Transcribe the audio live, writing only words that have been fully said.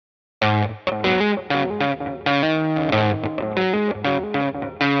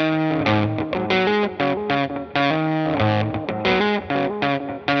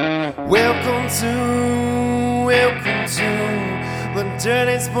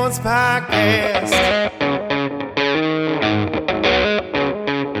Sports Podcast.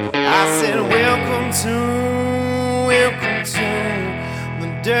 I said, welcome to the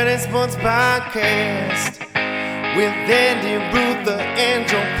Dirty Sports Podcast with Andy Ruther and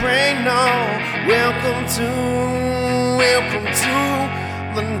Joe Prano. Welcome to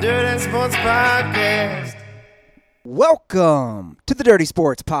the Dirty Sports Podcast. Welcome to the Dirty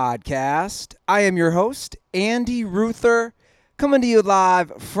Sports Podcast. I am your host, Andy Ruther, coming to you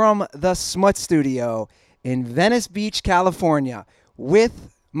live from the Smut Studio in Venice Beach, California,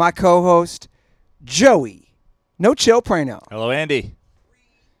 with my co-host, Joey No Chill Prano. Hello, Andy.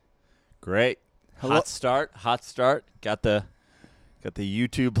 Great. Hello. Hot start. Got the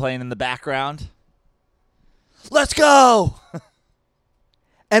YouTube playing in the background. Let's go.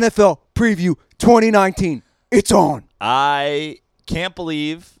 NFL Preview 2019. It's on. I can't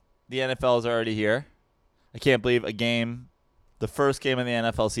believe the NFL is already here. I can't believe the first game of the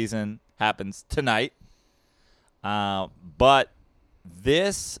NFL season happens tonight. But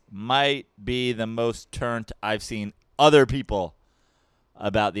this might be the most turned I've seen other people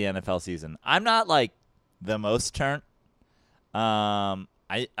about the NFL season. I'm not like the most turned. I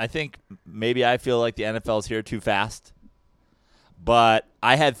think maybe I feel like the NFL is here too fast. But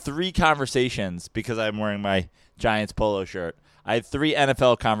I had 3 conversations because I'm wearing my Giants polo shirt. I had 3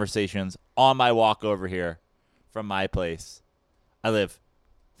 NFL conversations on my walk over here from my place. I live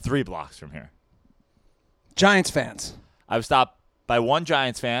 3 blocks from here. Giants fans. I was stopped by one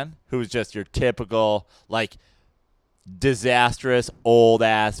Giants fan who was just your typical, like, disastrous,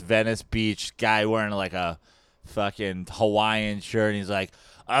 old-ass Venice Beach guy wearing, like, a fucking Hawaiian shirt. And he's like,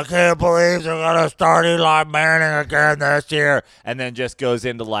 I can't believe they're going to start Eli Manning again this year. And then just goes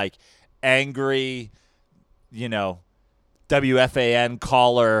into, like, angry, WFAN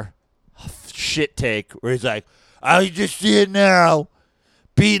caller shit take where he's like, I just see it now.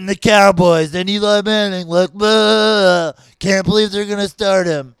 Beating the Cowboys. Then Eli Manning, like, can't believe they're going to start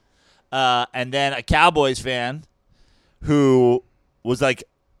him. And then a Cowboys fan who was, like,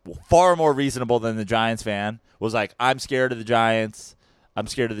 far more reasonable than the Giants fan was like, I'm scared of the Giants. I'm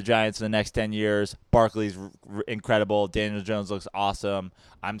scared of the Giants in the next 10 years. Barkley's incredible. Daniel Jones looks awesome.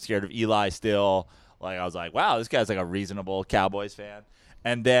 I'm scared of Eli still. Like, I was like, wow, this guy's like a reasonable Cowboys fan.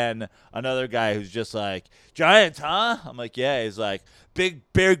 And then another guy who's just like, Giants, huh? I'm like, yeah. He's like, big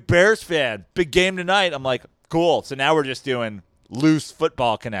Bears fan. Big game tonight. I'm like, cool. So now we're just doing loose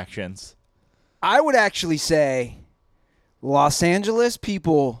football connections. I would actually say Los Angeles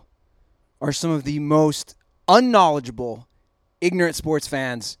people are some of the most unknowledgeable, ignorant sports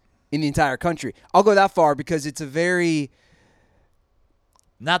fans in the entire country. I'll go that far because it's a very...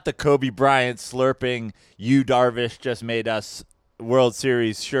 Not the Kobe Bryant slurping, Yu Darvish just made us World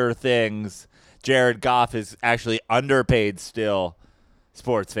Series sure things. Jared Goff is actually underpaid still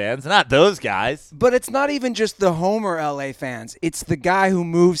sports fans. Not those guys. But it's not even just the Homer LA fans. It's the guy who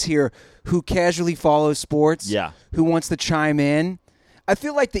moves here who casually follows sports, who wants to chime in. I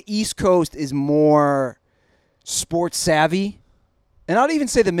feel like the East Coast is more sports savvy. And I'd even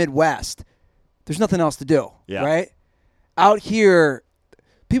say the Midwest. There's nothing else to do, right? Out here,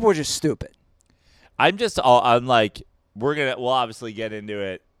 people are just stupid. I'm like, we'll obviously get into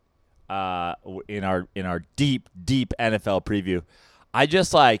it in our deep NFL preview. I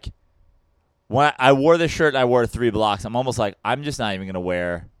just like, when I wore this shirt and I wore 3 blocks, I'm almost like, I'm just not even going to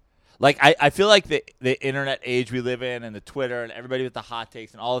wear. Like, I feel like the internet age we live in and the Twitter and everybody with the hot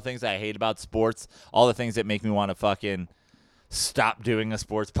takes and all the things that I hate about sports, all the things that make me want to fucking stop doing a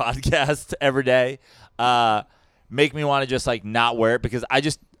sports podcast every day, make me want to just like not wear it because I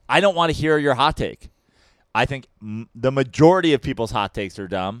don't want to hear your hot take. I think the majority of people's hot takes are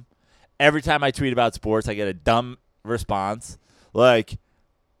dumb. Every time I tweet about sports, I get a dumb response. Like,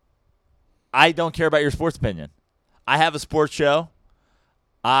 I don't care about your sports opinion. I have a sports show.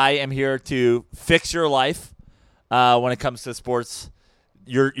 I am here to fix your life when it comes to sports.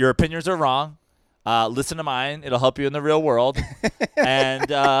 Your opinions are wrong. Listen to mine; it'll help you in the real world. And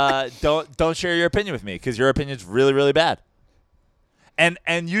don't share your opinion with me because your opinion's really, really bad.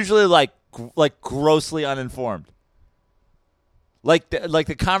 And usually like grossly uninformed.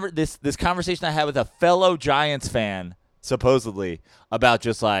 This conversation I had with a fellow Giants fan supposedly about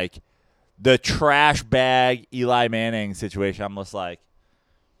just like the trash bag Eli Manning situation. I'm just like,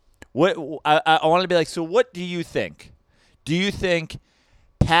 what? I want to be like, so what do you think? Do you think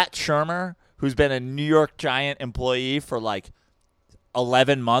Pat Shurmur, who's been a New York Giant employee for like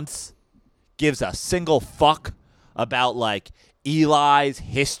 11 months, gives a single fuck about like Eli's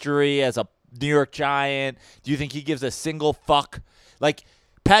history as a New York Giant? Do you think he gives a single fuck? Like,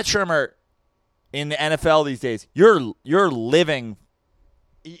 Pat Shurmur in the NFL these days, you're living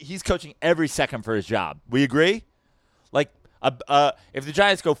he's coaching every second for his job. We agree? Like, if the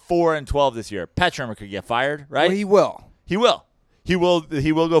Giants go 4-12 this year, Pat Shurmur could get fired, right? Well, he will. He will.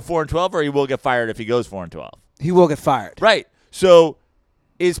 He will go 4-12, or he will get fired if he goes 4-12. He will get fired. Right. So,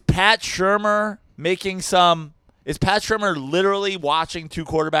 is Pat Shurmur literally watching two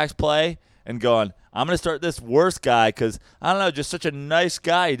quarterbacks play and going, I'm going to start this worst guy because, I don't know, just such a nice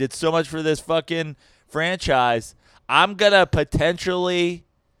guy. He did so much for this fucking franchise. I'm going to potentially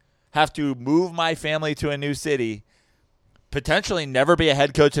have to move my family to a new city, potentially never be a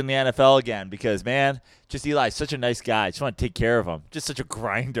head coach in the NFL again because, man, just Eli's such a nice guy. I just want to take care of him. Just such a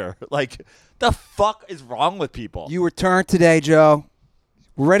grinder. Like, the fuck is wrong with people? You returned today, Joe.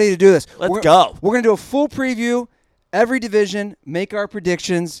 We're ready to do this. Let's go. We're going to do a full preview, every division, make our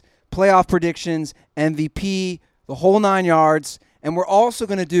predictions, playoff predictions, MVP, the whole 9 yards. And we're also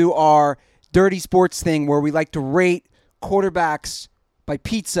going to do our dirty sports thing where we like to rate quarterbacks by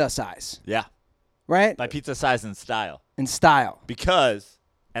pizza size. Yeah. Right? By pizza size and style. And style. Because,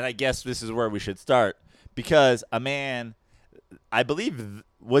 and I guess this is where we should start, because a man, I believe,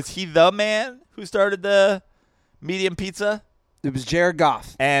 was he the man who started the medium pizza? It was Jared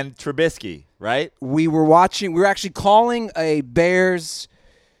Goff. And Trubisky, right? We were actually calling a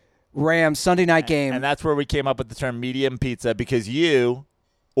Bears-Rams Sunday night game. And that's where we came up with the term medium pizza because you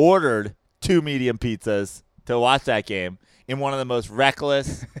ordered 2 medium pizzas to watch that game in one of the most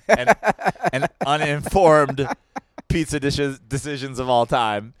reckless and uninformed pizza decisions of all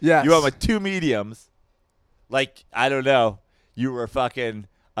time. Yes. You went with 2 mediums. Like, I don't know, you were fucking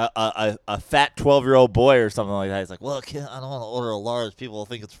a fat 12-year-old boy or something like that. He's like, look, I don't want to order a large. People will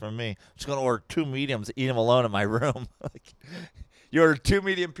think it's for me. I'm just going to order 2 mediums, eat them alone in my room. Like, you ordered 2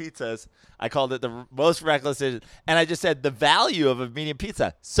 medium pizzas. I called it the most reckless decision. And I just said the value of a medium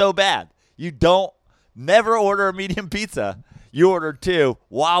pizza, so bad. You never order a medium pizza. You ordered 2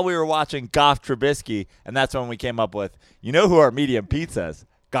 while we were watching Goff Trubisky, and that's when we came up with, you know who are medium pizzas?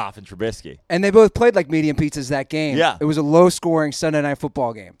 Goff and Trubisky. And they both played like medium pizzas that game. Yeah. It was a low-scoring Sunday night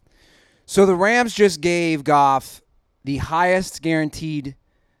football game. So the Rams just gave Goff the highest guaranteed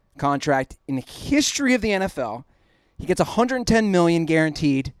contract in the history of the NFL. He gets $110 million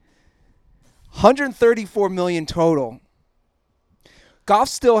guaranteed, $134 million total. Goff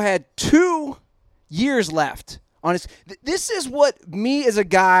still had 2 years left on his. This is what me as a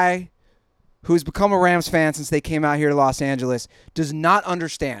guy who's become a Rams fan since they came out here to Los Angeles does not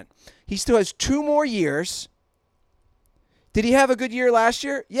understand. He still has 2 more years. Did he have a good year last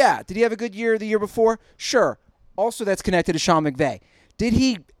year? Yeah. Did he have a good year the year before? Sure. Also, that's connected to Sean McVay. Did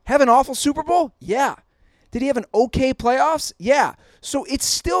he have an awful Super Bowl? Yeah. Did he have an okay playoffs? Yeah. So it's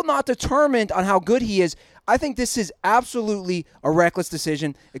still not determined on how good he is. I think this is absolutely a reckless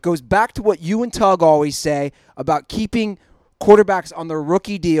decision. It goes back to what you and Tug always say about keeping quarterbacks on their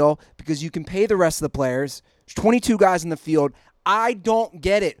rookie deal because you can pay the rest of the players. There's 22 guys in the field. I don't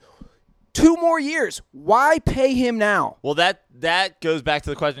get it. 2 more years. Why pay him now? Well, that goes back to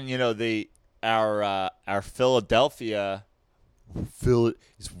the question. You know, our Philadelphia fan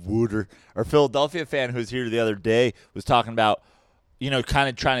who was here the other day was talking about, you know, kind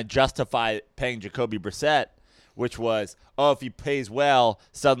of trying to justify paying Jacoby Brissett, which was, if he pays well,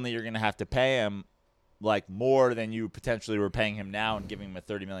 suddenly you're going to have to pay him like more than you potentially were paying him now and giving him a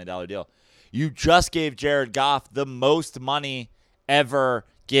 $30 million deal. You just gave Jared Goff the most money ever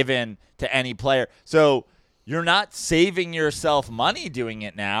given to any player. So you're not saving yourself money doing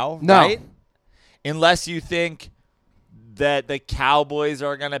it now, no. Right? Unless you think that the Cowboys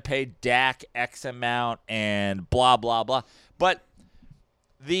are going to pay Dak X amount and blah, blah, blah. But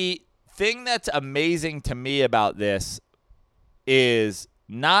the thing that's amazing to me about this is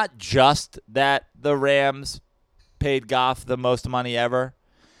not just that the Rams paid Goff the most money ever,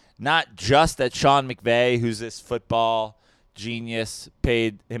 not just that Sean McVay, who's this football genius,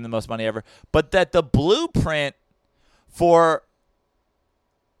 paid him the most money ever, but that the blueprint for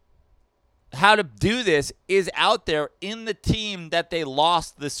how to do this is out there in the team that they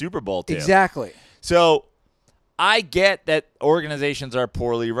lost the Super Bowl to. Exactly. So I get that organizations are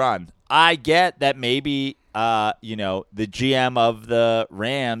poorly run. I get that maybe, the GM of the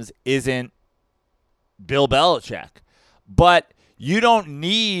Rams isn't Bill Belichick. But you don't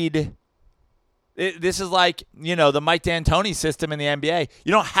need – this is like, the Mike D'Antoni system in the NBA.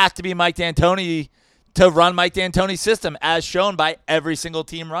 You don't have to be Mike D'Antoni to run Mike D'Antoni's system as shown by every single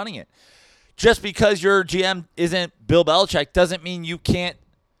team running it. Just because your GM isn't Bill Belichick doesn't mean you can't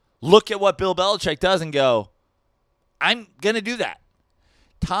look at what Bill Belichick does and go, I'm going to do that.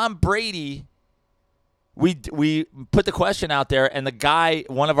 Tom Brady we put the question out there, and the guy,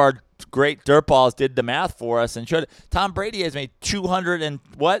 one of our great dirtballs, did the math for us and showed it. Tom Brady has made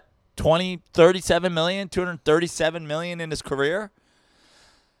 237 million in his career.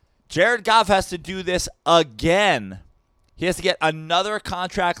 Jared Goff has to do this again. He has to get another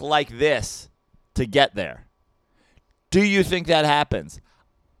contract like this to get there. Do you think that happens?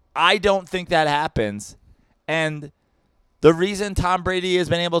 I don't think that happens. And the reason Tom Brady has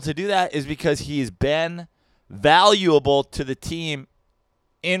been able to do that is because he's been valuable to the team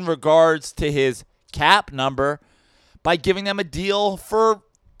in regards to his cap number by giving them a deal for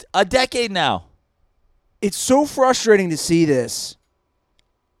a decade now. It's so frustrating to see this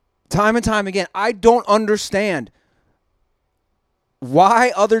time and time again. I don't understand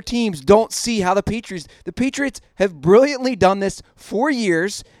why other teams don't see how the Patriots have brilliantly done this for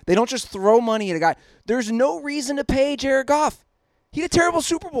years. They don't just throw money at a guy. There's no reason to pay Jared Goff. He had a terrible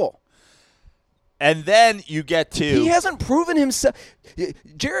Super Bowl. And then you get to... He hasn't proven himself.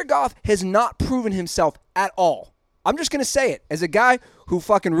 Jared Goff has not proven himself at all. I'm just going to say it. As a guy who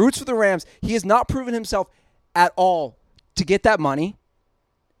fucking roots for the Rams, he has not proven himself at all to get that money.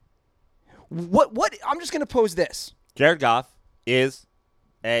 What? I'm just going to pose this. Jared Goff is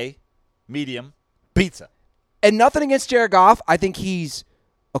a medium pizza. And nothing against Jared Goff. I think he's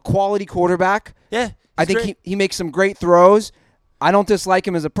a quality quarterback. Yeah. I think he makes some great throws. I don't dislike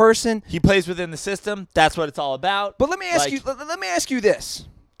him as a person. He plays within the system. That's what it's all about. But let me ask you this,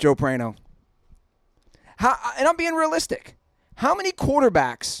 Joe Prano. And I'm being realistic. How many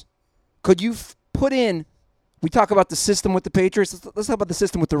quarterbacks could you put in? We talk about the system with the Patriots. Let's talk about the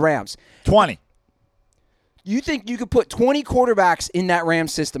system with the Rams. 20. You think you could put 20 quarterbacks in that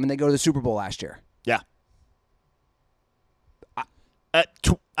Rams system and they go to the Super Bowl last year? Yeah.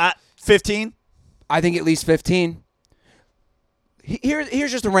 15? I think at least 15.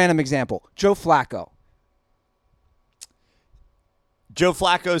 Here's just a random example. Joe Flacco. Joe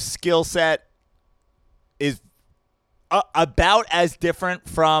Flacco's skill set is about as different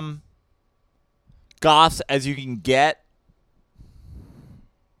from Goff's as you can get.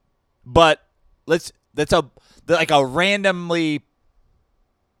 But that's a randomly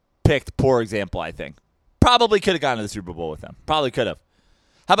picked poor example, I think. Probably could have gone to the Super Bowl with them. Probably could have.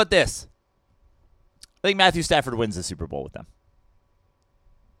 How about this? I think Matthew Stafford wins the Super Bowl with them.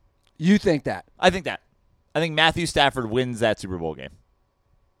 You think that? I think that. I think Matthew Stafford wins that Super Bowl game.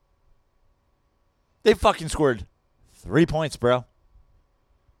 They fucking scored 3 points, bro.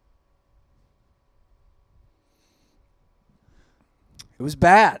 It was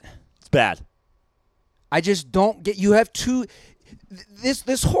bad. It's bad. I just don't get. You have two.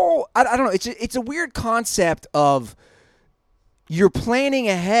 This whole. I don't know. It's a weird concept of you're planning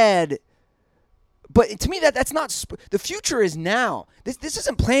ahead. But to me, that's not the future is now. This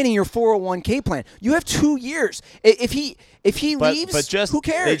isn't planning your 401k plan. You have 2 years. If he leaves, who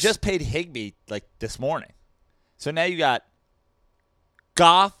cares? They just paid Higbee like this morning, so now you got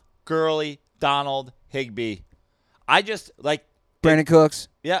Goff, Gurley, Donald, Higbee. I just like Brandon Cooks.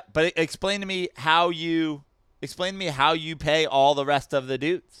 Yeah, but explain to me how you pay all the rest of the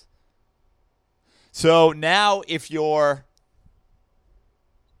dudes. So now, if you're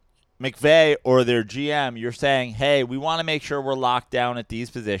McVay or their GM, you're saying, hey, we want to make sure we're locked down at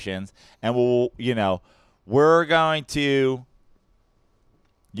these positions, and we're going to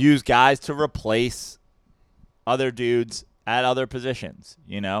use guys to replace other dudes at other positions.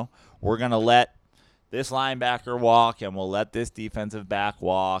 We're going to let this linebacker walk, and we'll let this defensive back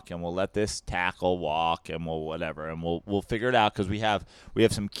walk, and we'll let this tackle walk, and we'll whatever, and we'll figure it out because we have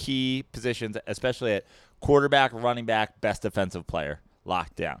some key positions, especially at quarterback, running back, best defensive player.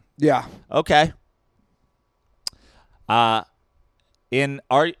 Locked down. Yeah. Okay. To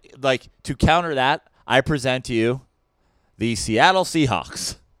counter that, I present to you the Seattle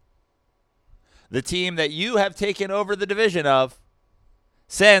Seahawks, the team that you have taken over the division of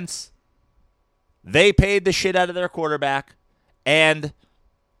since they paid the shit out of their quarterback and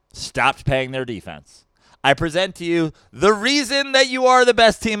stopped paying their defense. I present to you the reason that you are the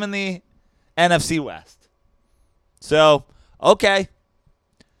best team in the NFC West. So, okay.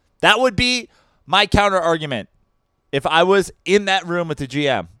 That would be my counter argument. If I was in that room with the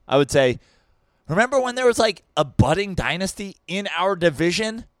GM, I would say, remember when there was like a budding dynasty in our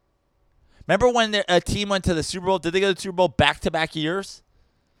division? Remember when a team went to the Super Bowl? Did they go to the Super Bowl back-to-back years?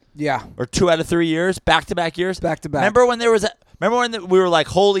 Yeah. Or 2 out of 3 years? Back-to-back years? Back-to-back. Remember when we were like,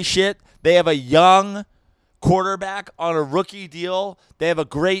 holy shit, they have a young quarterback on a rookie deal. They have a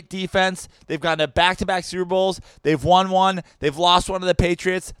great defense. They've gone to back-to-back Super Bowls. They've won one. They've lost one to the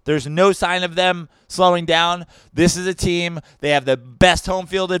Patriots. There's no sign of them slowing down. This is a team. They have the best home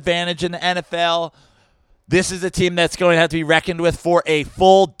field advantage in the NFL. This is a team that's going to have to be reckoned with for a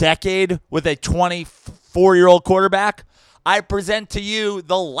full decade with a 24-year-old quarterback. I present to you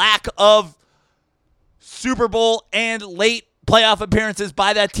the lack of Super Bowl and late playoff appearances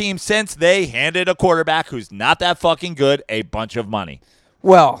by that team since they handed a quarterback who's not that fucking good a bunch of money.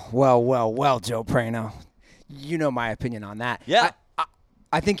 Well, Joe Prano. You know my opinion on that. Yeah.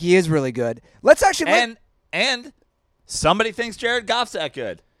 I think he is really good. Let's actually and somebody thinks Jared Goff's that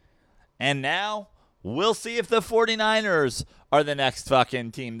good. And now we'll see if the 49ers are the next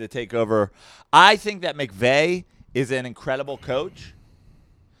fucking team to take over. I think that McVay is an incredible coach.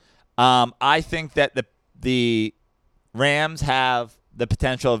 I think that the Rams have the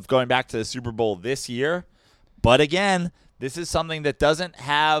potential of going back to the Super Bowl this year. But again, this is something that doesn't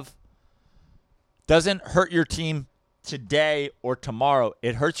hurt your team today or tomorrow.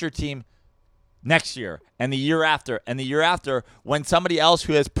 It hurts your team next year and the year after and the year after when somebody else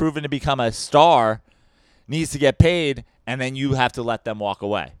who has proven to become a star needs to get paid, and then you have to let them walk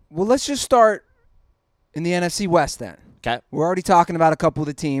away. Well, let's just start in the NFC West then. Okay. We're already talking about a couple of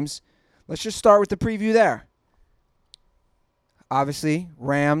the teams. Let's just start with the preview there. Obviously,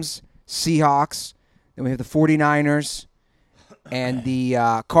 Rams, Seahawks. Then we have the 49ers and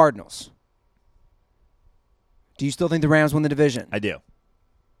the Cardinals. Do you still think the Rams win the division? I do.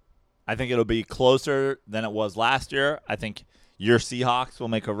 I think it'll be closer than it was last year. I think your Seahawks will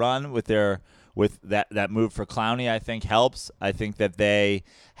make a run with that move for Clowney. I think helps. I think that they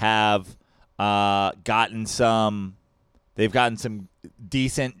have gotten some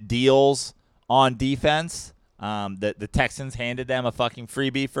decent deals on defense. The Texans handed them a fucking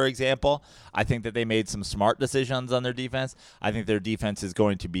freebie, for example. I think that they made some smart decisions on their defense. I think their defense is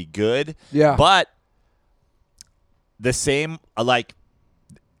going to be good. Yeah. But the same,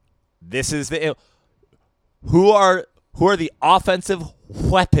 this is the who are the offensive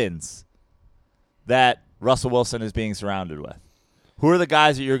weapons that Russell Wilson is being surrounded with? Who are the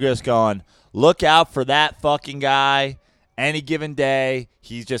guys that you're just going, look out for that fucking guy any given day?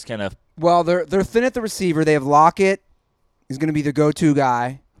 He's just going to. Well, they're thin at the receiver. They have Lockett. He's going to be the go-to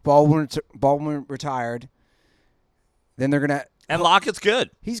guy. Baldwin retired. Then they're going to. And Lockett's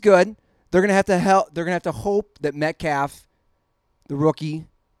good. He's good. They're going to have to help. They're going to have to hope that Metcalf, the rookie,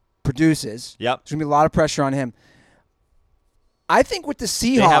 produces. Yep. There's going to be a lot of pressure on him. I think with the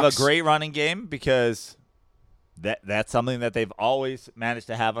Seahawks, they have a great running game because that's something that they've always managed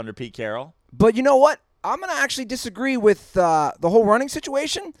to have under Pete Carroll. But you know what? I'm going to actually disagree with the whole running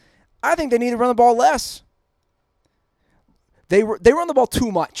situation. I think they need to run the ball less. They run the ball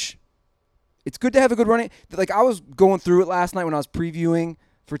too much. It's good to have a good running. Like, I was going through it last night when I was previewing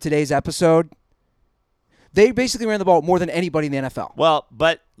for today's episode. They basically ran the ball more than anybody in the NFL. Well,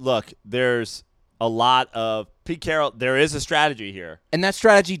 but look, there's a lot of Pete Carroll. There is a strategy here. And that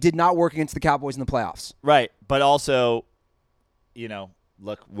strategy did not work against the Cowboys in the playoffs. Right. But also,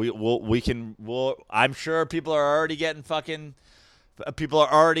 look, I'm sure people are already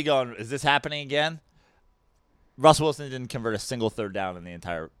going, is this happening again? Russell Wilson didn't convert a single third down in the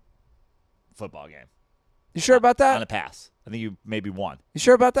entire football game. You sure about that? On a pass. I think you maybe won. You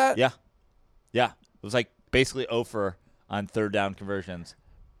sure about that? Yeah. Yeah. It was basically 0 for on third down conversions.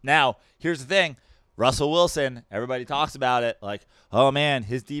 Now, here's the thing. Russell Wilson, everybody talks about it oh, man,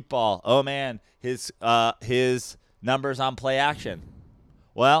 his deep ball. Oh, man, his numbers on play action.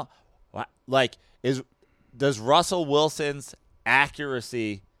 Well, does Russell Wilson's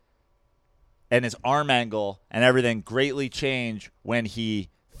accuracy and his arm angle and everything greatly change when he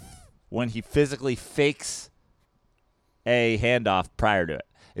physically fakes a handoff prior to it?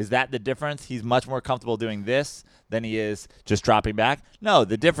 Is that the difference? He's much more comfortable doing this than he is just dropping back? No,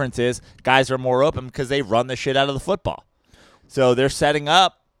 the difference is guys are more open because they run the shit out of the football. So they're setting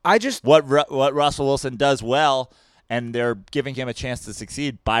up what Russell Wilson does well, and they're giving him a chance to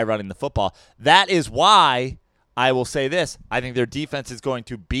succeed by running the football. That is why I will say this. I think their defense is going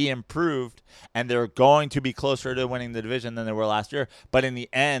to be improved, and they're going to be closer to winning the division than they were last year. But in the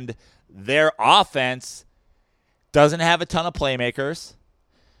end, their offense doesn't have a ton of playmakers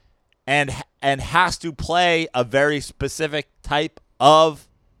and has to play a very specific type of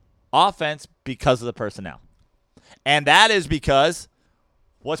offense because of the personnel. And that is because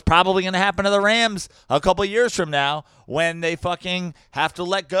what's probably going to happen to the Rams a couple years from now when they fucking have to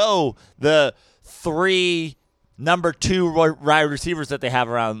let go the 3 number 2 wide receivers that they have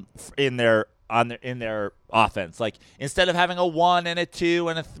around in their offense. Instead of having a 1 and a 2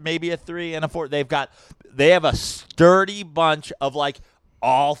 and maybe a 3 and a 4, they have a sturdy bunch of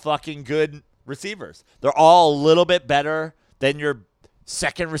all fucking good receivers. They're all a little bit better than your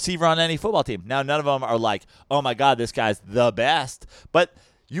second receiver on any football team. Now, none of them are oh my God, this guy's the best. But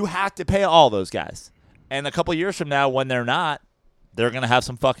you have to pay all those guys. And a couple years from now, when they're not, they're going to have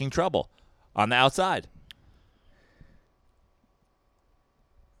some fucking trouble on the outside.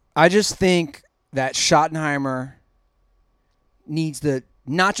 I just think that Schottenheimer needs to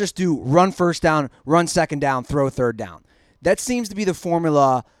not just do run first down, run second down, throw third down. That seems to be the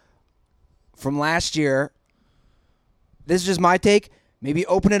formula from last year. This is just my take. Maybe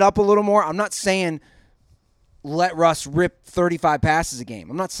open it up a little more. I'm not saying let Russ rip 35 passes a game.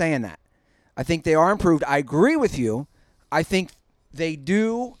 I'm not saying that. I think they are improved. I agree with you. I think they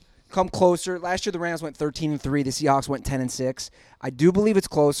do come closer. Last year the Rams went 13-3. The Seahawks went 10-6. I do believe it's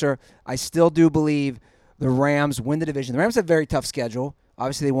closer. I still do believe the Rams win the division. The Rams have a very tough schedule.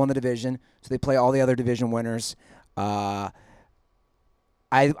 Obviously they won the division, so they play all the other division winners. I'm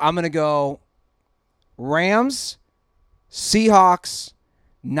going to go Rams, Seahawks,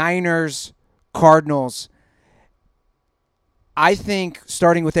 Niners, Cardinals. I think,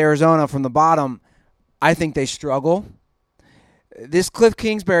 starting with Arizona from the bottom, I think they struggle. This Cliff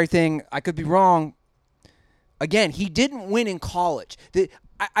Kingsbury thing, I could be wrong. Again, he didn't win in college.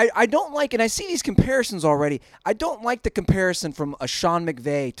 I don't like, and I see these comparisons already, I don't like the comparison from a Sean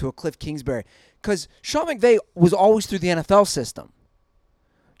McVay to a Cliff Kingsbury, because Sean McVay was always through the NFL system.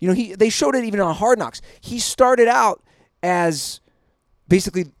 You know, they showed it even on Hard Knocks. He started out as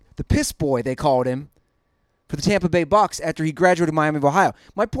basically the piss boy, they called him, for the Tampa Bay Bucks after he graduated Miami of Ohio.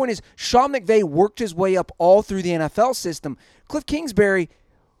 My point is, Sean McVay worked his way up all through the NFL system. Cliff Kingsbury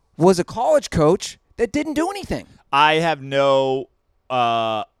was a college coach that didn't do anything. I have no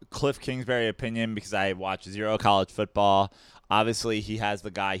Cliff Kingsbury opinion because I watch zero college football. Obviously, he has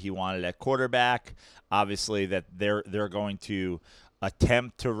the guy he wanted at quarterback. Obviously, that they're going to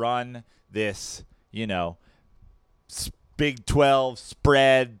attempt to run this, Big 12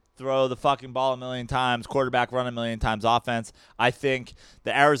 spread, throw the fucking ball a million times, quarterback run a million times offense. I think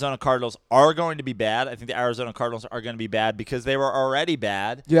the Arizona Cardinals are going to be bad. I think the Arizona Cardinals are going to be bad because they were already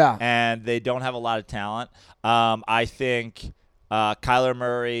bad. Yeah. And they don't have a lot of talent. I think Kyler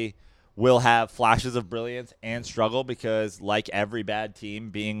Murray will have flashes of brilliance and struggle because, like every bad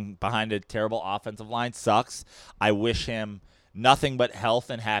team, being behind a terrible offensive line sucks. I wish him nothing but health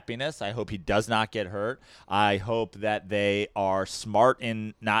and happiness. I hope he does not get hurt. I hope that they are smart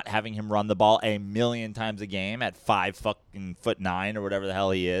in not having him run the ball a million times a game at 5'9" or whatever the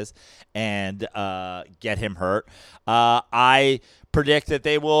hell he is, and get him hurt. I predict that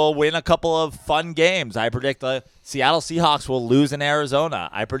they will win a couple of fun games. I predict the Seattle Seahawks will lose in Arizona.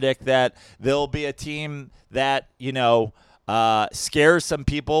 I predict that they'll be a team that, scares some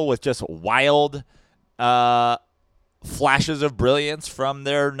people with just wild flashes of brilliance from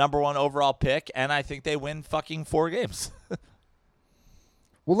their number one overall pick, and I think they win fucking 4 games.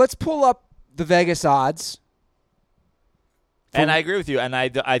 Well, let's pull up the Vegas odds. And I agree with you, and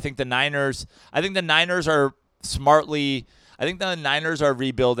I think the Niners are smartly – I think the Niners are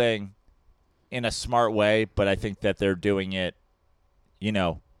rebuilding in a smart way, but I think that they're doing it,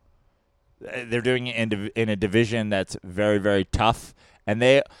 they're doing it in a division that's very, very tough. And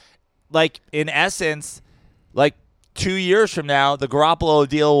they – in essence, 2 years from now, the Garoppolo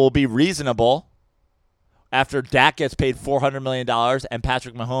deal will be reasonable after Dak gets paid $400 million and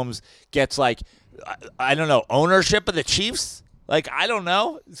Patrick Mahomes gets, ownership of the Chiefs? I don't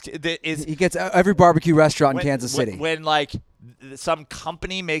know. He gets every barbecue restaurant in Kansas City. When some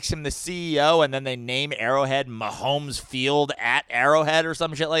company makes him the CEO and then they name Arrowhead Mahomes Field at Arrowhead or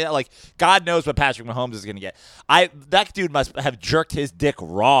some shit like that. God knows what Patrick Mahomes is going to get. That dude must have jerked his dick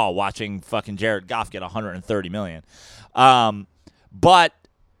raw watching fucking Jared Goff get $130 million. But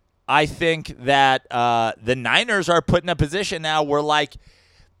I think that the Niners are put in a position now where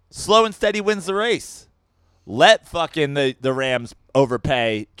slow and steady wins the race. Let fucking the Rams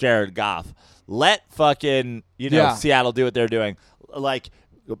overpay Jared Goff. Let fucking, Seattle do what they're doing.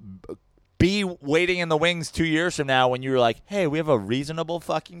 Be waiting in the wings 2 years from now when you're hey, we have a reasonable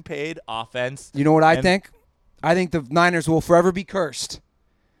fucking paid offense. You know what I think? I think the Niners will forever be cursed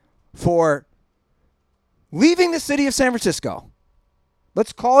for leaving the city of San Francisco.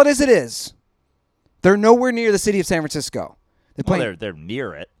 Let's call it as it is. They're nowhere near the city of San Francisco. They're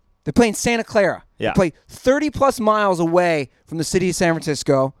near it. They're playing Santa Clara. Yeah. They play 30-plus miles away from the city of San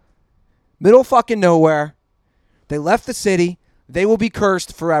Francisco. Middle fucking nowhere. They left the city. They will be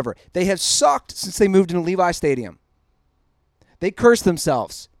cursed forever. They have sucked since they moved into Levi Stadium. They cursed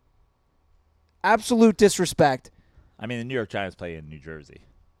themselves. Absolute disrespect. I mean, the New York Giants play in New Jersey.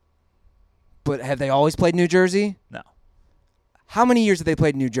 But have they always played New Jersey? No. How many years have they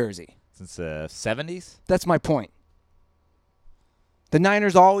played in New Jersey? Since the 70s? That's my point. The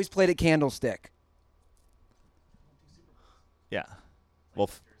Niners always played at Candlestick. Yeah. Well,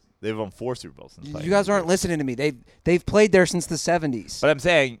 They've won 4 Super Bowls since playing. You guys aren't listening to me. They've played there since the 70s. But I'm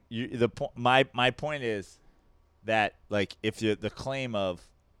saying my point is that like if the claim of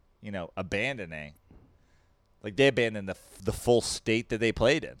abandoning, like they abandoned the full state that they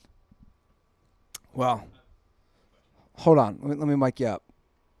played in. Well, hold on. Let me mic you up.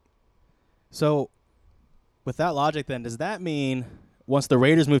 So, with that logic, then does that mean once the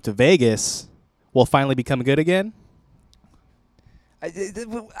Raiders move to Vegas, we'll finally become good again? I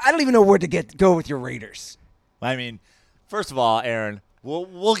don't even know where to go with your Raiders. I mean, first of all, Aaron,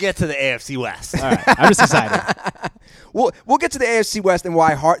 we'll get to the AFC West. All right, I'm just excited. We'll get to the AFC West and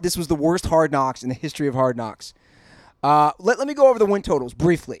why this was the worst Hard Knocks in the history of Hard Knocks. Let me go over the win totals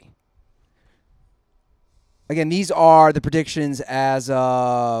briefly. Again, these are the predictions as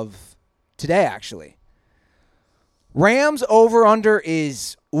of today, actually. Rams over-under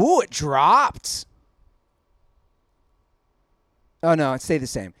is, it dropped. Oh, no, it stayed the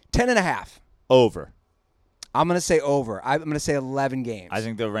same. 10.5. Over. I'm going to say over. I'm going to say 11 games. I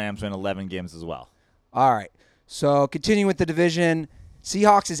think the Rams win 11 games as well. All right. So, continuing with the division,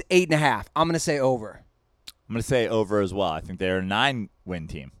 Seahawks is 8.5. I'm going to say over. I'm going to say over as well. I think they're a 9-win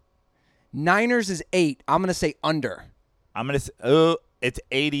team. Niners is 8. I'm going to say under. I'm going to say, it's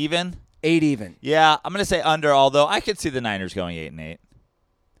 8 even? 8 even. Yeah, I'm going to say under, although I could see the Niners going 8-8.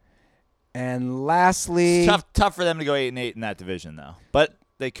 And lastly, it's tough for them to go 8-8 in that division, though. But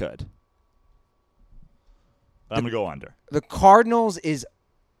they could. But I'm going to go under. The Cardinals is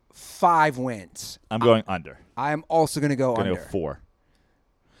 5 wins. I'm going under. I am also going to go under. Going to go 4.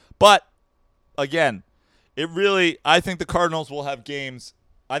 But, again, I think the Cardinals will have games.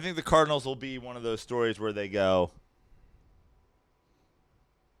 I think the Cardinals will be one of those stories where they go,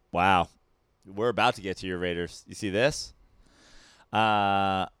 wow, we're about to get to your Raiders. You see this?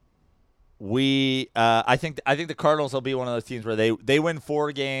 I think the Cardinals will be one of those teams where they win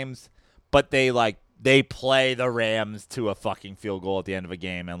 4 games, but they play the Rams to a fucking field goal at the end of a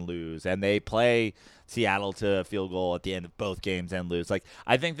game and lose, and they play Seattle to a field goal at the end of both games and lose. Like,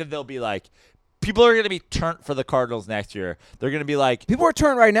 I think that they'll be like, people are going to be turned for the Cardinals next year. They're going to be like, people are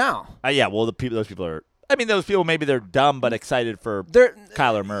turned right now. Yeah, well, those people are. I mean, those people maybe they're dumb but excited for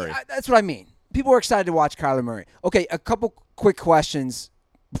Kyler Murray. That's what I mean. People are excited to watch Kyler Murray. Okay, a couple quick questions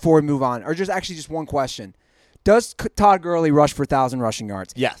before we move on, or just one question. Does Todd Gurley rush for 1,000 rushing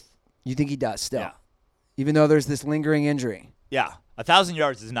yards? Yes. You think he does still? Yeah. Even though there's this lingering injury? Yeah. 1,000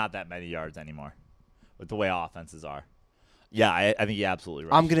 yards is not that many yards anymore with the way offenses are. Yeah, I think he absolutely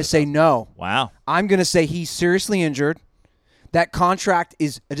rushes. I'm going to say no. Wow. I'm going to say he's seriously injured. That contract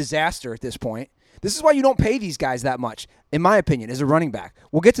is a disaster at this point. This is why you don't pay these guys that much, in my opinion, as a running back.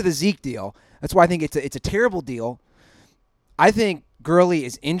 We'll get to the Zeke deal. That's why I think it's a terrible deal. I think Gurley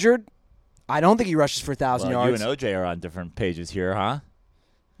is injured. I don't think he rushes for 1,000 yards. You and OJ are on different pages here, huh?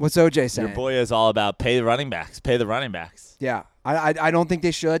 What's OJ saying? Your boy is all about pay the running backs. Pay the running backs. Yeah. I don't think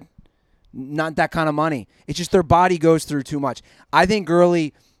they should. Not that kind of money. It's just their body goes through too much. I think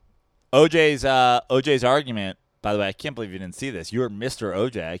Gurley. OJ's argument, by the way, I can't believe you didn't see this. You're Mr.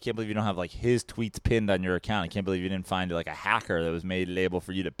 OJ. I can't believe you don't have like his tweets pinned on your account. I can't believe you didn't find like a hacker that was made able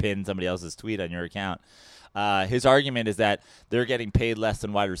for you to pin somebody else's tweet on your account. His argument is that they're getting paid less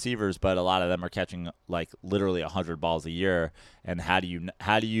than wide receivers, but a lot of them are catching like literally 100 balls a year. And how do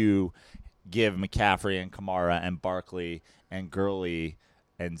you give McCaffrey and Kamara and Barkley and Gurley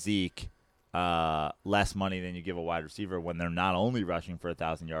and Zeke less money than you give a wide receiver when they're not only rushing for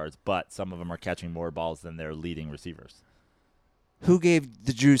 1,000 yards, but some of them are catching more balls than their leading receivers? Who gave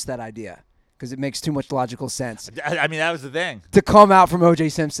the Juice that idea? Because it makes too much logical sense. I mean, that was the thing. To come out from O.J.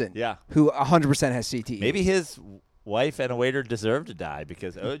 Simpson, yeah, who 100% has CTE. Maybe his wife and a waiter deserve to die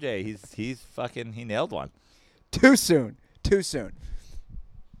because O.J. he nailed one. Too soon.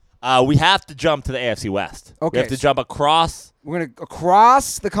 We have to jump to the AFC West. Okay, we have to jump across. We're going to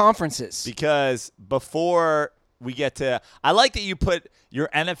across the conferences. Because before we get to – I like that you put your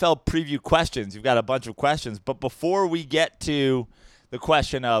NFL preview questions. You've got a bunch of questions. But before we get to the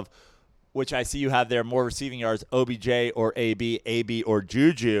question of – which I see you have there, more receiving yards, OBJ or AB or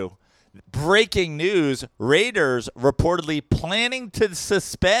Juju. Breaking news, Raiders reportedly planning to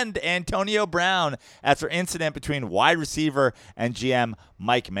suspend Antonio Brown after incident between wide receiver and GM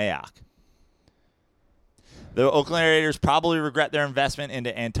Mike Mayock. The Oakland Raiders probably regret their investment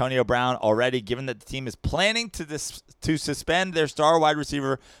into Antonio Brown already, given that the team is planning to suspend their star wide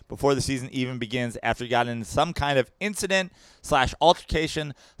receiver before the season even begins after he got into some kind of incident /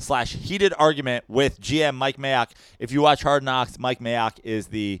 altercation / heated argument with GM Mike Mayock. If you watch Hard Knocks, Mike Mayock is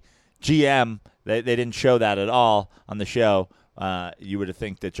the GM. They didn't show that at all on the show. You would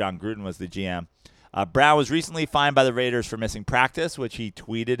think that John Gruden was the GM. Brown was recently fined by the Raiders for missing practice, which he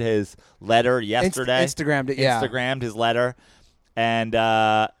tweeted his letter yesterday. Instagrammed it, yeah. Instagrammed his letter, and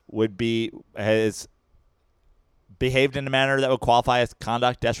has behaved in a manner that would qualify as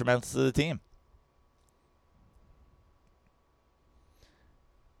conduct detrimental to the team.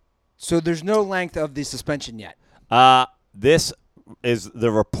 So there's no length of the suspension yet. This is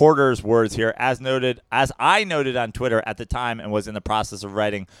the reporter's words here, as I noted on Twitter at the time and was in the process of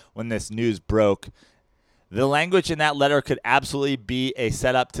writing when this news broke. The language in that letter could absolutely be a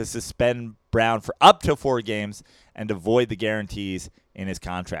setup to suspend Brown for up to 4 games and to void the guarantees in his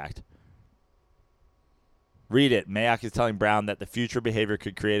contract. Read it. Mayock is telling Brown that the future behavior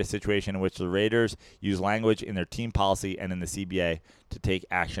could create a situation in which the Raiders use language in their team policy and in the CBA to take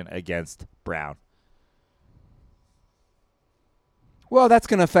action against Brown. Well, that's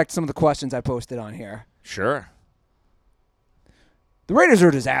going to affect some of the questions I posted on here. Sure. The Raiders are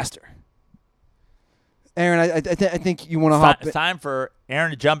a disaster. Aaron, I think you want to hop in. It's time for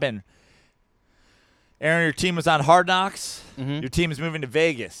Aaron to jump in. Aaron, your team was on Hard Knocks. Mm-hmm. Your team is moving to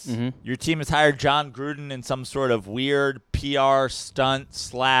Vegas. Mm-hmm. Your team has hired John Gruden in some sort of weird PR stunt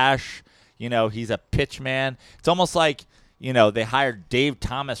 / he's a pitch man. It's almost like, they hired Dave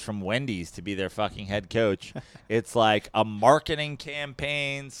Thomas from Wendy's to be their fucking head coach. It's like a marketing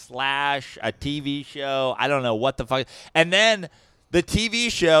campaign / a TV show. I don't know what the fuck. And then the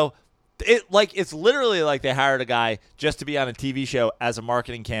TV show, it's literally like they hired a guy just to be on a TV show as a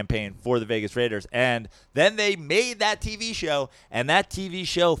marketing campaign for the Vegas Raiders. And then they made that TV show, and that TV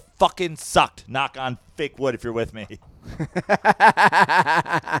show fucking sucked. Knock on fake wood if you're with me.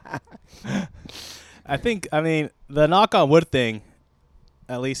 The knock on wood thing,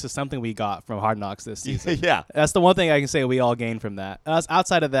 at least, is something we got from Hard Knocks this season. Yeah. That's the one thing I can say we all gained from that.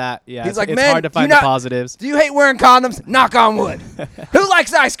 Outside of that, yeah, He's it's hard to find the positives. Do you hate wearing condoms? Knock on wood. Who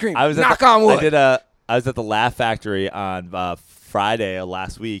likes ice cream? Knock on wood. I was at the Laugh Factory on Friday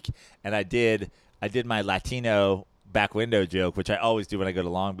last week, and I did my Latino back window joke, which I always do when I go to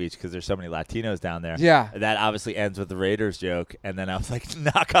Long Beach because there's so many Latinos down there. Yeah. That obviously ends with the Raiders joke, and then I was like,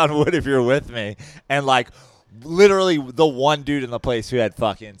 knock on wood if you're with me. And, literally the one dude in the place who had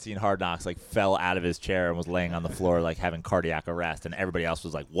fucking seen Hard Knocks, fell out of his chair and was laying on the floor, having cardiac arrest, and everybody else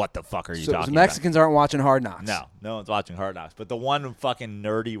was like, what the fuck are you talking about? Mexicans aren't watching Hard Knocks. No one's watching Hard Knocks. But the one fucking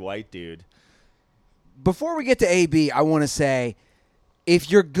nerdy white dude. Before we get to AB, I want to say,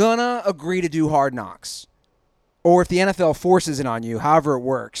 if you're going to agree to do Hard Knocks, or if the NFL forces it on you, however it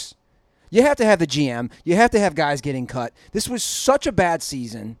works, you have to have the GM. You have to have guys getting cut. This was such a bad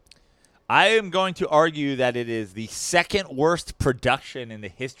season. I am going to argue that it is the second worst production in the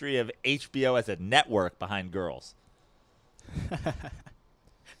history of HBO as a network behind Girls.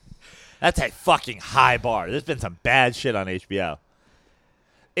 That's a fucking high bar. There's been some bad shit on HBO.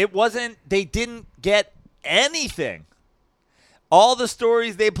 They didn't get anything. All the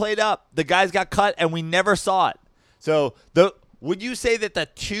stories they played up, the guys got cut and we never saw it. So would you say that the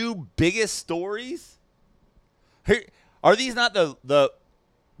 2 biggest stories, are these not the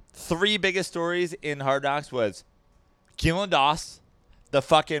 3 biggest stories in Hard Knocks was Keelan Doss, the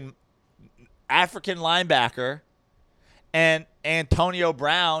fucking African linebacker, and Antonio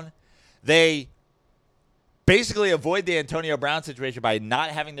Brown. They basically avoid the Antonio Brown situation by not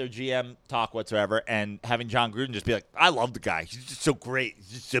having their GM talk whatsoever and having John Gruden just be like, I love the guy. He's just so great. He's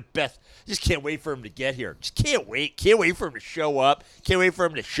just the best. Just can't wait for him to get here. Just can't wait. Can't wait for him to show up. Can't wait for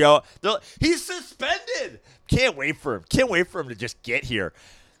him to show up. He's suspended. Can't wait for him. Can't wait for him to just get here.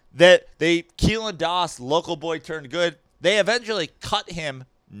 Keelan Doss, local boy turned good. They eventually cut him,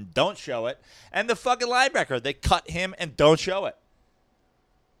 don't show it. And the fucking linebacker, they cut him and don't show it.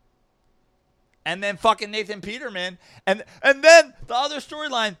 And then fucking Nathan Peterman. And then the other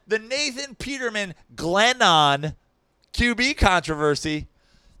storyline, the Nathan Peterman Glennon QB controversy.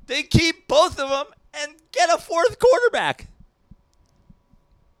 They keep both of them and get a 4th quarterback.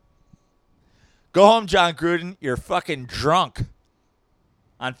 Go home, John Gruden. You're fucking drunk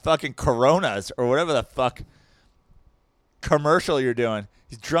on fucking Coronas or whatever the fuck commercial you're doing.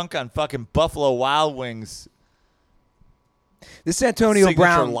 He's drunk on fucking Buffalo Wild Wings. This Antonio Signature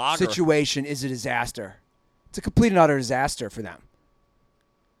Brown lager. situation is a disaster. It's a complete and utter disaster for them.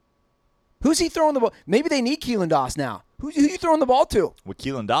 Who's he throwing the ball? Maybe they need Keelan Doss now. Who you throwing the ball to? Well,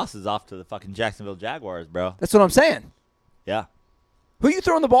 Keelan Doss is off to the fucking Jacksonville Jaguars, bro. That's what I'm saying. Yeah. Who you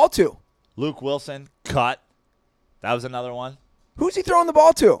throwing the ball to? Luke Wilson, cut. That was another one. Who's he throwing the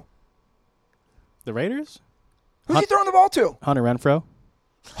ball to? The Raiders? Who's he throwing the ball to? Hunter Renfrow.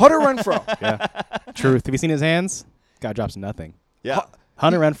 Hunter Renfrow. Yeah. Truth. Have you seen his hands? Guy drops nothing. Yeah.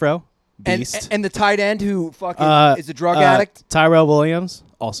 Hunter Renfrow. Beast. And the tight end who fucking is a drug addict. Tyrell Williams.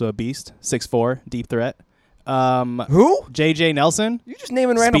 also a beast, 6'4", deep threat. Who? J.J. Nelson. You're just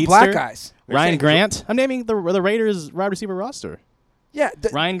naming random Speedster. black guys. Ryan Grant. I'm naming the Raiders wide receiver roster. Yeah.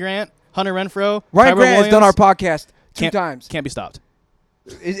 Ryan Grant, Hunter Renfrow. Ryan Tyrell Grant has done our Williams. podcast two times. Can't be stopped.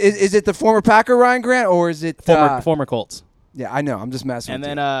 Is it the former Packer Ryan Grant or is it Former Colts. Yeah, I know. I'm just messing And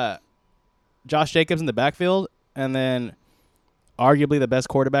with then Josh Jacobs in the backfield, and then arguably the best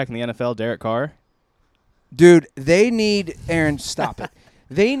quarterback in the NFL, Derek Carr. Dude, they need Aaron. Stop it.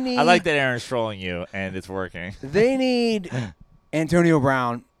 They need. I like that Aaron's trolling you, and it's working. They need Antonio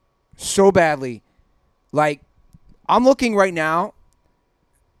Brown so badly. Like, I'm looking right now,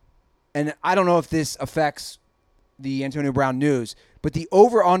 and I don't know if this affects the Antonio Brown news, but the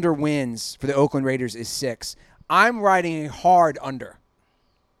over-under wins for the Oakland Raiders is 6. I'm riding a hard under.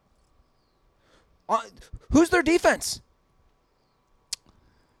 Who's their defense?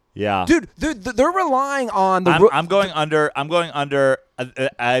 Yeah, Dude, they're relying on the. I'm going under. I'm going under.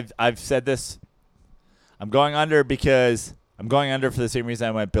 I've said this. I'm going under because I'm going under for the same reason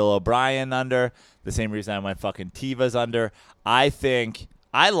I went Bill O'Brien under. The same reason I went fucking Tivas under. I think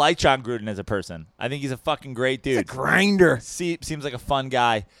I like John Gruden as a person. I think he's a fucking great dude. He's a grinder. Seems like a fun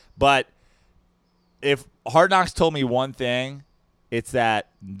guy. But if Hard Knocks told me one thing, it's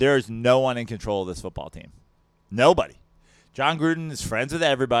that there's no one in control of this football team. Nobody. John Gruden is friends with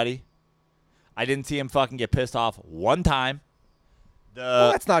everybody. I didn't see him fucking get pissed off one time.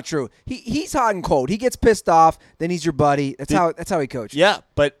 Well, that's not true. He's hot and cold. He gets pissed off, then he's your buddy. That's how he coaches. Yeah,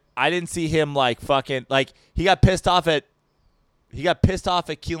 but I didn't see him like fucking like he got pissed off at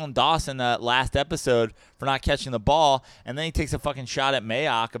Keelan Dawson that last episode for not catching the ball, and then he takes a fucking shot at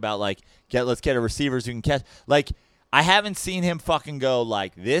Mayock about like let's get a receivers who can catch. Like I haven't seen him fucking go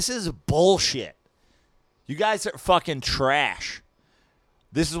like this is bullshit. You guys are fucking trash.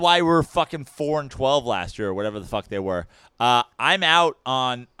 This is why we're fucking 4-12 last year or whatever the fuck they were. I'm out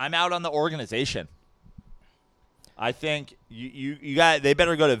on the organization. I think they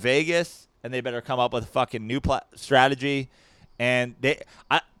better go to Vegas and they better come up with a fucking new strategy. And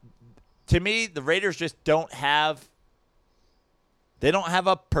to me, the Raiders just don't have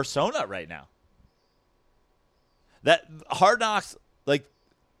a persona right now. That Hard Knocks, like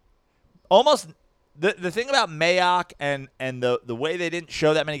almost. The thing about Mayock and the way they didn't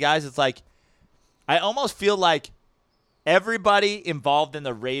show that many guys, it's like I almost feel like everybody involved in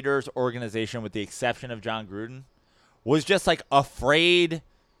the Raiders organization, with the exception of John Gruden, was just like afraid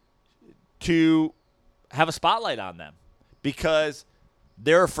to have a spotlight on them because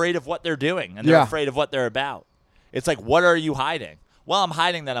they're afraid of what they're doing and they're afraid of what they're about. It's like, what are you hiding? Well, I'm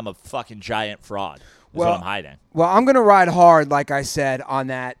hiding that I'm a fucking giant fraud. That's what I'm hiding. Well, I'm going to ride hard, like I said, on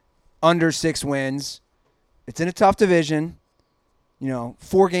that. Under 6 wins. It's in a tough division.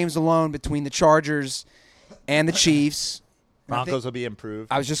 4 games alone between the Chargers and the Chiefs. Broncos will be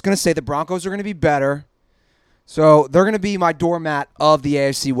improved. I was just going to say the Broncos are going to be better. So they're going to be my doormat of the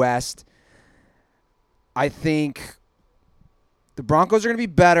AFC West. I think the Broncos are going to be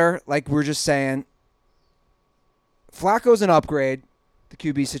better, like we were just saying. Flacco's an upgrade, the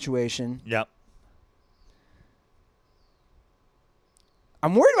QB situation. Yep.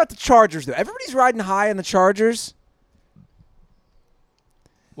 I'm worried about the Chargers, though. Everybody's riding high on the Chargers.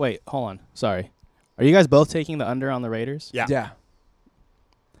 Wait, hold on. Sorry. Are you guys both taking the under on the Raiders? Yeah.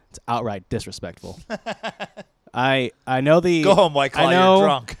 It's outright disrespectful. I know the Go home, White Claw. You're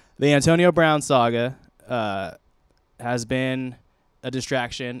drunk. The Antonio Brown saga has been a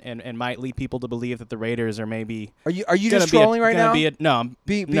distraction and might lead people to believe that the Raiders are maybe. Are you just trolling right now? Be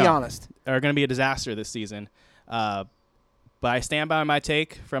honest. Are going to be a disaster this season. But I stand by my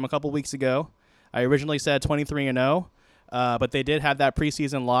take from a couple weeks ago. I originally said 23-0, but they did have that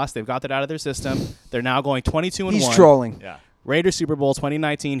preseason loss. They've got that out of their system. They're now going 22-1. He's trolling. Yeah. Raiders Super Bowl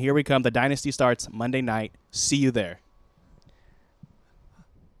 2019. Here we come. The dynasty starts Monday night. See you there.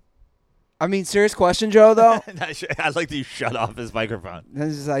 I mean, serious question, Joe, though? I'd like that you shut off his microphone.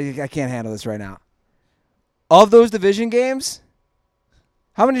 I can't handle this right now. Of those division games,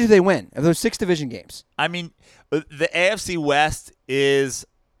 how many do they win? Of those 6 division games? I mean, the AFC West is,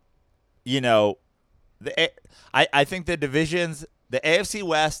 I think the divisions, the AFC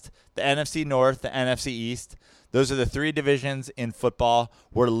West, the NFC North, the NFC East, those are the 3 divisions in football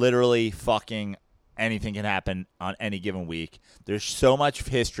where literally fucking anything can happen on any given week. There's so much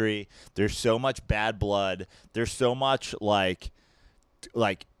history. There's so much bad blood. There's so much like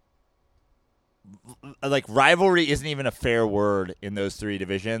rivalry isn't even a fair word in those 3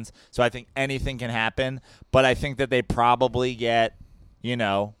 divisions. So I think anything can happen, but I think that they probably get,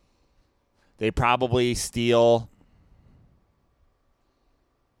 they probably steal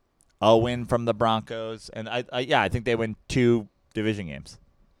a win from the Broncos. And I think they win 2 division games.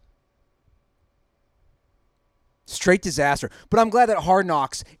 Straight disaster. But I'm glad that Hard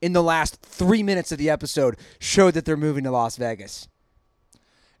Knocks in the last 3 minutes of the episode showed that they're moving to Las Vegas.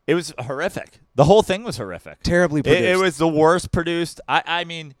 It was horrific. The whole thing was horrific. Terribly produced. It was the worst produced. I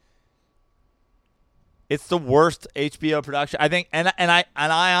mean, it's the worst HBO production. I think, and I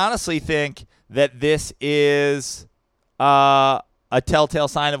honestly think that this is a telltale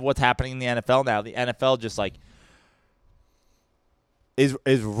sign of what's happening in the NFL now. The NFL just like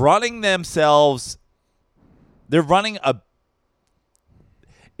is running themselves. They're running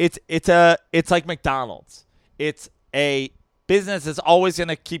it's like McDonald's. It's a business that's always going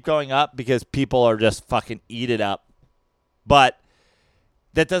to keep going up because people are just fucking eat it up. But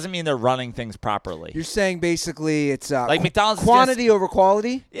that doesn't mean they're running things properly. You're saying basically it's like McDonald's quantity over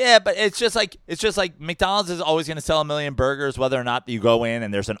quality? Yeah, but it's just like McDonald's is always going to sell 1 million burgers whether or not you go in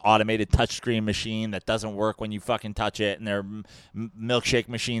and there's an automated touchscreen machine that doesn't work when you fucking touch it, and their milkshake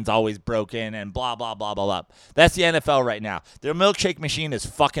machine's always broken and blah, blah, blah, blah, blah. That's the NFL right now. Their milkshake machine is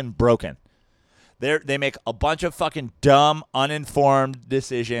fucking broken. They make a bunch of fucking dumb, uninformed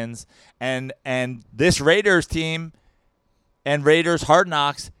decisions, and this Raiders team and Raiders Hard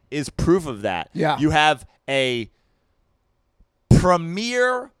Knocks is proof of that. Yeah. You have a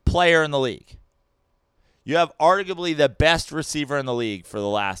premier player in the league. You have arguably the best receiver in the league for the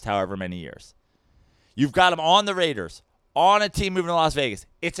last however many years. You've got him on the Raiders, on a team moving to Las Vegas.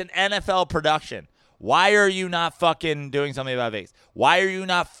 It's an NFL production. Why are you not fucking doing something about Vegas? Why are you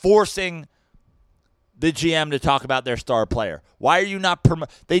not forcing the GM to talk about their star player? Why are you not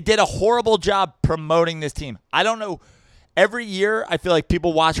They did a horrible job promoting this team. I don't know. Every year, I feel like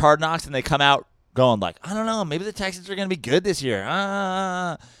people watch Hard Knocks and they come out going like, I don't know, maybe the Texans are going to be good this year.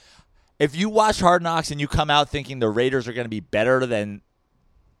 If you watch Hard Knocks and you come out thinking the Raiders are going to be better than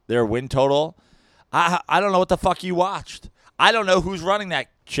their win total, I don't know what the fuck you watched. I don't know who's running that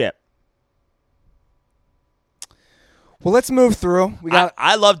ship. Well, let's move through.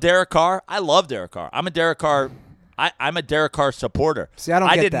 I love Derek Carr. I'm a Derek Carr. I'm a Derek Carr supporter. See, I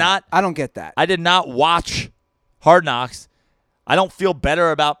don't get that. I don't get that. I did not watch Hard Knocks. I don't feel better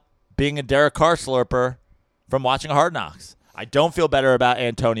about being a Derek Carr slurper from watching Hard Knocks. I don't feel better about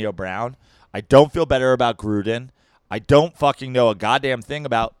Antonio Brown. I don't feel better about Gruden. I don't fucking know a goddamn thing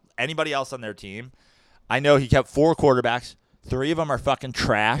about anybody else on their team. I know he kept 4 quarterbacks. 3 of them are fucking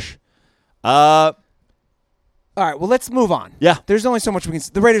trash. All right, well, let's move on. Yeah. There's only so much we can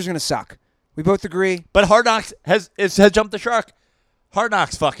 – the Raiders are going to suck. We both agree. But Hard Knocks has jumped the shark. Hard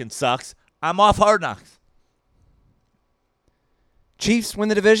Knocks fucking sucks. I'm off Hard Knocks. Chiefs win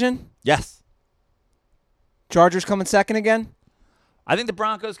the division? Yes. Chargers coming second again? I think the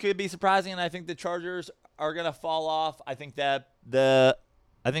Broncos could be surprising, and I think the Chargers are going to fall off. I think that the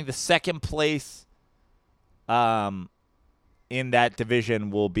second place in that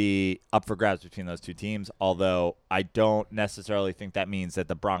division will be up for grabs between those two teams, although I don't necessarily think that means that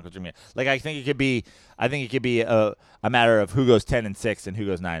the Broncos are going to – like, I think it could be a matter of who goes 10-6 and who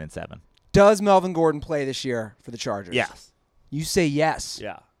goes 9-7. Does Melvin Gordon play this year for the Chargers? Yes. You say yes.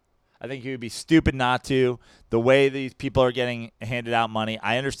 Yeah. I think he would be stupid not to. The way these people are getting handed out money,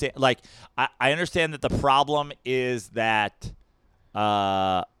 I understand. Like, I understand that the problem is that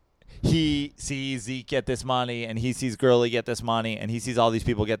he sees Zeke get this money, and he sees Gurley get this money, and he sees all these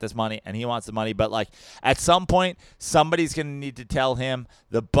people get this money, and he wants the money. But, like, at some point, somebody's going to need to tell him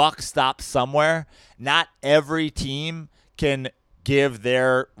the buck stops somewhere. Not every team can give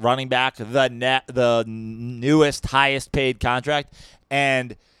their running back the newest, highest paid contract.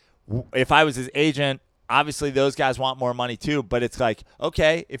 And if I was his agent, obviously those guys want more money too. But it's like,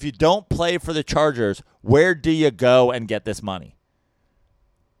 okay, if you don't play for the Chargers, where do you go and get this money?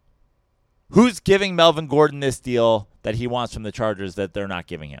 Who's giving Melvin Gordon this deal that he wants from the Chargers that they're not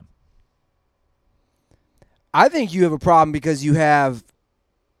giving him? I think you have a problem because you have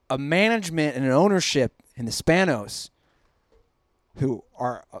a management and an ownership in the Spanos who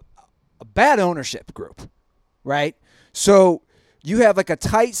are a bad ownership group, right? So you have like a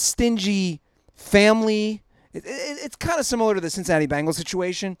tight, stingy family. It's kind of similar to the Cincinnati Bengals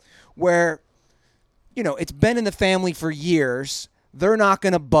situation where, you know, it's been in the family for years. They're not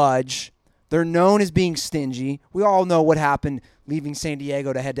going to budge. They're known as being stingy. We all know what happened leaving San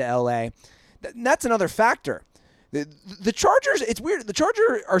Diego to head to L.A. That's another factor. The Chargers, it's weird. The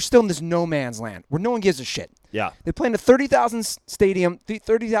Chargers are still in this no man's land where no one gives a shit. Yeah. They play in a 30,000 stadium,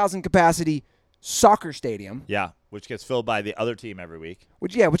 30,000 capacity soccer stadium. Yeah, which gets filled by the other team every week.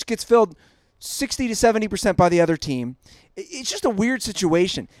 Which gets filled 60 to 70% by the other team. It's just a weird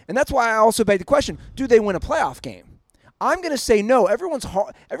situation. And that's why I also beg the question, do they win a playoff game? I'm going to say no. Everyone's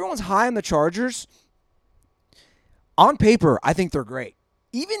high on the Chargers. On paper, I think they're great.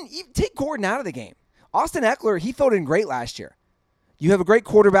 Even take Gordon out of the game. Austin Eckler, he filled in great last year. You have a great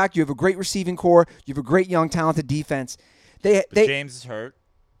quarterback. You have a great receiving core. You have a great young, talented defense. James is hurt.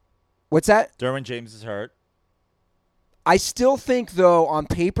 What's that? Derwin James is hurt. I still think, though, on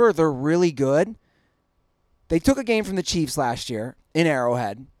paper, they're really good. They took a game from the Chiefs last year in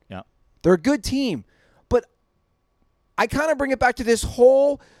Arrowhead. Yeah. They're a good team. But I kind of bring it back to this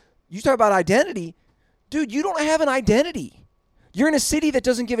whole, you talk about identity. Dude, you don't have an identity. You're in a city that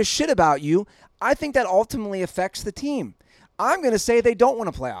doesn't give a shit about you. I think that ultimately affects the team. I'm going to say they don't win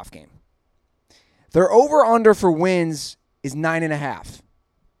a playoff game. Their over-under for wins is 9.5.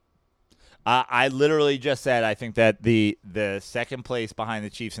 I literally just said I think that the second place behind the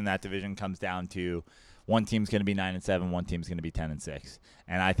Chiefs in that division comes down to one team's going to be 9-7, one team's going to be 10-6,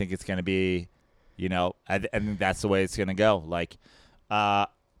 and I think it's going to be, I think that's the way it's going to go. Like, I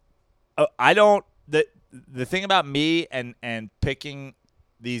don't the thing about me and picking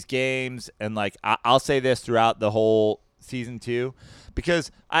these games, and like I'll say this throughout the whole season too,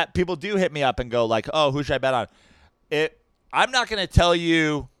 because people do hit me up and go like, oh, who should I bet on? I'm not going to tell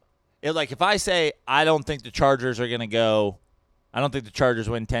you. Like if I say I don't think the Chargers are going to go, I don't think the Chargers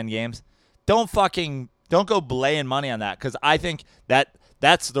win 10 games, don't go belaying money on that, because I think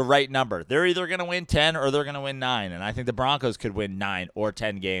that's the right number. They're either going to win 10 or they're going to win 9, and I think the Broncos could win 9 or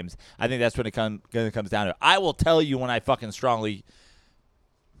 10 games. I think that's when it comes down to. I will tell you when I fucking strongly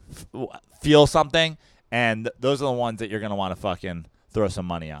feel something, and those are the ones that you're going to want to fucking throw some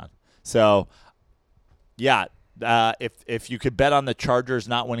money on. So, yeah. If you could bet on the Chargers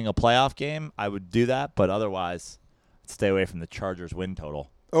not winning a playoff game, I would do that. But otherwise, stay away from the Chargers win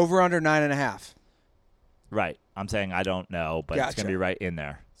total. Over under 9.5. Right. I'm saying I don't know, but It's going to be right in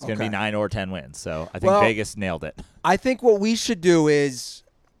there. It's going to be 9 or 10 wins. So I think Vegas nailed it. I think what we should do is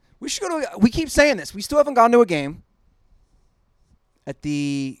we should go to. We keep saying this. We still haven't gone to a game at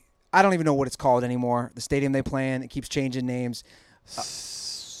the. I don't even know what it's called anymore. The stadium they play in. It keeps changing names.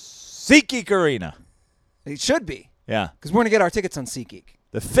 SeatGeek Arena. It should be. Yeah. Because we're going to get our tickets on SeatGeek.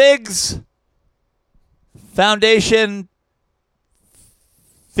 The Figs Foundation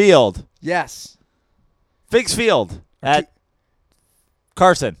Field. Yes. Figs Field at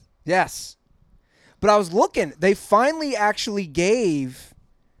Carson. Yes. But I was looking. They finally actually gave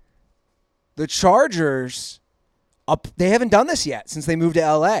the Chargers up. They haven't done this yet since they moved to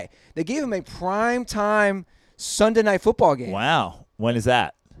L.A. They gave them a prime-time Sunday night football game. Wow. When is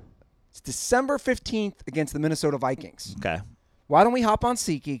that? December 15th against the Minnesota Vikings. Okay. Why don't we hop on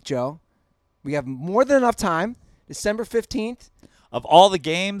SeatGeek, Joe? We have more than enough time. December 15th. Of all the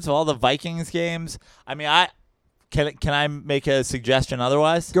games, all the Vikings games, I mean, can I make a suggestion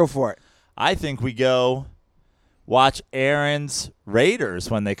otherwise? Go for it. I think we go watch Aaron's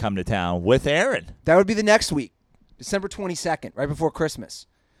Raiders when they come to town with Aaron. That would be the next week, December 22nd, right before Christmas.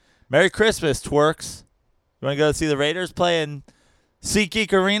 Merry Christmas, twerks. You want to go see the Raiders play in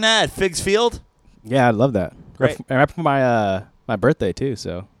SeatGeek Arena at Figs Field? Yeah, I'd love that. Great. Right before my birthday, too,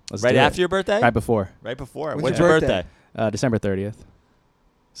 so let's right do after it. your birthday? Right before. Right before. When's When's your your birthday? December 30th.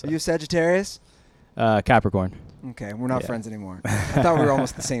 So. Are you a Sagittarius? Capricorn. Okay, we're not friends anymore. I thought we were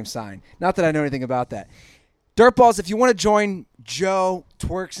almost the same sign. Not that I know anything about that. Dirtballs, if you want to join Joe,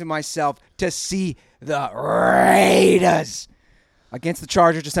 Twerks, and myself to see the Raiders against the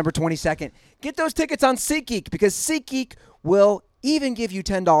Chargers December 22nd, get those tickets on SeatGeek, because SeatGeek will even give you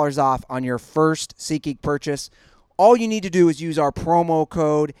 $10 off on your first SeatGeek purchase. All you need to do is use our promo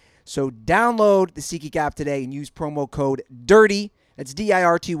code. So download the SeatGeek app today and use promo code DIRTY. That's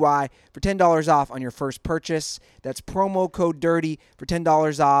DIRTY for $10 off on your first purchase. That's promo code DIRTY for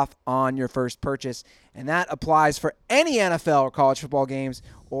 $10 off on your first purchase. And that applies for any NFL or college football games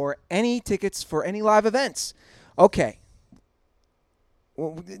or any tickets for any live events. Okay.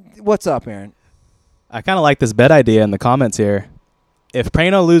 What's up, Aaron? I kind of like this bet idea in the comments here. If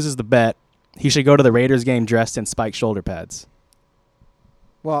Prano loses the bet, he should go to the Raiders game dressed in spiked shoulder pads.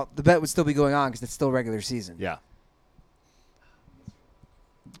 Well, the bet would still be going on because it's still regular season. Yeah.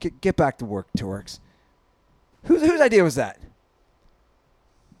 Get back to work, Twerks. Whose idea was that?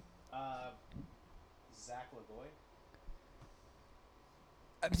 Zach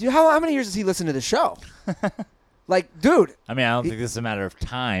LaVoy. How many years has he listened to the show? Like, dude. I mean, I don't think this is a matter of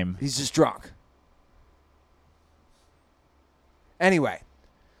time. He's just drunk. Anyway.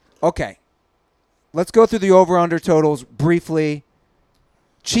 Okay. Let's go through the over-under totals briefly.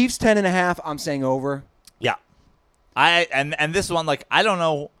 Chiefs 10.5. I'm saying over. Yeah. And this one, like, I don't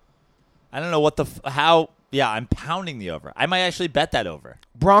know what how. Yeah, I'm pounding the over. I might actually bet that over.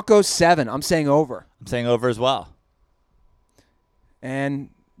 Broncos 7. I'm saying over. I'm saying over as well. And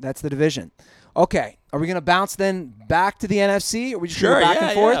that's the division. Okay, Are we going to bounce then back to the NFC? Or are we just going to go back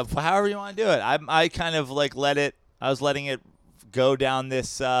and forth? Yeah. However you want to do it. I kind of like I was letting it go down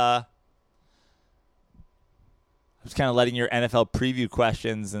this. I was kind of letting your NFL preview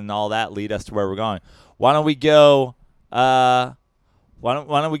questions and all that lead us to where we're going. Why don't we go? Why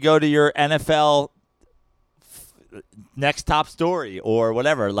don't we go to your NFL next top story or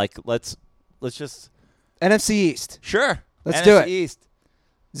whatever? Like let's just NFC East. Sure. Let's NFC do it. East.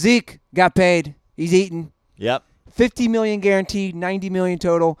 Zeke got paid. He's eating. Yep. $50 million guaranteed, $90 million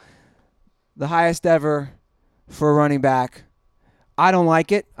total. The highest ever for a running back. I don't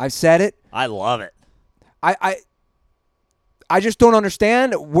like it. I've said it. I love it. I just don't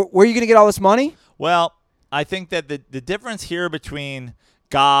understand. Where are you going to get all this money? Well, I think that the difference here between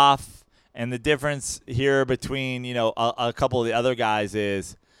Goff and the difference here between, a couple of the other guys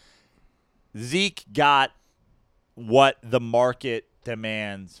is Zeke got what the market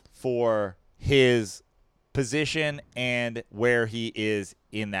demands for his position and where he is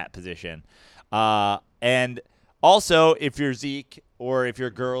in that position. And also, if you're Zeke or if you're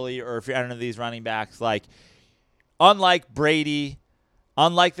Gurley or if you're any of these running backs, like unlike Brady,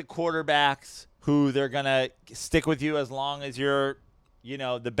 unlike the quarterbacks who they're going to stick with you as long as you're,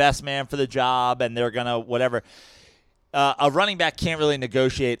 the best man for the job and they're going to whatever. A running back can't really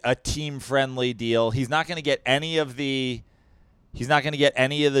negotiate a team-friendly deal. He's not going to get any of the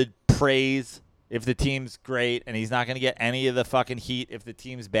praise if the team's great, and he's not going to get any of the fucking heat if the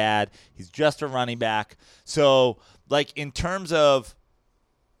team's bad. He's just a running back. So, like, in terms of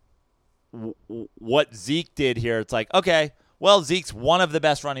what Zeke did here, it's like, okay, well, Zeke's one of the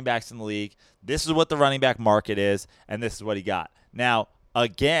best running backs in the league. This is what the running back market is, and this is what he got. Now,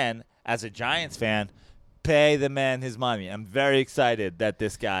 again, as a Giants fan, pay the man his money. I'm very excited that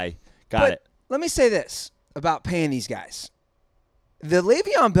this guy got it. Let me say this about paying these guys. The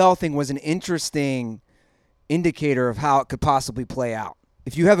Le'Veon Bell thing was an interesting indicator of how it could possibly play out.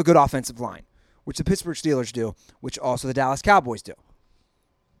 If you have a good offensive line, which the Pittsburgh Steelers do, which also the Dallas Cowboys do.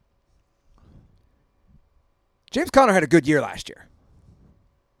 James Conner had a good year last year.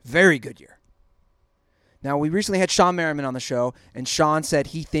 Very good year. Now, we recently had Sean Merriman on the show, and Sean said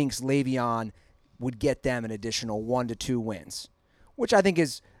he thinks Le'Veon would get them an additional 1 to 2 wins, which I think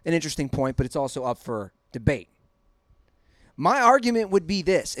is an interesting point, but it's also up for debate. My argument would be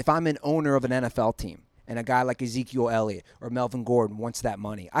this. If I'm an owner of an NFL team and a guy like Ezekiel Elliott or Melvin Gordon wants that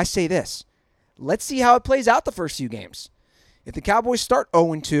money, I say this. Let's see how it plays out the first few games. If the Cowboys start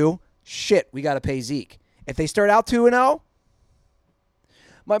 0-2, shit, we got to pay Zeke. If they start out 2-0,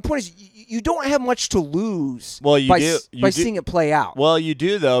 my point is you don't have much to lose by seeing it play out. Well, you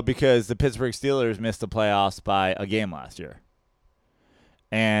do, though, because the Pittsburgh Steelers missed the playoffs by a game last year.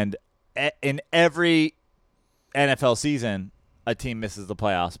 And in every NFL season, a team misses the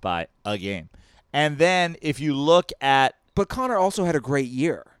playoffs by a game. And then if you look at... But Connor also had a great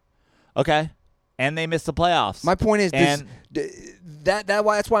year. Okay. And they missed the playoffs. My point is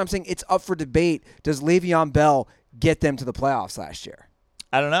that's why I'm saying it's up for debate. Does Le'Veon Bell get them to the playoffs last year?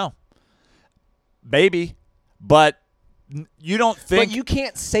 I don't know. Maybe. But you don't think... But you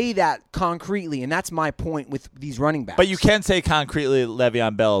can't say that concretely, and that's my point with these running backs. But you can say concretely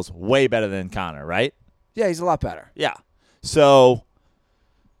Le'Veon Bell's way better than Connor, right? Yeah, he's a lot better. Yeah. So,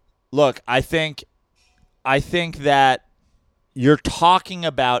 look, I think that you're talking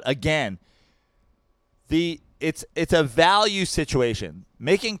about, again, it's a value situation.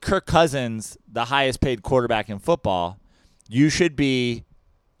 Making Kirk Cousins the highest paid quarterback in football, you should be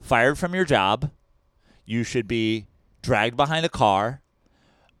fired from your job. You should be dragged behind a car.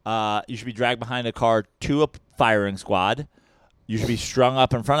 You should be dragged behind a car to a firing squad. You should be strung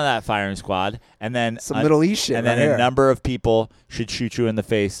up in front of that firing squad, and then some Middle East shit. And then a number of people should shoot you in the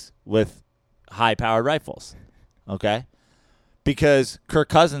face with high-powered rifles. Okay, because Kirk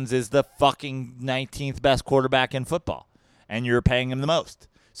Cousins is the fucking 19th best quarterback in football, and you're paying him the most.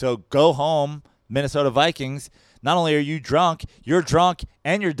 So go home, Minnesota Vikings. Not only are you drunk, you're drunk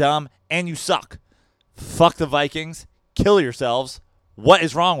and you're dumb and you suck. Fuck the Vikings. Kill yourselves. What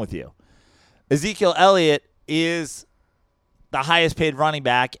is wrong with you? Ezekiel Elliott is the highest paid running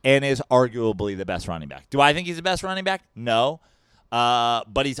back and is arguably the best running back. Do I think he's the best running back? No.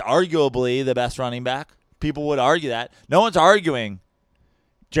 But he's arguably the best running back. People would argue that. No one's arguing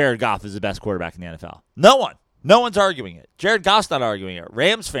Jared Goff is the best quarterback in the NFL. No one. No one's arguing it. Jared Goff's not arguing it.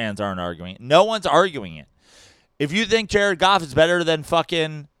 Rams fans aren't arguing it. No one's arguing it. If you think Jared Goff is better than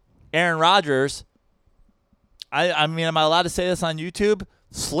fucking Aaron Rodgers, I mean, am I allowed to say this on YouTube?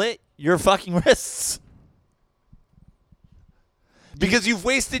 Slit your fucking wrists. Because you've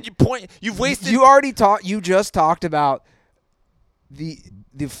wasted your point. You've wasted. You already talked. You just talked about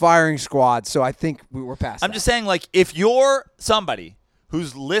the firing squad. So I think we're past. I'm just saying, like, if you're somebody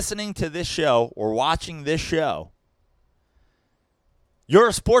who's listening to this show or watching this show, you're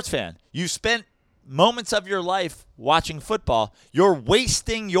a sports fan. You've spent moments of your life watching football. You're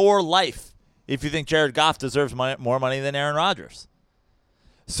wasting your life if you think Jared Goff deserves more money than Aaron Rodgers.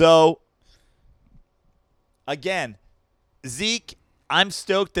 So, again, Zeke, I'm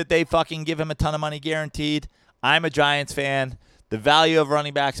stoked that they fucking give him a ton of money guaranteed. I'm a Giants fan. The value of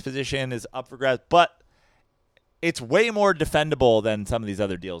running back's position is up for grabs, but it's way more defendable than some of these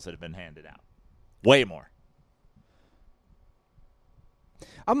other deals that have been handed out. Way more.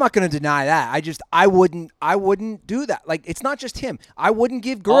 I'm not going to deny that. I wouldn't do that. Like, it's not just him. I wouldn't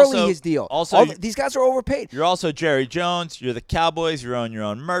give Gurley his deal. Also, these guys are overpaid. You're also Jerry Jones. You're the Cowboys. You own your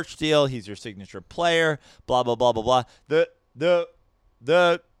own merch deal. He's your signature player. Blah blah blah blah blah.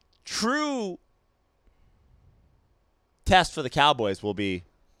 The true test for the Cowboys will be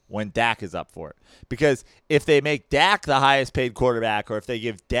when Dak is up for it. Because if they make Dak the highest paid quarterback, or if they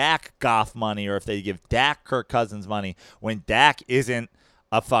give Dak Goff money, or if they give Dak Kirk Cousins money, when Dak isn't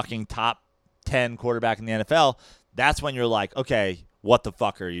a fucking top 10 quarterback in the NFL, that's when you're like, okay, what the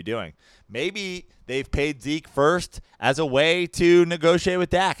fuck are you doing? Maybe they've paid Zeke first as a way to negotiate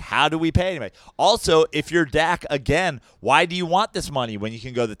with Dak. How do we pay anybody? Also, if you're Dak, again, why do you want this money when you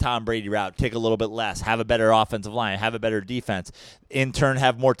can go the Tom Brady route, take a little bit less, have a better offensive line, have a better defense, in turn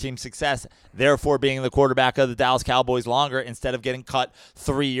have more team success, therefore being the quarterback of the Dallas Cowboys longer instead of getting cut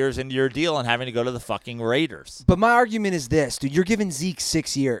 3 years into your deal and having to go to the fucking Raiders? But my argument is this, dude. You're giving Zeke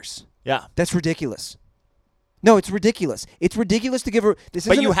 6 years. Yeah. That's ridiculous. No, it's ridiculous. It's ridiculous to give her –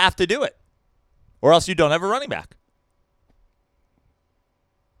 But you have to do it, or else you don't have a running back.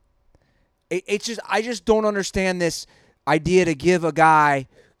 It's just – I just don't understand this idea to give a guy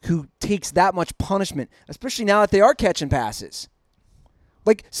who takes that much punishment, especially now that they are catching passes.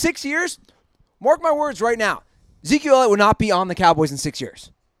 Like, 6 years, mark my words right now, Ezekiel Elliott will not be on the Cowboys in 6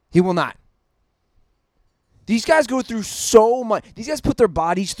 years. He will not. These guys go through so much. These guys put their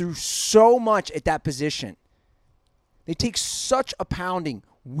bodies through so much at that position. They take such a pounding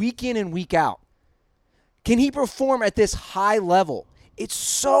week in and week out. Can he perform at this high level? It's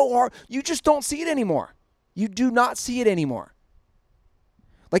so hard. You just don't see it anymore. You do not see it anymore.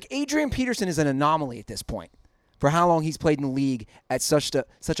 Like, Adrian Peterson is an anomaly at this point for how long he's played in the league at such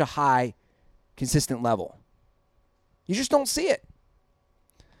a high, consistent level. You just don't see it.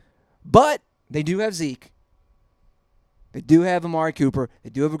 But they do have Zeke. They do have Amari Cooper.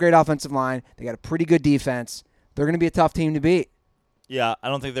 They do have a great offensive line. They got a pretty good defense. They're going to be a tough team to beat. Yeah, I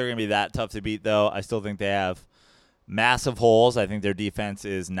don't think they're going to be that tough to beat, though. I still think they have massive holes. I think their defense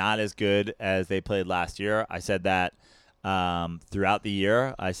is not as good as they played last year. I said that throughout the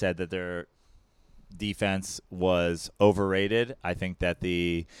year. I said that their defense was overrated. I think that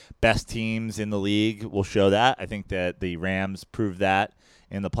the best teams in the league will show that. I think that the Rams proved that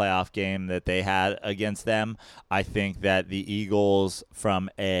in the playoff game that they had against them. I think that the Eagles, from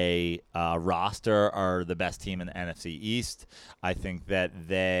a roster, are the best team in the NFC East. I think that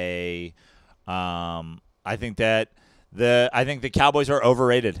I think the Cowboys are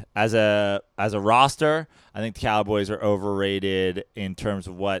overrated as a roster. I think the Cowboys are overrated in terms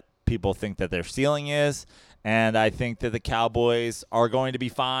of what people think that their ceiling is, and I think that the Cowboys are going to be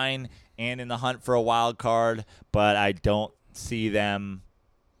fine and in the hunt for a wild card, but I don't see them.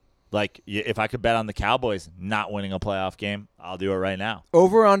 Like, if I could bet on the Cowboys not winning a playoff game, I'll do it right now.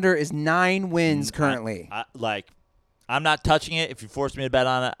 Over-under is 9 wins currently. I'm not touching it. If you forced me to bet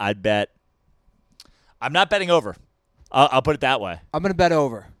on it, I'd bet. I'm not betting over. I'll put it that way. I'm going to bet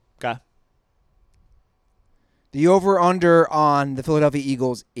over. Okay. The over-under on the Philadelphia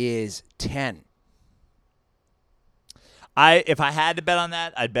Eagles is 10. If I had to bet on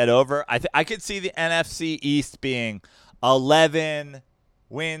that, I'd bet over. I could see the NFC East being 11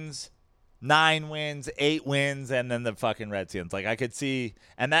 wins, 9 wins, 8 wins, and then the fucking Redskins. Like, I could see,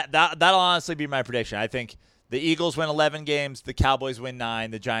 and that'll honestly be my prediction. I think the Eagles win 11 games, the Cowboys win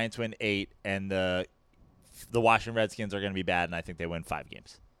 9, the Giants win 8, and the Washington Redskins are going to be bad, and I think they win 5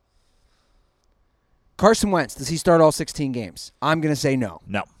 games. Carson Wentz, does he start all 16 games? I'm going to say no.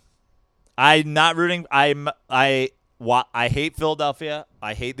 No. I'm not rooting. I hate Philadelphia.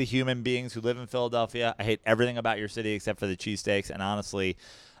 I hate the human beings who live in Philadelphia. I hate everything about your city except for the cheesesteaks. And honestly,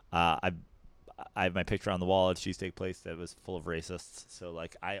 I have my picture on the wall at a cheesesteak place that was full of racists. So,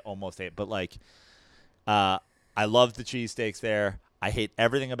 like, I almost hate. But, like, I love the cheesesteaks there. I hate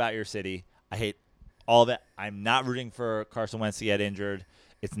everything about your city. I hate all that. I'm not rooting for Carson Wentz to get injured.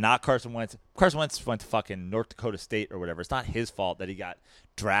 It's not Carson Wentz. Carson Wentz went to fucking North Dakota State or whatever. It's not his fault that he got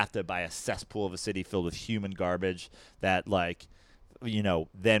drafted by a cesspool of a city filled with human garbage that, like,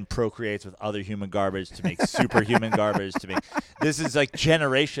 then procreates with other human garbage to make superhuman garbage to make. This is like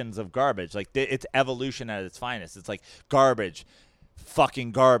generations of garbage. Like it's evolution at its finest. It's like garbage,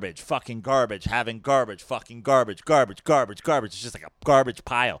 fucking garbage, having garbage, fucking garbage. It's just like a garbage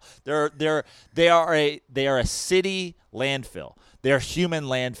pile. They are a city landfill. They're human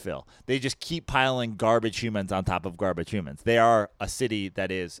landfill. They just keep piling garbage humans on top of garbage humans. They are a city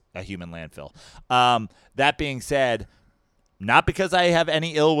that is a human landfill. That being said, not because I have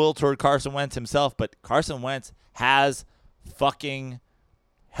any ill will toward Carson Wentz himself, but Carson Wentz has fucking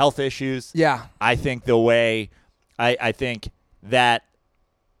health issues. Yeah. I think I think that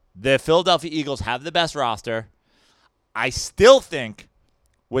the Philadelphia Eagles have the best roster. I still think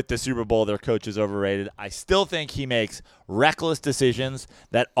with the Super Bowl, their coach is overrated. I still think he makes reckless decisions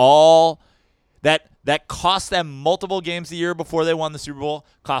that cost them multiple games the year before they won the Super Bowl,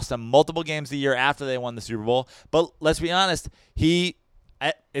 cost them multiple games the year after they won the Super Bowl. But let's be honest,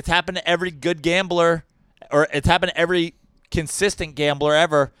 it's happened to every good gambler, or it's happened to every consistent gambler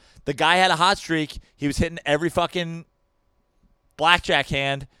ever. The guy had a hot streak. He was hitting every fucking blackjack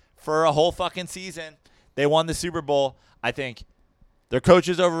hand for a whole fucking season. They won the Super Bowl. I think their coach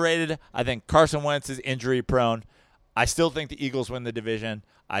is overrated. I think Carson Wentz is injury prone. I still think the Eagles win the division.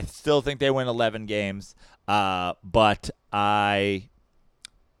 I still think they win 11 games. But I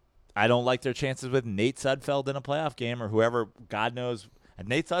don't like their chances with Nate Sudfeld in a playoff game or whoever. God knows. And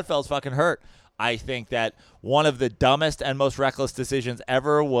Nate Sudfeld's fucking hurt. I think that one of the dumbest and most reckless decisions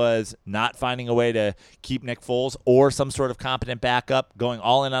ever was not finding a way to keep Nick Foles or some sort of competent backup. Going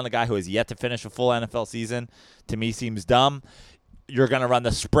all in on a guy who has yet to finish a full NFL season, to me, seems dumb. You're going to run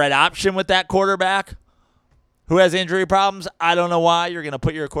the spread option with that quarterback who has injury problems. I don't know why. You're going to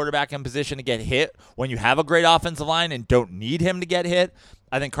put your quarterback in position to get hit when you have a great offensive line and don't need him to get hit.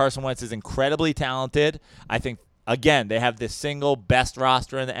 I think Carson Wentz is incredibly talented. I think, again, they have the single best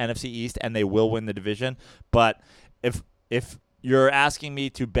roster in the NFC East, and they will win the division. But if you're asking me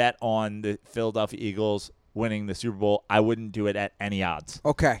to bet on the Philadelphia Eagles winning the Super Bowl, I wouldn't do it at any odds.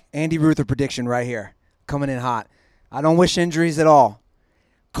 Okay, Andy Ruther prediction right here, coming in hot. I don't wish injuries at all.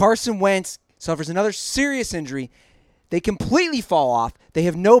 Carson Wentz suffers another serious injury. They completely fall off. They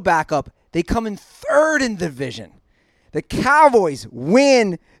have no backup. They come in third in the division. The Cowboys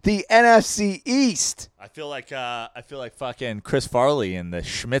win the NFC East. I feel like fucking Chris Farley in the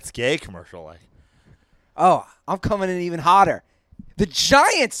Schmitz Gay commercial. Oh, I'm coming in even hotter. The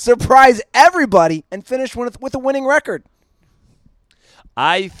Giants surprise everybody and finish with a winning record.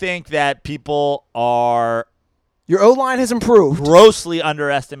 I think that people are... Your O-line has improved. Grossly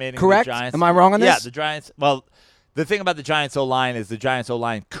underestimating Correct? the Giants. Am I wrong on this? Yeah, the Giants. Well, the thing about the Giants O-line is the Giants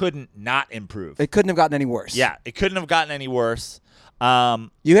O-line couldn't not improve. It couldn't have gotten any worse. Yeah, it couldn't have gotten any worse. You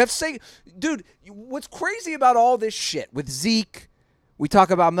have to say, dude, what's crazy about all this shit with Zeke, we talk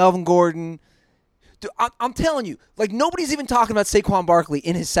about Melvin Gordon. Dude, I'm telling you, like nobody's even talking about Saquon Barkley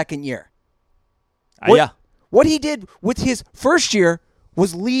in his second year. Yeah. What he did with his first year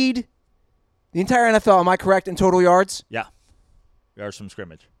was lead the entire NFL, am I correct, in total yards? Yeah. Yards from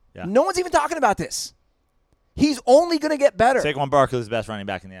scrimmage. Yeah. No one's even talking about this. He's only going to get better. Saquon Barkley is the best running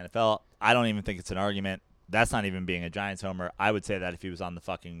back in the NFL. I don't even think it's an argument. That's not even being a Giants homer. I would say that if he was on the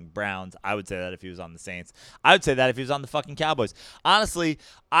fucking Browns. I would say that if he was on the Saints. I would say that if he was on the fucking Cowboys. Honestly,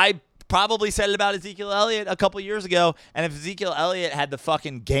 I probably said it about Ezekiel Elliott a couple years ago, and if Ezekiel Elliott had the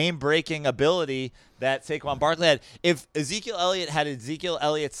fucking game-breaking ability that Saquon Barkley had, if Ezekiel Elliott had Ezekiel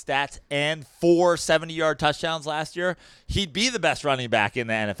Elliott's stats and 4 70-yard touchdowns last year, he'd be the best running back in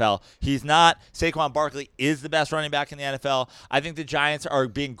the NFL. He's not. Saquon Barkley is the best running back in the NFL. I think the Giants are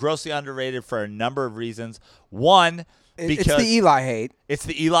being grossly underrated for a number of reasons. One, because it's the Eli hate. It's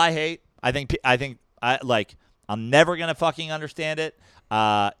the Eli hate. I think I'm never gonna fucking understand it.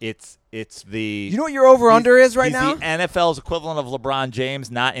 It's the... You know what your over-under is right now? He's the NFL's equivalent of LeBron James,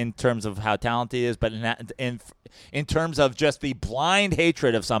 not in terms of how talented he is, but in terms of just the blind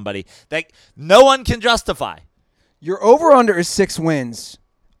hatred of somebody that no one can justify. Your over-under is 6 wins.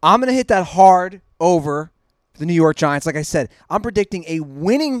 I'm going to hit that hard over the New York Giants. Like I said, I'm predicting a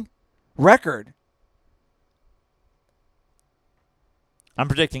winning record. I'm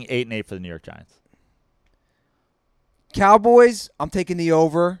predicting 8-8 for the New York Giants. Cowboys, I'm taking the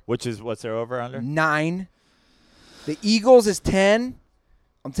over. What's their over under? 9. The Eagles is 10.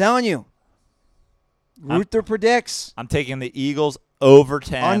 I'm telling you. Ruther predicts. I'm taking the Eagles over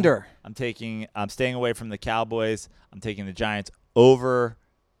 10. Under. I'm staying away from the Cowboys. I'm taking the Giants over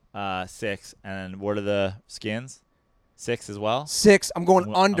 6. And what are the Skins? 6 as well? 6. I'm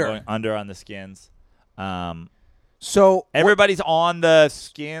going under. I'm going under on the Skins. So everybody's on the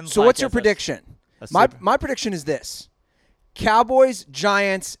Skins. So what's your prediction? My prediction is this. Cowboys,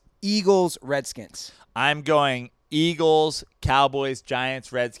 Giants, Eagles, Redskins. I'm going Eagles, Cowboys,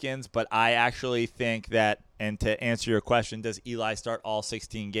 Giants, Redskins, but I actually think that, and to answer your question, does Eli start all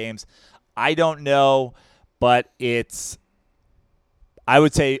 16 games? I don't know, but it's, I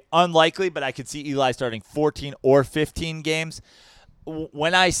would say unlikely, but I could see Eli starting 14 or 15 games.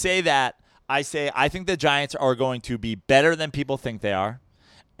 When I say that, I think the Giants are going to be better than people think they are.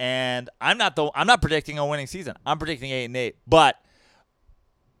 And I'm not predicting a winning season. I'm predicting 8-8. But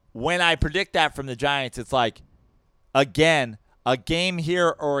when I predict that from the Giants, it's like, again, a game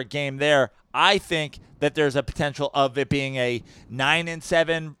here or a game there. I think that there's a potential of it being a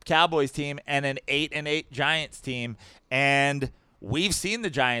 9-7 Cowboys team and an 8-8 Giants team. And we've seen the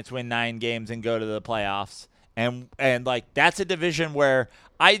Giants win 9 games and go to the playoffs. And like, that's a division where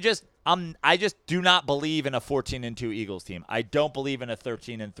I just do not believe in a 14-2 Eagles team. I don't believe in a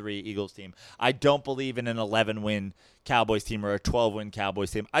 13-3 Eagles team. I don't believe in an 11-win Cowboys team or a 12-win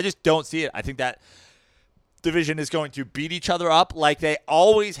Cowboys team. I just don't see it. I think that division is going to beat each other up like they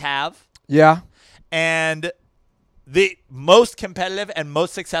always have. Yeah. And the most competitive and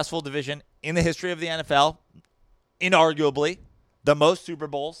most successful division in the history of the NFL, inarguably, the most Super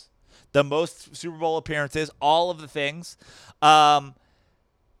Bowls, the most Super Bowl appearances, all of the things.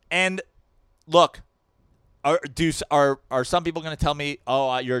 And look, are some people going to tell me,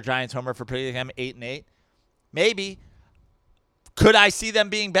 oh, you're a Giants homer for predicting them 8-8? Maybe. Could I see them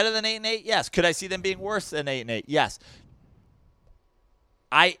being better than 8-8? Yes. Could I see them being worse than 8-8? Yes.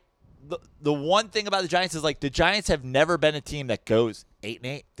 The one thing about the Giants is, like, the Giants have never been a team that goes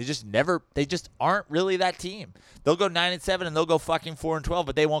 8-8. They just aren't really that team. They'll go 9-7 and they'll go fucking 4-12,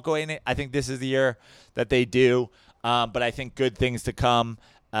 but they won't go 8-8. I think this is the year that they do. But I think good things to come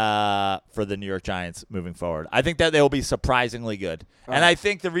for the New York Giants moving forward. I think that they will be surprisingly good. And I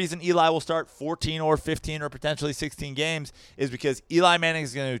think the reason Eli will start 14 or 15 or potentially 16 games is because Eli Manning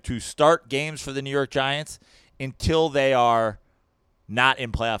is going to start games for the New York Giants until they are not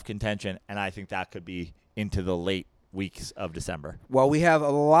in playoff contention, and I think that could be into the late weeks of December. Well, we have a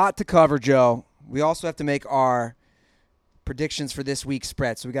lot to cover, Joe. We also have to make our predictions for this week's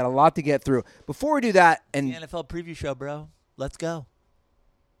spread, so we got a lot to get through. Before we do that, and the NFL preview show, bro. Let's go.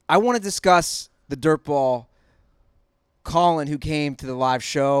 I want to discuss the dirtball Colin who came to the live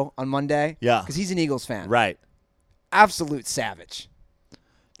show on Monday. Yeah. Because he's an Eagles fan. Right. Absolute savage.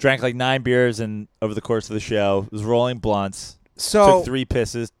 Drank like 9 beers over the course of the show. Was rolling blunts. So took 3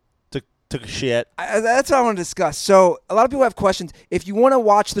 pisses. Took a shit. That's what I want to discuss. So a lot of people have questions. If you want to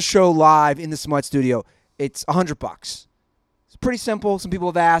watch the show live in the Smut Studio, it's $100. It's pretty simple. Some people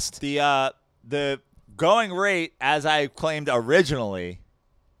have asked. The going rate, as I claimed originally,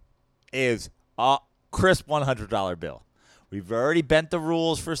 is a crisp $100 bill. We've already bent the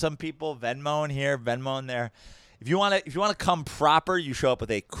rules for some people. Venmoing here, Venmoing there. If you want to come proper, you show up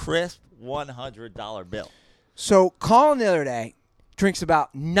with a crisp $100 bill. So Colin the other day drinks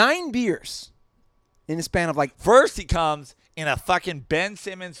about 9 beers in the span of like. First, he comes in a fucking Ben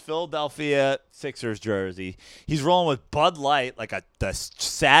Simmons Philadelphia Sixers jersey. He's rolling with Bud Light, like the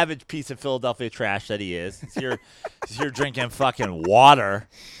savage piece of Philadelphia trash that he is. He's here drinking fucking water.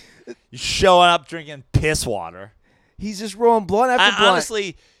 He's showing up drinking piss water. He's just rolling blunt after blunt.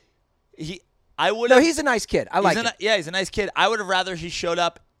 Honestly, I would. No, he's a nice kid. I like him. Yeah, he's a nice kid. I would have rather he showed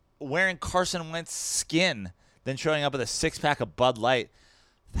up wearing Carson Wentz skin than showing up with a 6-pack of Bud Light.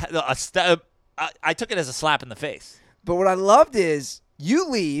 I took it as a slap in the face. But what I loved is you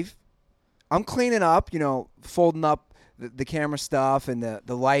leave. I'm cleaning up, folding up the camera stuff and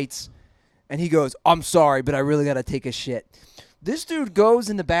the lights. And he goes, I'm sorry, but I really got to take a shit. This dude goes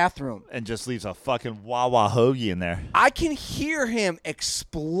in the bathroom. And just leaves a fucking Wawa hoagie in there. I can hear him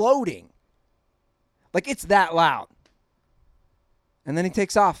exploding. Like it's that loud. And then he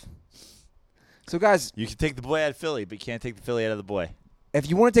takes off. So, guys. You can take the boy out of Philly, but you can't take the Philly out of the boy. If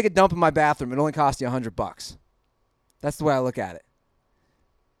you want to take a dump in my bathroom, it only costs you $100. That's the way I look at it.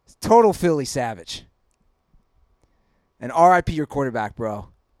 It's total Philly savage. And R.I.P. your quarterback, bro.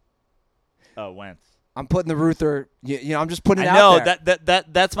 Oh, Wentz. I'm putting the Ruther. I'm just putting it out there. I know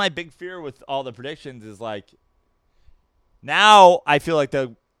that's my big fear with all the predictions is like. Now I feel like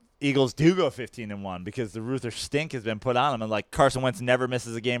the Eagles do go 15-1 because the Ruther stink has been put on them, and like Carson Wentz never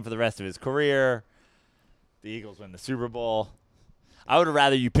misses a game for the rest of his career. The Eagles win the Super Bowl. I would have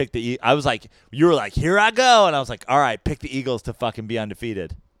rather you pick the. I was like, you were like, here I go, and I was like, all right, pick the Eagles to fucking be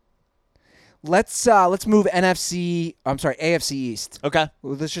undefeated. Let's move AFC East. Okay.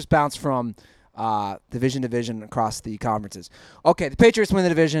 Let's just bounce from division to division across the conferences. Okay, the Patriots win the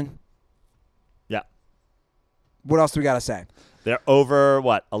division. Yeah. What else do we got to say? They're over,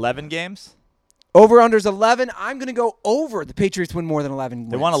 11 games? Over-under's 11. I'm going to go over. The Patriots win more than 11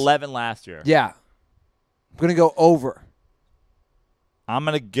 wins. They won 11 last year. Yeah. I'm going to go over. I'm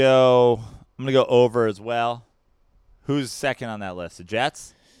going to go over as well. Who's second on that list? The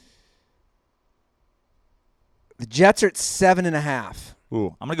Jets? The Jets are at 7.5.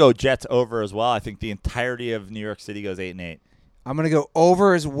 Ooh, I'm going to go Jets over as well. I think the entirety of New York City goes 8-8. I'm going to go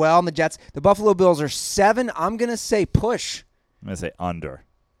over as well in the Jets. The Buffalo Bills are 7. I'm going to say push. I'm going to say under.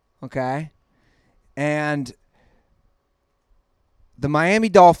 Okay. And the Miami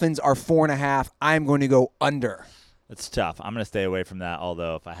Dolphins are 4.5. I'm going to go under. It's tough. I'm going to stay away from that,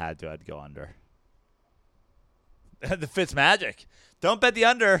 although if I had to, I'd go under. The Fitz magic. Don't bet the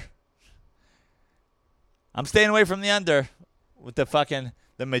under. I'm staying away from the under with the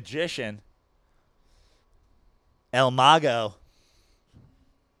magician, El Mago.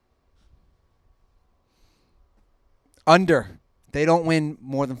 Under. They don't win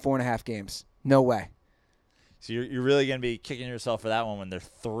more than 4.5 games. No way. So you're really going to be kicking yourself for that one when they're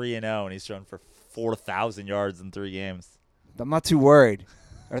 3-0 and he's thrown for 4,000 yards in 3 games. I'm not too worried.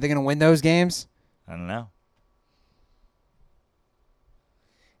 Are they going to win those games? I don't know.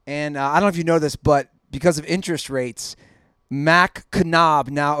 And I don't know if you know this, but because of interest rates, Mac Knob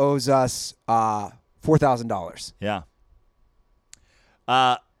now owes us $4,000. Yeah.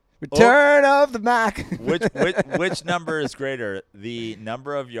 Return of the Mac. Which number is greater? The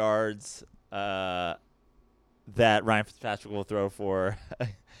number of yards that Ryan Fitzpatrick will throw for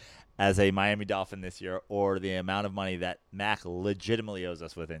as a Miami Dolphin this year, or the amount of money that Mac legitimately owes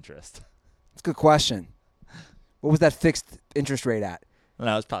us with interest? That's a good question. What was that fixed interest rate at?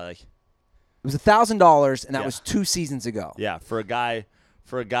 No, it's probably like, it was $1,000, and that was 2 seasons ago. Yeah, for a guy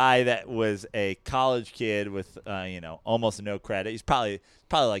that was a college kid with almost no credit, he's probably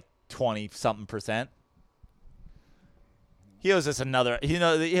like 20-something%. He owes us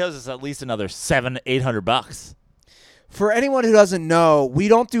at least another $700-800. For anyone who doesn't know, we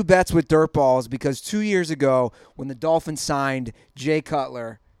don't do bets with dirt balls because 2 years ago, when the Dolphins signed Jay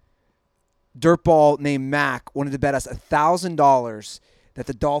Cutler, dirtball named Mac wanted to bet us $1,000 that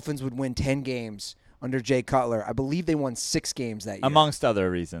the Dolphins would win 10 games under Jay Cutler. I believe they won 6 games that year. Amongst other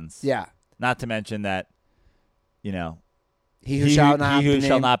reasons. Yeah. Not to mention that, he who shall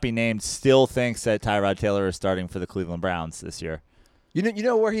not be named still thinks that Tyrod Taylor is starting for the Cleveland Browns this year. You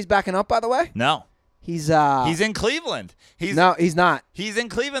know where he's backing up, by the way? No. He's in Cleveland. No, he's not. He's in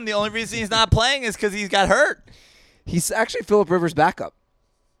Cleveland. The only reason he's not playing is because he's got hurt. He's actually Phillip Rivers' backup.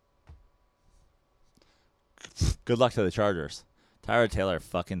 Good luck to the Chargers. Tyrod Taylor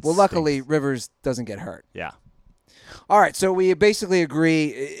fucking Well, luckily, Rivers doesn't get hurt. Yeah. All right, so we basically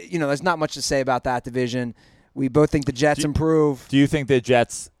agree. There's not much to say about that division. We both think the Jets improve. Do you think the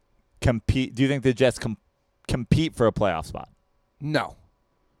Jets compete? Do you think the Jets compete for a playoff spot? No.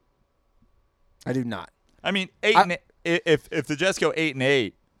 I do not. I mean, if the Jets go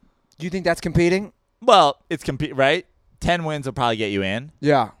 8-8, do you think that's competing? Well, it's right. 10 wins will probably get you in.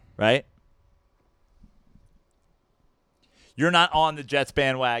 Yeah. Right. You're not on the Jets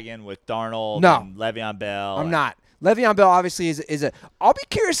bandwagon with Darnold and Le'Veon Bell. I'm not. Le'Veon Bell obviously is a. I'll be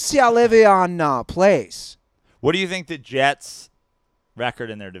curious to see how Le'Veon plays. What do you think the Jets'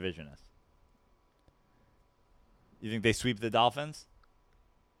 record in their division is? You think they sweep the Dolphins?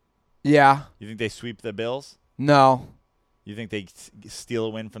 Yeah. You think they sweep the Bills? No. You think they steal a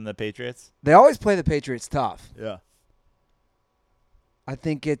win from the Patriots? They always play the Patriots tough. Yeah. I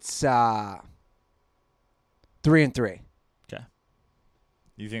think it's 3-3. Okay.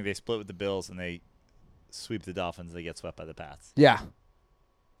 You think they split with the Bills and they sweep the Dolphins, they get swept by the Pats? Yeah.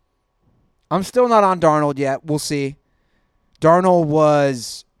 I'm still not on Darnold yet. We'll see. Darnold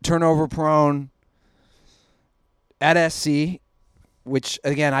was turnover prone at SC, which,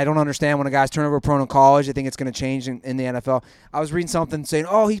 again, I don't understand when a guy's turnover prone in college. I think it's going to change in the NFL. I was reading something saying,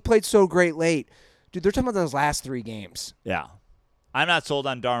 he played so great late. Dude, they're talking about those last 3 games. Yeah. I'm not sold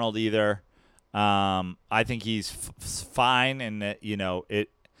on Darnold either. I think he's fine, and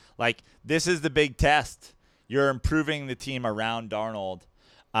this is the big test. You're improving the team around Darnold.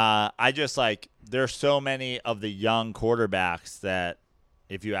 There's so many of the young quarterbacks that,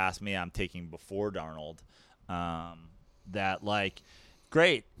 if you ask me, I'm taking before Darnold.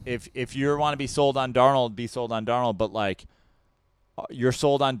 Great. If you want to be sold on Darnold, be sold on Darnold. But you're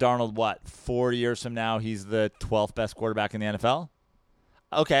sold on Darnold. What? 4 years from now, he's the 12th best quarterback in the NFL.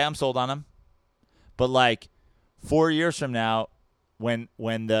 Okay, I'm sold on him. But 4 years from now, when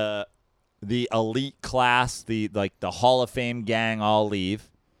the elite class, the Hall of Fame gang all leave,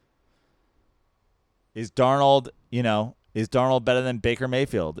 is Darnold better than Baker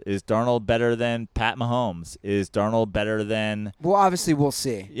Mayfield? Is Darnold better than Pat Mahomes? Is Darnold better than... Well, obviously, we'll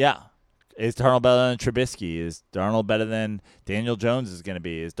see. Yeah. Is Darnold better than Trubisky? Is Darnold better than Daniel Jones is going to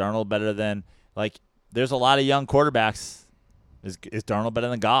be? Is Darnold better than there's a lot of young quarterbacks. Is Darnold better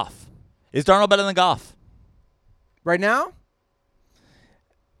than Goff? Is Darnold better than Goff? Right now?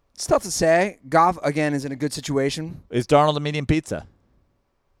 It's tough to say. Goff, again, is in a good situation. Is Darnold a medium pizza?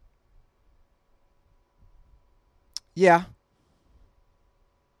 Yeah.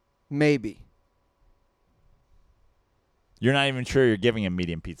 Maybe. You're not even sure you're giving him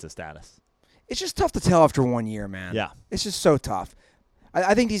medium pizza status. It's just tough to tell after 1 year, man. Yeah. It's just so tough.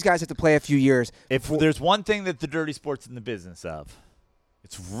 I think these guys have to play a few years. If there's one thing that the dirty sport's in the business of,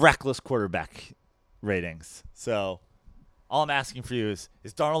 it's reckless quarterback ratings. So all I'm asking for you is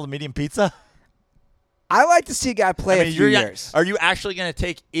Darnold a medium pizza? I like to see a guy play a few years. Are you actually going to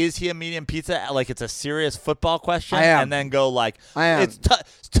take, is he a medium pizza, like it's a serious football question? I am. And then go I am. It's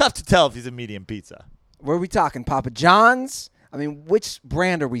tough to tell if he's a medium pizza. Where are we talking? Papa John's? I mean, which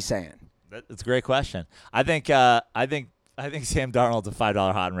brand are we saying? That's a great question. I think Sam Darnold's a $5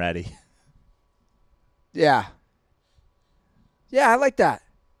 hot and ready. Yeah. Yeah, I like that.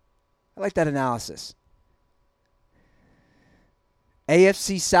 I like that analysis.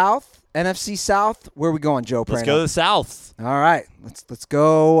 AFC South, NFC South. Where are we going, Joe Prano? Let's go to the South. All right. Let's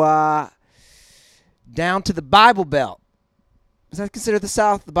go down to the Bible Belt. Is that considered the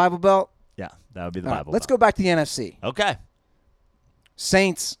South, the Bible Belt? Yeah, that would be the Bible Belt. Let's go back to the NFC. Okay.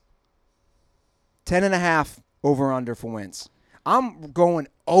 Saints, 10.5 over-under for wins. I'm going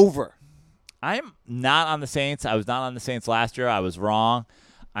over. I'm not on the Saints. I was not on the Saints last year. I was wrong.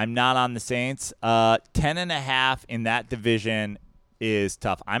 I'm not on the Saints. 10.5 in that division is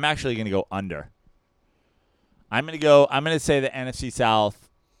tough. I'm actually going to go under. I'm going to say the NFC South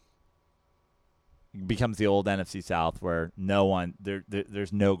becomes the old NFC South where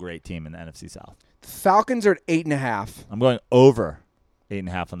there's no great team in the NFC South. The Falcons are at 8.5. I'm going over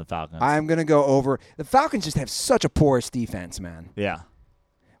 8.5 on the Falcons. I'm going to go over. The Falcons just have such a porous defense, man. Yeah.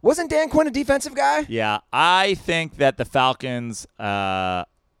 Wasn't Dan Quinn a defensive guy? Yeah. I think that the Falcons are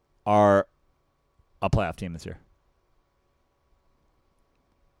a playoff team this year.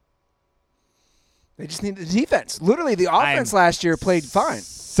 They just need the defense. Literally, the offense last year played fine.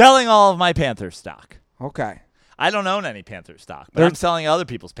 Selling all of my Panthers stock. Okay. I don't own any Panthers stock, but I'm selling other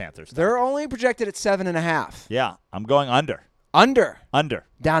people's Panthers stock. They're only projected at 7.5. Yeah, I'm going under. Under.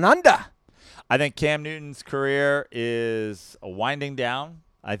 Down under. I think Cam Newton's career is winding down.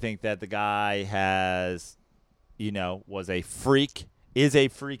 I think that the guy is a freak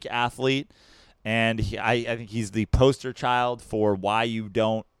athlete, and I think he's the poster child for why you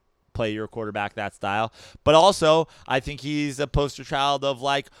don't play your quarterback that style. But also, I think he's a poster child of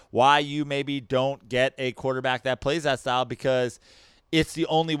why you maybe don't get a quarterback that plays that style, because it's the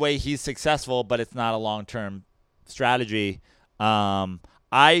only way he's successful, but it's not a long-term strategy.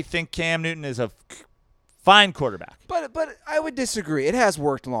 I think Cam Newton is a fine quarterback. But I would disagree. It has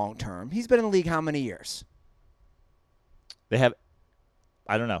worked long-term. He's been in the league how many years? They have,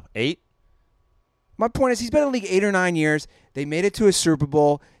 I don't know, 8? My point is he's been in the league 8 or 9 years. They made it to a Super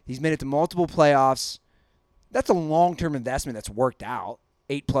Bowl. He's made it to multiple playoffs. That's a long-term investment that's worked out.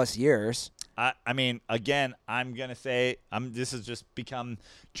 8+ years. I mean, again, I'm going to say this has just become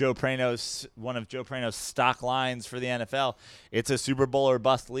one of Joe Prano's stock lines for the NFL. It's a Super Bowl or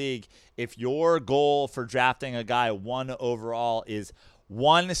bust league. If your goal for drafting a guy 1 overall is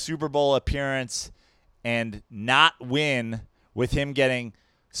 1 Super Bowl appearance and not win with him getting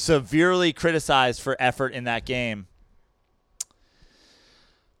severely criticized for effort in that game,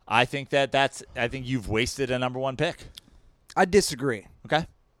 I think you've wasted a number 1 pick. I disagree. Okay.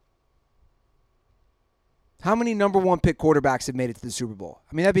 How many number 1 pick quarterbacks have made it to the Super Bowl?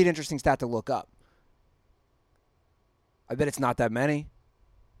 I mean, that'd be an interesting stat to look up. I bet it's not that many.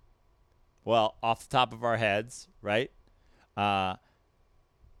 Well, off the top of our heads, right? Eli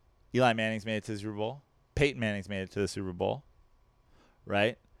Manning's made it to the Super Bowl. Peyton Manning's made it to the Super Bowl,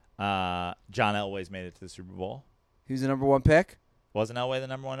 right? John Elway's made it to the Super Bowl. Who's the number 1 pick? Wasn't Elway the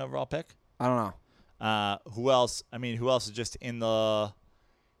number 1 overall pick? I don't know. Who else? I mean, who else is just in the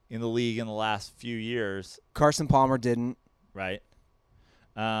league in the last few years? Carson Palmer didn't. Right.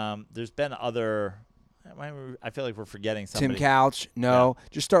 There's been other. I feel like we're forgetting somebody. Tim Couch. No. Yeah.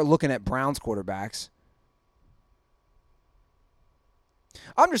 Just start looking at Browns quarterbacks.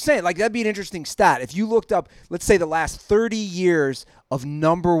 I'm just saying, that'd be an interesting stat. If you looked up, let's say, the last 30 years of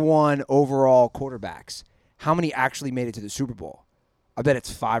number 1 overall quarterbacks, how many actually made it to the Super Bowl? I bet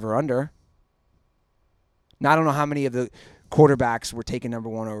it's 5 or under. Now, I don't know how many of the quarterbacks were taken number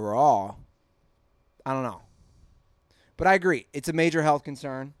 1 overall. I don't know. But I agree. It's a major health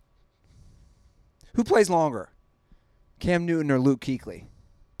concern. Who plays longer? Cam Newton or Luke Kuechly?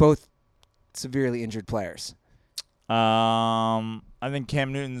 Both severely injured players? I think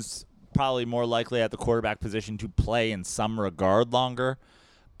Cam Newton's probably more likely at the quarterback position to play in some regard longer.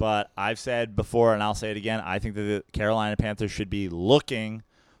 But I've said before, and I'll say it again, I think that the Carolina Panthers should be looking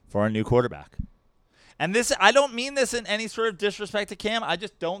for a new quarterback. And this, I don't mean this in any sort of disrespect to Cam. I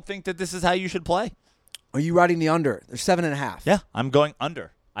just don't think that this is how you should play. Are you riding the under? They're 7.5. Yeah, I'm going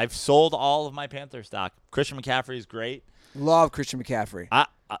under. I've sold all of my Panther stock. Christian McCaffrey is great. Love Christian McCaffrey.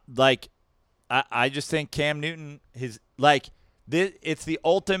 I just think Cam Newton it's the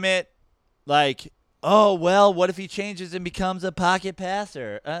ultimate oh well, what if he changes and becomes a pocket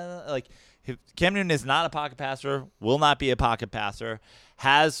passer? Cam Newton is not a pocket passer, will not be a pocket passer,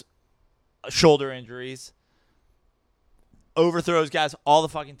 has shoulder injuries, overthrows guys all the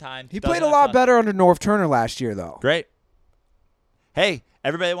fucking time. He played a lot better under Norv Turner last year, though. Great. Hey,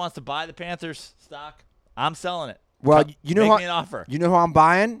 everybody wants to buy the Panthers stock. I'm selling it. Well, Make me an offer. You know who I'm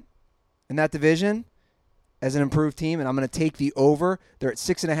buying in that division as an improved team, and I'm going to take the over. They're at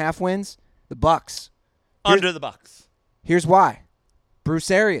 6.5 wins. The Bucks. Under the Bucks. Here's why.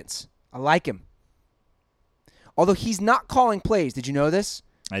 Bruce Arians. I like him. Although he's not calling plays. Did you know this?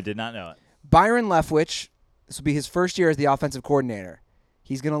 I did not know it. Byron Leftwich, this will be his first year as the offensive coordinator.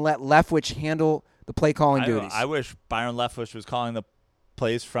 He's going to let Leftwich handle the play-calling duties. I wish Byron Leftwich was calling the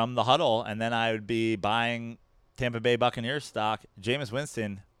plays from the huddle, and then I would be buying Tampa Bay Buccaneers stock. Jameis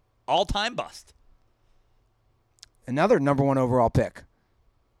Winston, all-time bust. Another number 1 overall pick.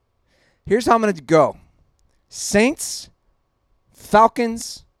 Here's how I'm going to go. Saints,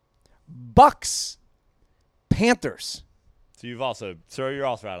 Falcons, Bucks, Panthers. So you're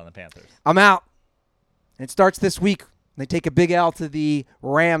also out on the Panthers. I'm out. And it starts this week. They take a big L to the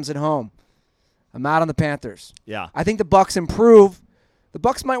Rams at home. I'm out on the Panthers. Yeah. I think the Bucks improve. The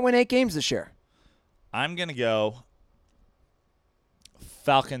Bucks might win 8 games this year. I'm going to go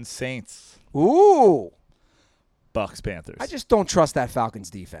Falcons Saints. Ooh. Bucks Panthers. I just don't trust that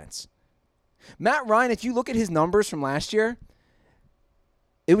Falcons defense. Matt Ryan, if you look at his numbers from last year,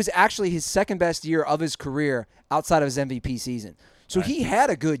 it was actually his second best year of his career outside of his MVP season. So he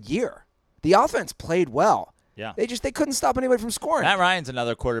had a good year. The offense played well. Yeah. They couldn't stop anybody from scoring. Matt Ryan's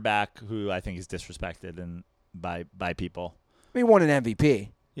another quarterback who I think is disrespected by people. He won an MVP.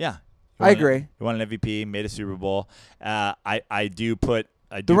 Yeah. I agree. He won an MVP, made a Super Bowl. The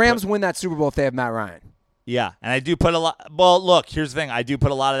Rams win that Super Bowl if they have Matt Ryan. Yeah, and I do put a lot. Well, look, here's the thing. I do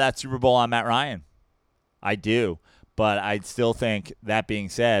put a lot of that Super Bowl on Matt Ryan. I do, but I still think that being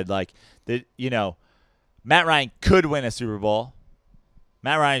said, Matt Ryan could win a Super Bowl.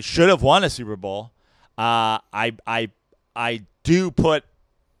 Matt Ryan should have won a Super Bowl. I do put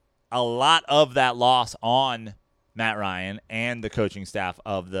a lot of that loss on Matt Ryan and the coaching staff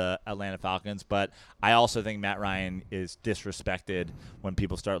of the Atlanta Falcons, but I also think Matt Ryan is disrespected when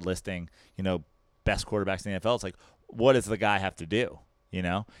people start listing, best quarterbacks in the NFL. It's like, what does the guy have to do?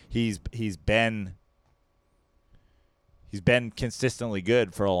 He's been consistently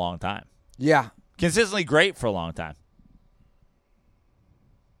good for a long time. Yeah. Consistently great for a long time.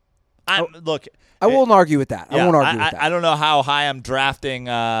 I won't argue with that. I won't argue with that. I don't know how high I'm drafting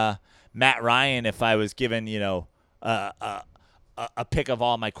Matt Ryan if I was given, a pick of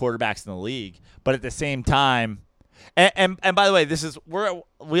all my quarterbacks in the league. But at the same time, and by the way,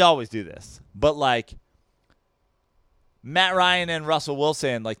 we always do this, but Matt Ryan and Russell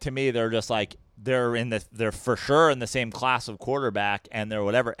Wilson, to me, they're just they're for sure in the same class of quarterback, and they're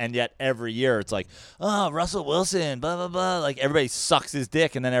whatever. And yet every year it's Russell Wilson, blah blah blah. Everybody sucks his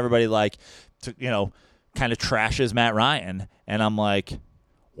dick, and then everybody kind of trashes Matt Ryan, and I'm like,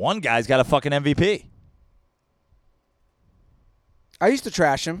 one guy's got a fucking MVP. I used to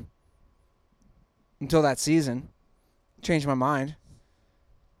trash him until that season. Changed my mind.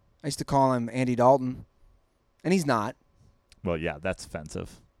 I used to call him Andy Dalton, and he's not. Well, yeah, that's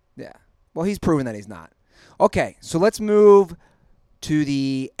offensive. Yeah. Well, he's proven that he's not. Okay, so let's move to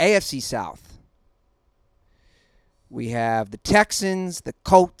the AFC South. We have the Texans, the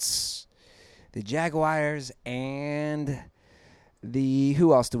Colts, the Jaguars, and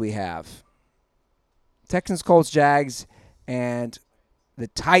who else do we have? Texans, Colts, Jags, and the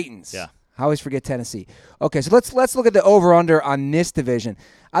Titans. Yeah. I always forget Tennessee. Okay, so let's look at the over-under on this division.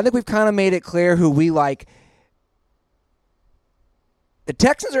 I think we've kind of made it clear who we like. The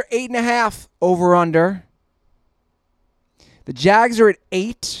Texans are 8.5 over-under. The Jags are at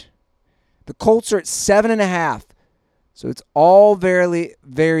 8. The Colts are at 7.5. So it's all very,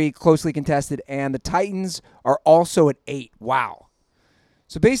 very closely contested. And the Titans are also at 8. Wow.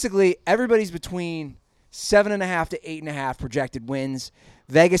 So basically, everybody's between 7.5 to 8.5 projected wins.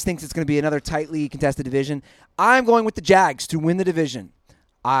 Vegas thinks it's going to be another tightly contested division. I'm going with the Jags to win the division.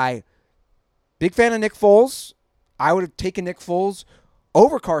 I Big fan of Nick Foles. I would have taken Nick Foles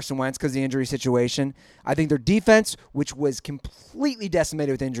over Carson Wentz because of the injury situation. I think their defense, which was completely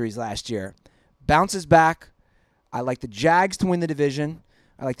decimated with injuries last year, bounces back. I like the Jags to win the division.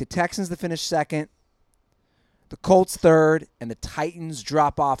 I like the Texans to finish second, the Colts third, and the Titans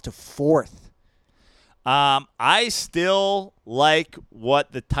drop off to fourth. I still like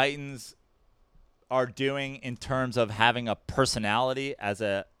what the Titans are doing in terms of having a personality as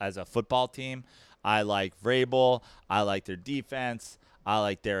a football team. I like Vrabel. I like their defense. I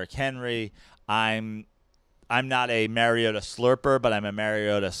like Derrick Henry. I'm not a Mariota slurper, but I'm a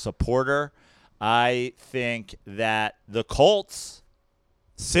Mariota supporter. I think that the Colts,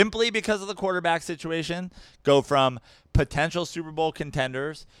 simply because of the quarterback situation, go from potential Super Bowl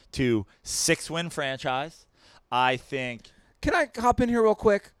contenders to 6-win franchise. I think. Can I hop in here real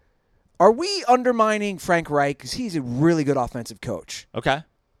quick? Are we undermining Frank Reich? Because he's a really good offensive coach. Okay.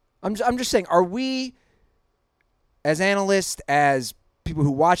 I'm just saying, are we, as analysts, as people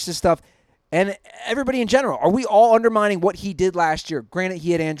who watch this stuff, and everybody in general, are we all undermining what he did last year? Granted,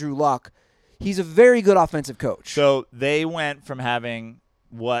 he had Andrew Luck. He's a very good offensive coach. So they went from having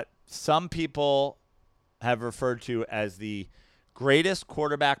what some people have referred to as the greatest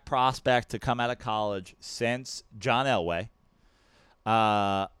quarterback prospect to come out of college since John Elway,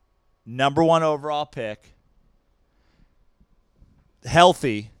 number 1 overall pick,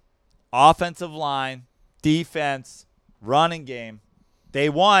 healthy, offensive line, defense, running game. They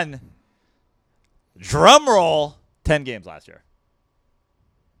won, drum roll, 10 games last year.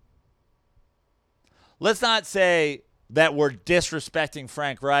 Let's not say that we're disrespecting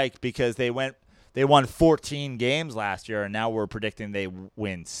Frank Reich because they won 14 games last year, and now we're predicting they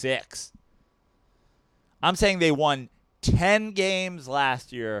win 6. I'm saying they won 10 games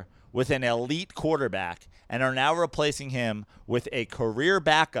last year with an elite quarterback and are now replacing him with a career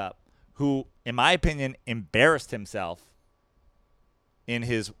backup who, in my opinion, embarrassed himself in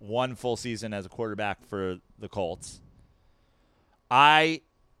his one full season as a quarterback for the Colts. I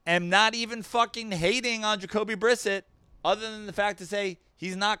am not even fucking hating on Jacoby Brissett other than the fact to say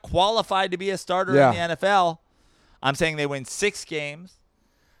he's not qualified to be a starter in the NFL. I'm saying they win 6 games.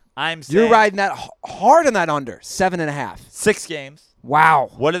 You're riding that hard on that under, 7.5. 6 games. Wow.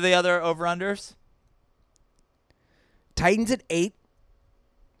 What are the other over-unders? Titans at 8.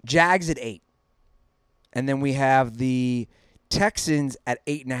 Jags at 8. And then we have the Texans at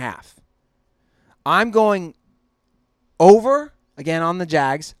 8.5. I'm going over, again, on the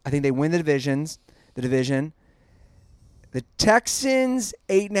Jags. I think they win the division. The Texans,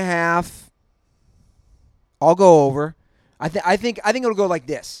 8.5. I'll go over. I think it'll go like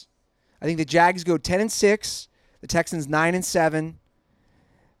this. I think the Jags go 10-6. The Texans 9-7.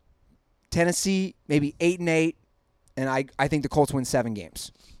 Tennessee maybe 8-8. And I think the Colts win 7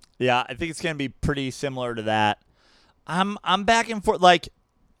 games. Yeah, I think it's going to be pretty similar to that. I'm back and forth. Like,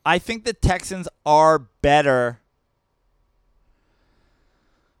 I think the Texans are better,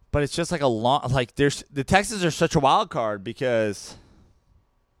 but it's just like the Texans are such a wild card because,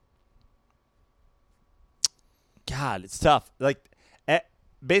 God, it's tough. Like,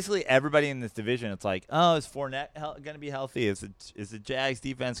 basically everybody in this division, it's like, oh, is Fournette going to be healthy? Is the Jags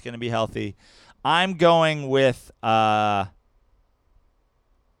defense going to be healthy? I'm going with Jags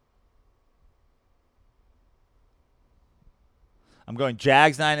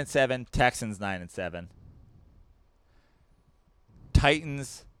 9-7, Texans 9-7,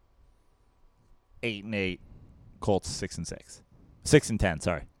 Titans 8-8, Colts 6-6, 6-10.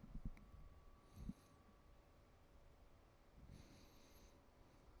 Sorry.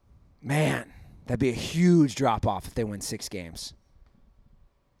 Man, that'd be a huge drop off if they win 6 games.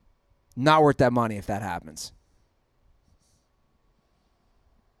 Not worth that money if that happens.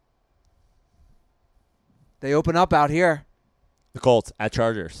 They open up out here. The Colts at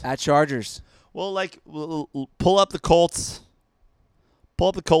Chargers. At Chargers. Well, we'll pull up the Colts. Pull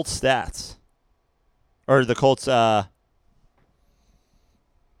up the Colts stats. Or the Colts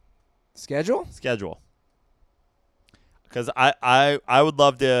schedule? Schedule. Because I would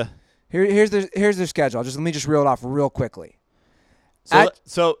love to. Here's their schedule. Let me reel it off real quickly.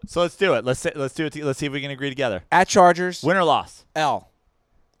 So let's do it. Let's do it. Let's see if we can agree together. At Chargers. Win or loss? L.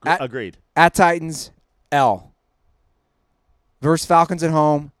 Agreed. At Titans. L. Versus Falcons at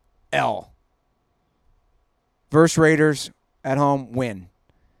home. L. Versus Raiders at home. Win.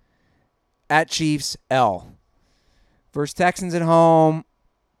 At Chiefs. L. Versus Texans at home.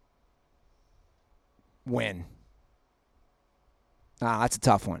 Win. That's a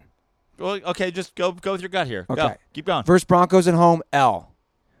tough one. Well, okay, just go with your gut here. Okay. Go. Keep going. Versus Broncos at home, L.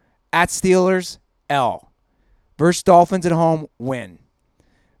 At Steelers, L. Versus Dolphins at home, win.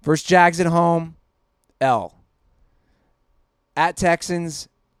 Versus Jags at home, L. At Texans,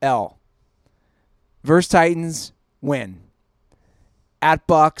 L. Versus Titans, win. At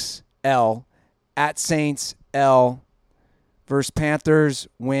Bucks, L. At Saints, L. Versus Panthers,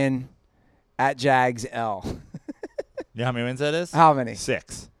 win. At Jags, L. You know how many wins that is? How many?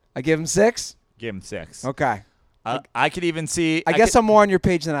 6. I give him 6? Give him 6. Okay. I could even see. I guess I'm more on your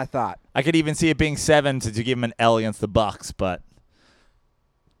page than I thought. I could even see it being 7 to give him an L against the Bucks, but.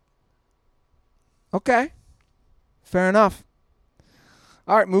 Okay. Fair enough.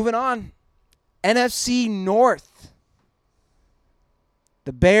 All right, moving on. NFC North.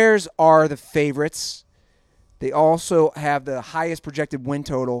 The Bears are the favorites. They also have the highest projected win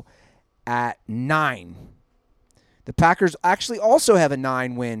total at 9. The Packers actually also have a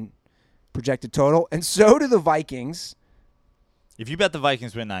 9-win projected total, and so do the Vikings. If you bet the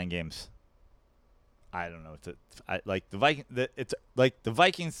Vikings win 9 games, I don't know. It's like the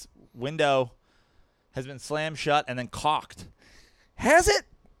Vikings window has been slammed shut and then caulked. Has it?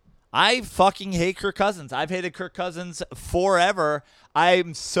 I fucking hate Kirk Cousins. I've hated Kirk Cousins forever.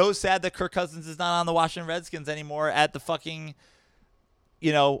 I'm so sad that Kirk Cousins is not on the Washington Redskins anymore at the fucking,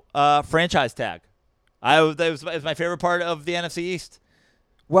 franchise tag. It was my favorite part of the NFC East.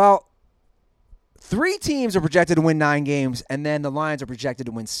 Well, 3 teams are projected to win 9 games, and then the Lions are projected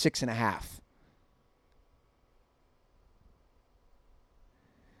to win 6.5.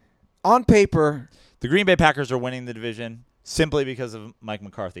 On paper, the Green Bay Packers are winning the division simply because of Mike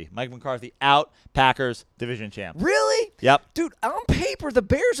McCarthy. Mike McCarthy out, Packers, division champ. Really? Yep. Dude, on paper, the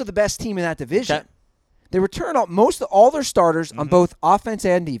Bears are the best team in that division. Okay. They return all their starters on both offense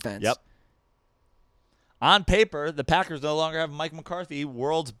and defense. Yep. On paper, the Packers no longer have Mike McCarthy,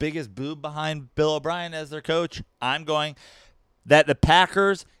 world's biggest boob behind Bill O'Brien, as their coach. I'm going that the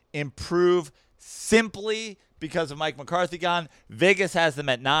Packers improve simply because of Mike McCarthy gone. Vegas has them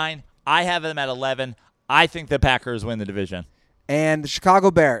at 9. I have them at 11. I think the Packers win the division. And the Chicago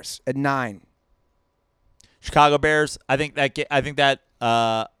Bears at 9. Chicago Bears. I think that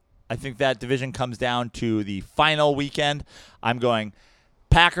division comes down to the final weekend. I'm going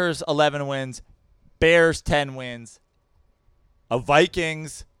Packers 11 wins, Bears 10 wins, a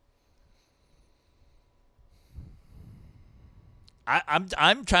Vikings.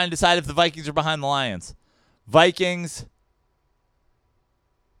 I'm trying to decide if the Vikings are behind the Lions. Vikings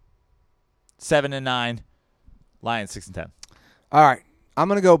 7-9, Lions 6-10. All right, I'm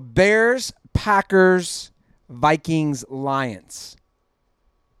gonna go Bears, Packers, Vikings, Lions.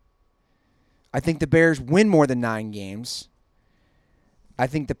 I think the Bears win more than 9 games. I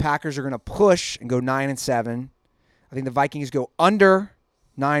think the Packers are going to push and go 9-7. I think the Vikings go under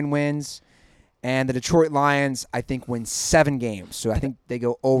 9 wins. And the Detroit Lions, I think, win 7 games. So I think they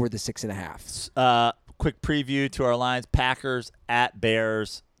go over the 6.5. Quick preview to our lines. Packers at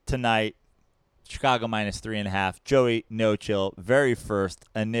Bears tonight. Chicago -3.5. Joey No Chill. Very first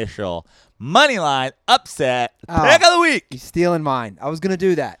initial money line upset. Pick of the week. He's stealing mine. I was going to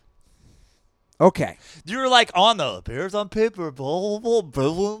do that. Okay. You were like on the Bears on paper.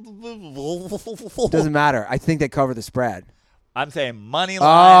 Doesn't matter. I think they cover the spread. I'm saying money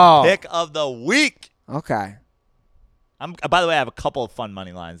line pick of the week. Okay. By the way, I have a couple of fun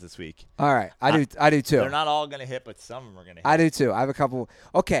money lines this week. All right. I do too. They're not all going to hit, but some of them are going to hit. I do too. I have a couple.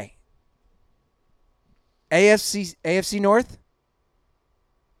 Okay. AFC North.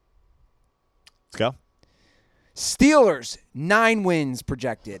 Let's go. Steelers, 9 wins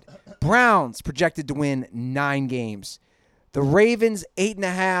projected. Browns projected to win 9 games. The Ravens,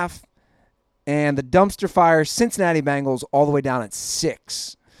 8.5. And the dumpster fire Cincinnati Bengals all the way down at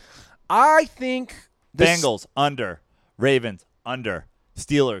 6. I think Bengals, under. Ravens, under.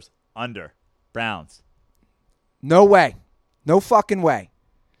 Steelers, under. Browns. No way. No fucking way.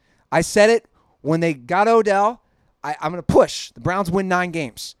 I said it when they got Odell. I'm going to push. The Browns win 9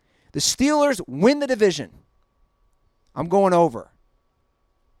 games. The Steelers win the division. I'm going over.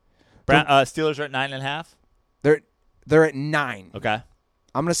 Steelers are at 9.5? They're at 9. Okay.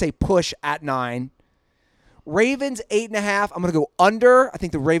 I'm going to say push at 9. Ravens, 8.5. I'm going to go under. I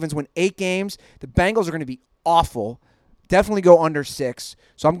think the Ravens win 8 games. The Bengals are going to be awful. Definitely go under 6.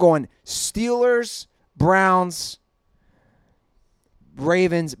 So I'm going Steelers, Browns,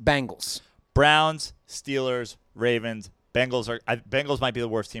 Ravens, Bengals. Browns, Steelers, Ravens, Bengals. Bengals might be the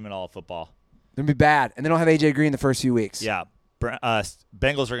worst team in all of football. They're going to be bad. And they don't have A.J. Green the first few weeks. Yeah.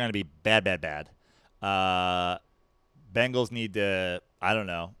 Bengals are going to be bad. Bengals need to, I don't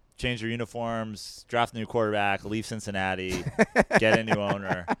know, change their uniforms, draft a new quarterback, leave Cincinnati, get a new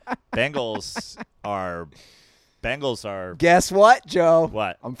owner. Bengals are. Guess what, Joe?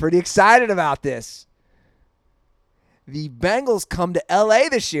 What? I'm pretty excited about this. The Bengals come to L.A.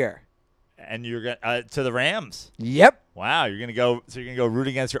 this year. And you're going to the Rams. Yep. Wow, you're gonna go root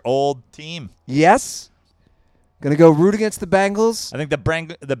against your old team. Yes. Gonna go root against the Bengals. I think the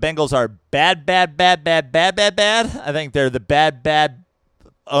Bengals are bad. I think they're the bad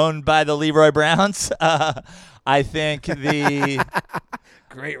owned by the Leroy Browns. I think the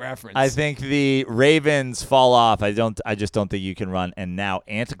great reference. I think the Ravens fall off. I just don't think you can run an now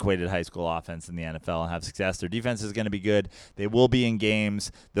antiquated high school offense in the NFL and have success. Their defense is going to be good. They will be in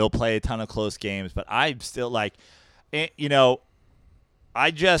games. They'll play a ton of close games. But I'm still like, I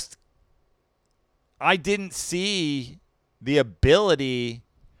didn't see the ability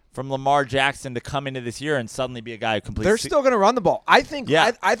from Lamar Jackson to come into this year and suddenly be a guy who completes. They're still going to run the ball. I think.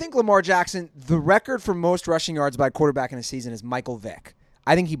 Yeah. I think Lamar Jackson. The record for most rushing yards by a quarterback in a season is Michael Vick.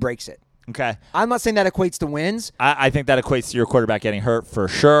 I think he breaks it. Okay. I'm not saying that equates to wins. I think that equates to your quarterback getting hurt for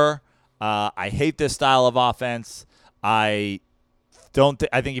sure. I hate this style of offense. I think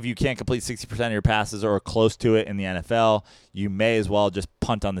if you can't complete 60% of your passes or close to it in the NFL, you may as well just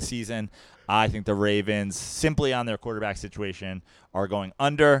punt on the season. I think the Ravens, simply on their quarterback situation, are going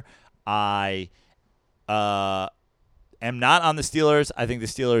under. I am not on the Steelers. I think the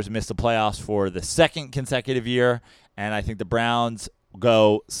Steelers missed the playoffs for the second consecutive year, and I think the Browns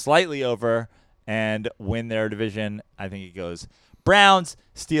go slightly over and win their division. I think it goes Browns,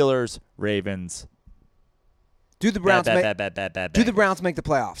 Steelers, Ravens. Do the Browns Do the Browns make the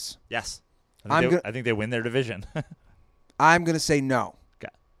playoffs? Yes. I think they win their division. I'm going to say no.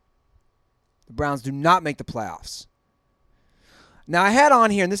 Okay. The Browns do not make the playoffs. Now, I had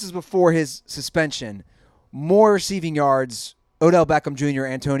on here, and this is before his suspension, more receiving yards, Odell Beckham Jr.,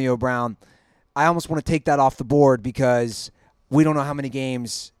 Antonio Brown. I almost want to take that off the board because we don't know how many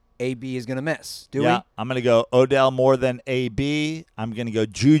games AB is going to miss, do we? Yeah, I'm going to go Odell more than AB. I'm going to go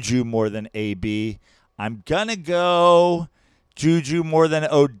Juju more than AB. I'm going to go Juju more than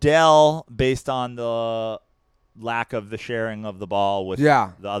Odell based on the lack of the sharing of the ball with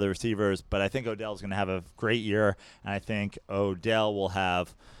the other receivers. But I think Odell's going to have a great year, and I think Odell will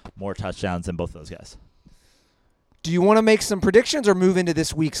have more touchdowns than both of those guys. Do you want to make some predictions or move into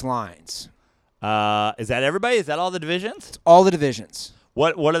this week's lines? Is that everybody? Is that all the divisions? It's all the divisions.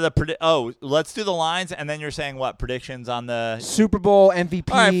 What are the let's do the lines, and then you're saying what predictions on the Super Bowl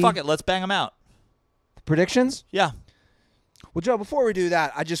MVP? All right, fuck it. Let's bang them out. Predictions? Yeah. Well, Joe, before we do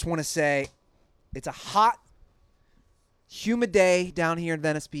that, I just want to say it's a hot, humid day down here in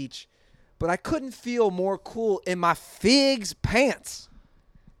Venice Beach, but I couldn't feel more cool in my Figs pants.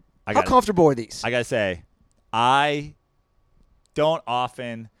 How comfortable are these? I got to say, I don't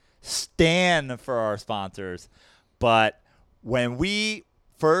often stand for our sponsors, but when we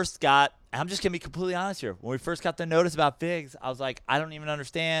first got, I'm just going to be completely honest here, when we first got the notice about Figs, I was like, I don't even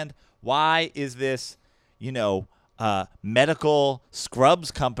understand. Why is this, medical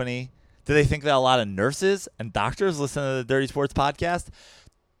scrubs company? Do they think that a lot of nurses and doctors listen to the Dirty Sports Podcast?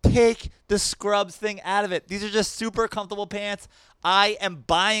 Take the scrubs thing out of it. These are just super comfortable pants. I am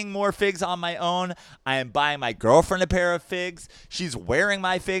buying more Figs on my own. I am buying my girlfriend a pair of Figs. She's wearing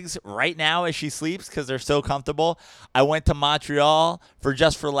my Figs right now as she sleeps because they're so comfortable. I went to Montreal for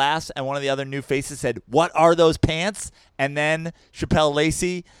Just for Laughs, and one of the other new faces said, "What are those pants?" And then Chappelle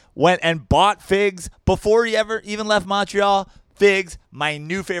Lacey went and bought Figs before he ever even left Montreal. Figs, my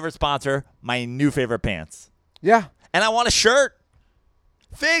new favorite sponsor, my new favorite pants. Yeah. And I want a shirt.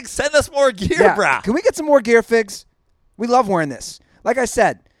 Figs, send us more gear, brah. Can we get some more gear, Figs? We love wearing this. Like I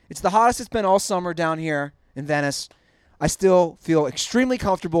said, it's the hottest it's been all summer down here in Venice. I still feel extremely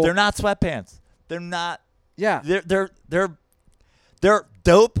comfortable. They're not sweatpants. They're not. Yeah. They're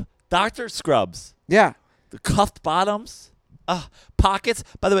dope doctor scrubs. Yeah. The cuffed bottoms. Pockets.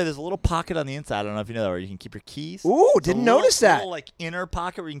 By the way, there's a little pocket on the inside. I don't know if you know that, where you can keep your keys. Ooh, didn't notice that. Little inner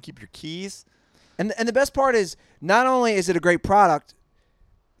pocket where you can keep your keys. And the best part is, not only is it a great product,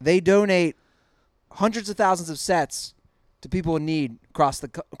 they donate hundreds of thousands of sets to people in need across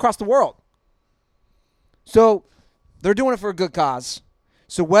the world. So they're doing it for a good cause.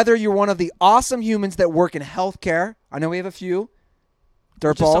 So whether you're one of the awesome humans that work in healthcare, I know we have a few,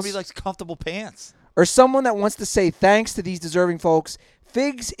 dirtballs. Just somebody likes comfortable pants. Or someone that wants to say thanks to these deserving folks,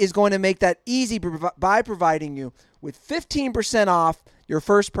 Figs is going to make that easy by providing you with 15% off your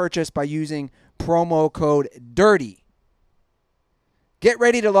first purchase by using promo code DIRTY. Get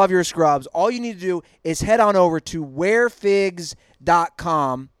ready to love your scrubs. All you need to do is head on over to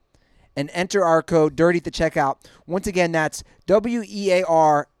wearfigs.com and enter our code DIRTY at the checkout. Once again, that's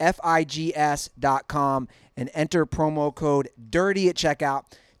wearfigs.com and enter promo code DIRTY at checkout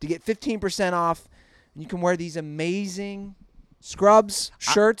to get 15% off. And you can wear these amazing scrubs,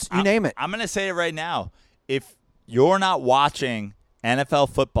 shirts, you name it. I'm going to say it right now. If you're not watching NFL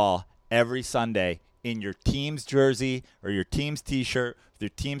football every Sunday in your team's jersey or your team's T-shirt with your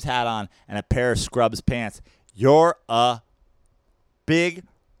team's hat on and a pair of Scrubs pants, you're a big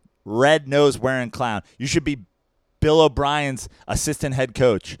red nose wearing clown. You should be Bill O'Brien's assistant head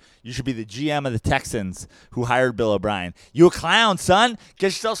coach. You should be the GM of the Texans who hired Bill O'Brien. You a clown, son. Get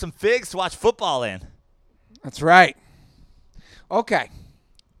yourself some figs to watch football in. That's right. Okay.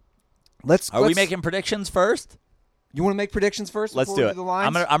 Are we making predictions first? You want to make predictions first? Let's do it. The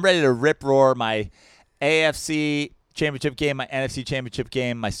lines? I'm ready to rip roar my AFC championship game, my NFC championship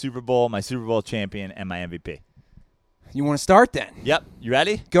game, my Super Bowl champion, and my MVP. You want to start then? Yep. You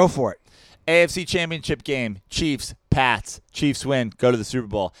ready? Go for it. AFC championship game, Chiefs, Pats. Chiefs win, go to the Super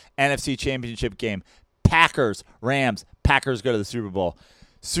Bowl. NFC championship game, Packers, Rams. Packers go to the Super Bowl.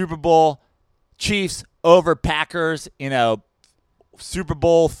 Super Bowl, Chiefs over Packers, Super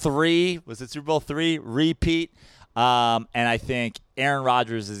Bowl 3. Was it Super Bowl 3? Repeat. And I think Aaron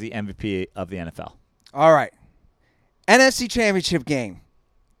Rodgers is the MVP of the NFL. All right. NFC championship game,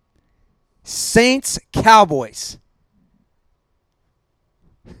 Saints, Cowboys.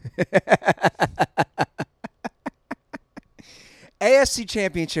 AFC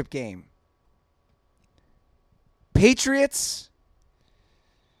championship game, Patriots.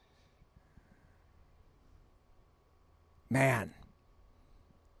 Man,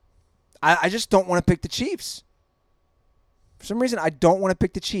 I just don't want to pick the Chiefs. For some reason, I don't want to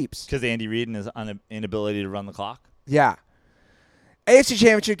pick the Chiefs. Because Andy Reid and his inability to run the clock? Yeah. AFC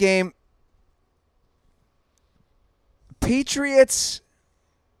championship game, Patriots,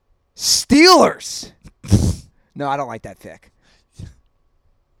 Steelers. No, I don't like that pick.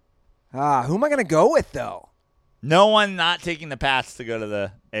 Who am I going to go with, though? No one not taking the Pats to go to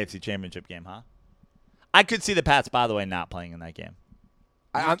the AFC championship game, huh? I could see the Pats, by the way, not playing in that game.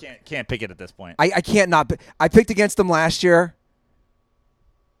 I can't pick it at this point. I can't not. I picked against them last year.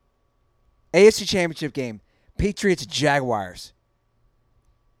 AFC championship game, Patriots, Jaguars.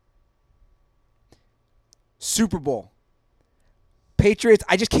 Super Bowl, Patriots.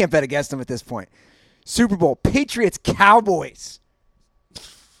 I just can't bet against them at this point. Super Bowl, Patriots, Cowboys.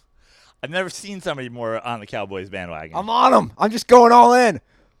 I've never seen somebody more on the Cowboys bandwagon. I'm on them. I'm just going all in.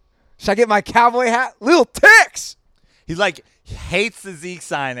 Should I get my cowboy hat? Little Ticks. He hates the Zeke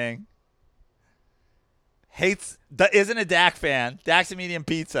signing. Isn't a Dak fan. Dak's a medium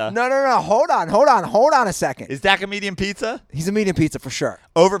pizza. No. Hold on a second. Is Dak a medium pizza? He's a medium pizza for sure.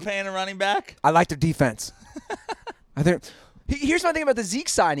 Overpaying a running back? I like their defense. I think. Here's my thing about the Zeke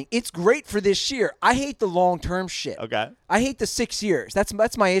signing. It's great for this year. I hate the long-term shit. Okay. I hate the 6 years.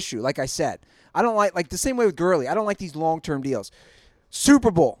 That's my issue, like I said. I don't like the same way with Gurley. I don't like these long-term deals.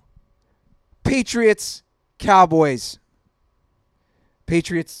 Super Bowl. Patriots, Cowboys.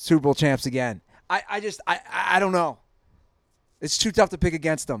 Patriots, Super Bowl champs again. I don't know. It's too tough to pick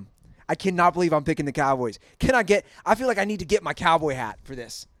against them. I cannot believe I'm picking the Cowboys. I feel like I need to get my cowboy hat for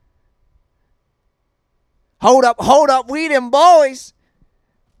this. Hold up, we them boys.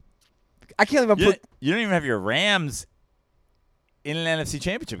 I can't even put. You don't even have your Rams in an NFC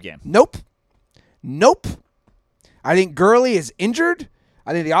championship game. Nope. I think Gurley is injured.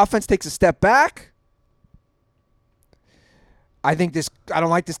 I think the offense takes a step back. I don't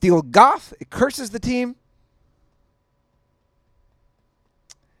like this deal with Goff. It curses the team.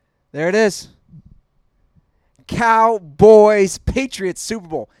 There it is. Cowboys, Patriots, Super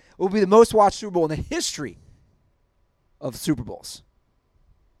Bowl. It will be the most watched Super Bowl in the history of Super Bowls.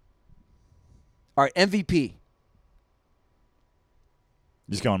 All right, MVP.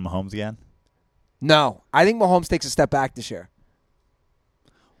 Just going Mahomes again? No. I think Mahomes takes a step back this year.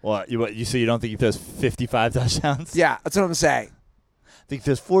 Well, you don't think he throws 55 touchdowns? Yeah, that's what I'm saying. I think he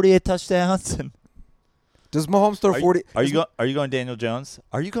throws 48 touchdowns. Does Mahomes throw 40? Are you going Daniel Jones?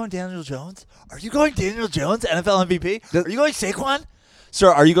 Are you going Daniel Jones? NFL MVP? Are you going Saquon?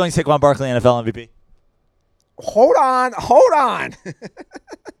 Sir, are you going Saquon Barkley, NFL MVP? Hold on.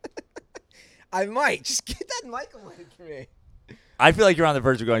 I might. Just get that mic away from me. I feel like you're on the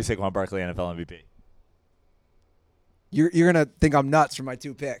verge of going Saquon Barkley, NFL MVP. You're going to think I'm nuts for my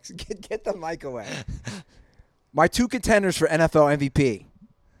two picks. Get the mic away. My two contenders for NFL MVP,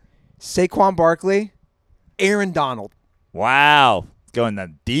 Saquon Barkley, Aaron Donald. Wow. Going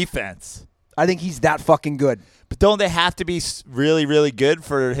the defense. I think he's that fucking good. But don't they have to be really, really good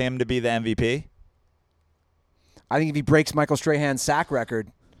for him to be the MVP? I think if he breaks Michael Strahan's sack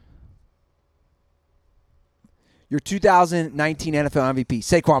record, your 2019 NFL MVP,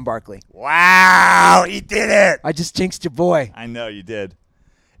 Saquon Barkley. Wow, he did it. I just jinxed your boy. I know you did.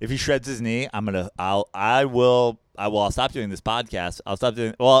 If he shreds his knee, I I'll stop doing this podcast.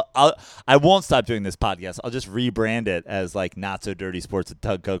 I won't stop doing this podcast. I'll just rebrand it as like Not So Dirty Sports with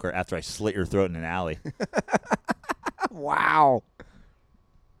Tug Coker after I slit your throat in an alley. Wow.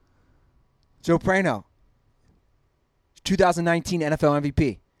 Joe Prano, 2019 NFL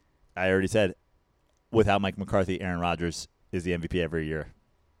MVP. I already said, without Mike McCarthy, Aaron Rodgers is the MVP every year.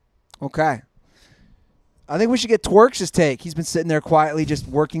 Okay. I think we should get Twerks' take. He's been sitting there quietly just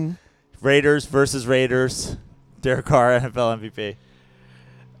working. Raiders versus Raiders. Derek Carr, NFL MVP.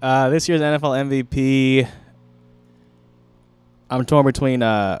 This year's NFL MVP, I'm torn between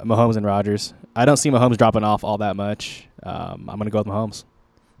Mahomes and Rodgers. I don't see Mahomes dropping off all that much. I'm going to go with Mahomes.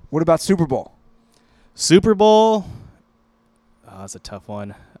 What about Super Bowl? Super Bowl? Oh, that's a tough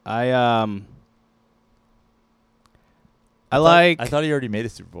one. I thought he already made a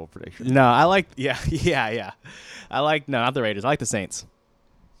Super Bowl prediction. No, I like yeah. Not the Raiders. I like the Saints.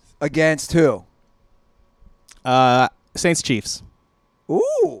 Against who? Saints Chiefs.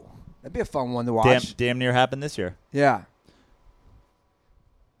 Ooh, that'd be a fun one to watch. Damn near happened this year. Yeah.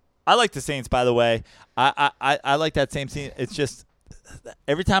 I like the Saints, by the way. I like that same team. It's just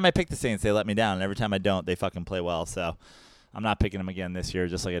every time I pick the Saints, they let me down, and every time I don't, they fucking play well. So I'm not picking them again this year,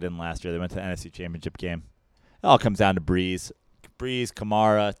 just like I didn't last year. They went to the NFC Championship game. It all comes down to Breeze,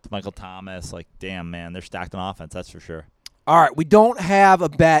 Kamara, Michael Thomas. Like, damn, man, they're stacked on offense. That's for sure. All right, we don't have a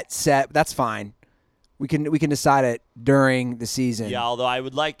bet set. That's fine. We can decide it during the season. Yeah, although I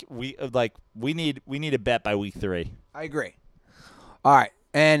would we need a bet by week 3. I agree. All right,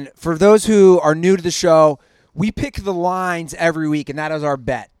 and for those who are new to the show, we pick the lines every week, and that is our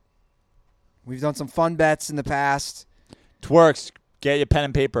bet. We've done some fun bets in the past. Twerks, get your pen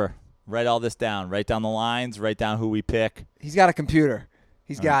and paper. Write all this down. Write down the lines. Write down who we pick. He's got a computer.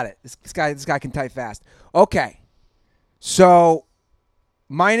 He's got it. This guy can type fast. Okay. So,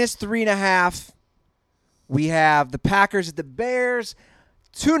 -3.5. We have the Packers at the Bears.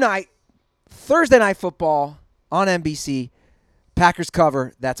 Tonight, Thursday Night Football on NBC. Packers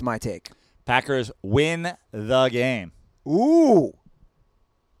cover. That's my take. Packers win the game. Ooh.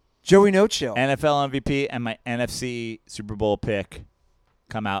 Joey No Chill. NFL MVP and my NFC Super Bowl pick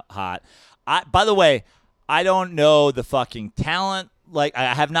come out hot. By the way, I don't know the fucking talent. Like,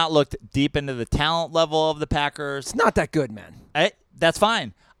 I have not looked deep into the talent level of the Packers. It's not that good, man. That's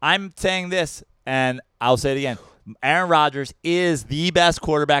fine. I'm saying this, and I'll say it again. Aaron Rodgers is the best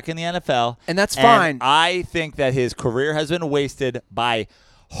quarterback in the NFL. And that's fine. I think that his career has been wasted by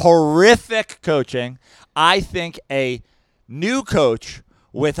horrific coaching. I think a new coach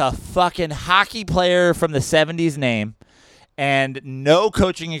with a fucking hockey player from the 70s name and no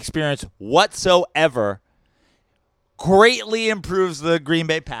coaching experience whatsoever greatly improves the Green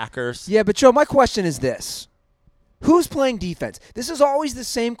Bay Packers. Yeah, but Joe, my question is this. Who's playing defense? This is always the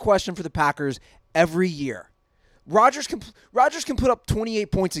same question for the Packers every year. Rodgers can put up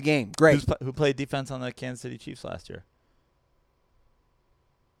 28 points a game. Great. Who played defense on the Kansas City Chiefs last year?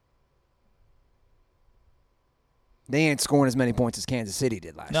 They ain't scoring as many points as Kansas City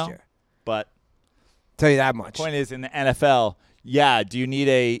did last year. But tell you that much. The point is, in the NFL, do you need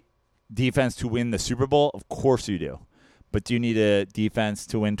a defense to win the Super Bowl? Of course you do. But do you need a defense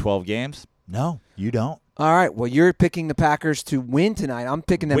to win 12 games? No, you don't. All right. Well, you're picking the Packers to win tonight. I'm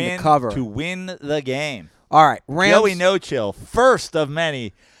picking them to cover. To win the game. All right. Rams. Joey No Chill, first of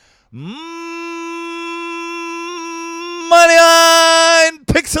many money line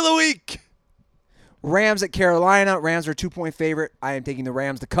picks of the week. Rams at Carolina. Rams are a 2-point favorite. I am taking the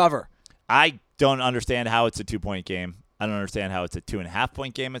Rams to cover. I don't understand how it's a 2-point game. I don't understand how it's a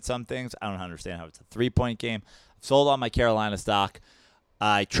 2.5-point game at some things. I don't understand how it's a 3-point game. I've sold on my Carolina stock.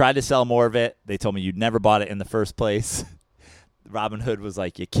 I tried to sell more of it. They told me you'd never bought it in the first place. Robin Hood was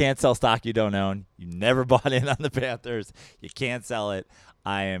like, you can't sell stock you don't own. You never bought in on the Panthers. You can't sell it.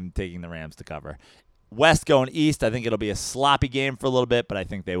 I am taking the Rams to cover. West going east. I think it'll be a sloppy game for a little bit, but I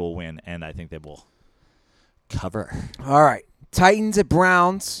think they will win, and I think they will cover. All right. Titans at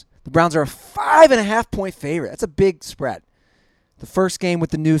Browns. The Browns are a 5.5-point favorite. That's a big spread. The first game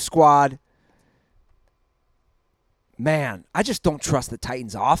with the new squad. Man, I just don't trust the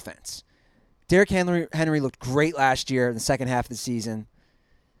Titans' offense. Derrick Henry looked great last year in the second half of the season.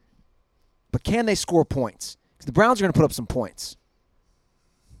 But can they score points? Because the Browns are going to put up some points.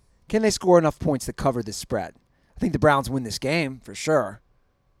 Can they score enough points to cover this spread? I think the Browns win this game for sure.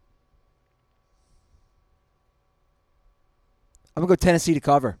 I'm going to go Tennessee to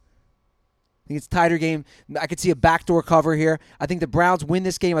cover. I think it's a tighter game. I could see a backdoor cover here. I think the Browns win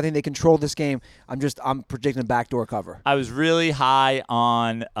this game. I think they control this game. I'm predicting a backdoor cover. I was really high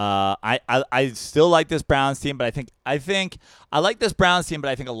on I still like this Browns team, but I think I like this Browns team, but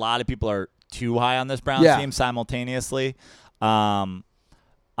I think a lot of people are too high on this Browns team simultaneously. I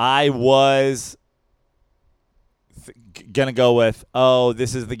was going to go with,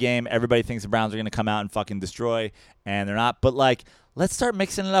 this is the game everybody thinks the Browns are going to come out and fucking destroy, and they're not. But, like, let's start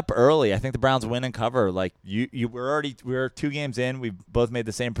mixing it up early. I think the Browns win and cover. Like, we're 2 games in. We've both made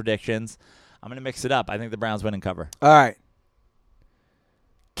the same predictions. I'm going to mix it up. I think the Browns win and cover. All right.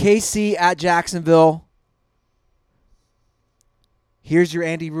 KC at Jacksonville. Here's your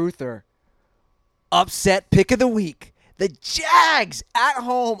Andy Ruther upset pick of the week. The Jags at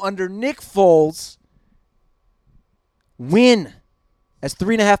home under Nick Foles win as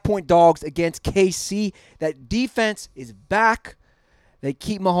 3.5-point dogs against KC. That defense is back. They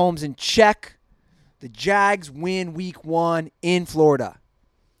keep Mahomes in check. The Jags win week 1 in Florida.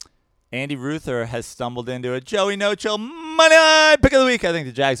 Andy Ruther has stumbled into a Joey No-Chill money line pick of the week. I think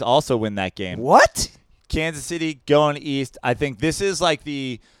the Jags also win that game. What? Kansas City going east. I think this is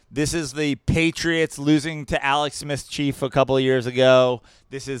the Patriots losing to Alex Smith's Chief a couple of years ago.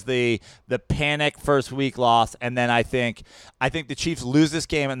 This is the panic first week loss, and then I think the Chiefs lose this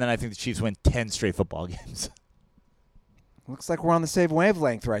game, and then I think the Chiefs win 10 straight football games. Looks like we're on the same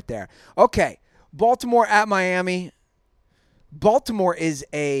wavelength right there. Okay, Baltimore at Miami. Baltimore is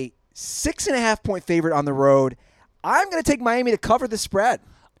a 6.5-point favorite on the road. I'm going to take Miami to cover the spread.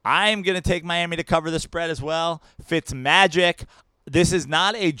 I'm going to take Miami to cover the spread as well. Fitz magic. This is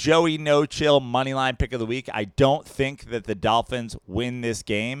not a Joey No-Chill moneyline pick of the week. I don't think that the Dolphins win this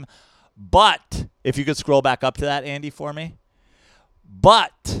game. But if you could scroll back up to that, Andy, for me.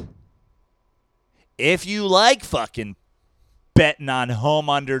 But if you like fucking betting on home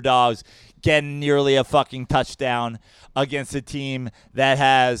underdogs getting nearly a fucking touchdown against a team that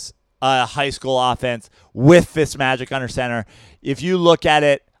has a high school offense with Fitzmagic under center, if you look at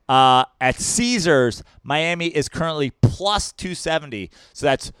it at Caesars, Miami is currently plus 270. So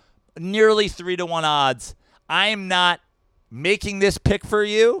that's nearly 3-1 odds. I'm not making this pick for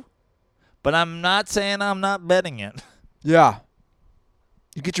you, but I'm not saying I'm not betting it. Yeah.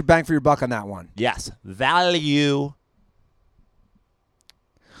 You get your bang for your buck on that one. Yes. Value.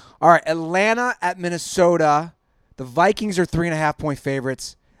 All right, Atlanta at Minnesota. The Vikings are 3.5-point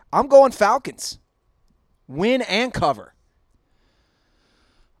favorites. I'm going Falcons. Win and cover.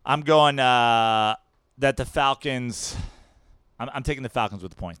 I'm going that the Falcons – I'm taking the Falcons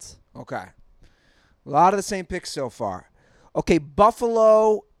with the points. Okay. A lot of the same picks so far. Okay,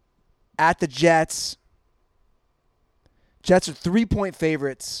 Buffalo at the Jets. Jets are 3-point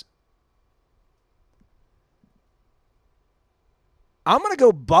favorites. I'm going to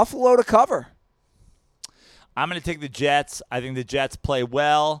go Buffalo to cover. I'm going to take the Jets. I think the Jets play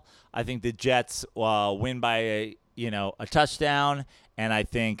well. I think the Jets win by a touchdown, and I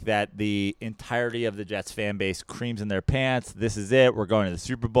think that the entirety of the Jets fan base creams in their pants. This is it. We're going to the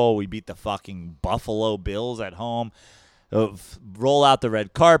Super Bowl. We beat the fucking Buffalo Bills at home. Roll out the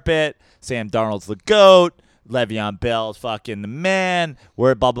red carpet. Sam Darnold's the GOAT. Le'Veon Bell's fucking the man.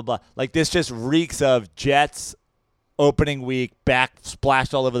 We're blah, blah, blah. Like, this just reeks of Jets opening week, back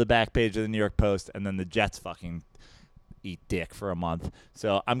splashed all over the back page of the New York Post, and then the Jets fucking eat dick for a month.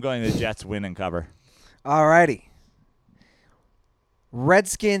 So I'm going to the Jets win and cover. All righty.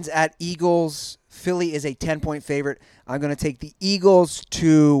 Redskins at Eagles. Philly is a 10-point favorite. I'm going to take the Eagles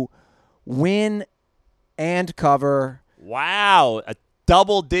to win and cover. Wow. A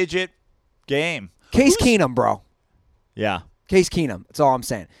double-digit game. Case Keenum, bro. Yeah. Case Keenum. That's all I'm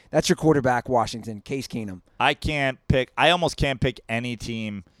saying. That's your quarterback, Washington. Case Keenum. I almost can't pick any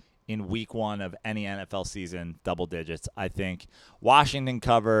team in week 1 of any NFL season double digits. I think Washington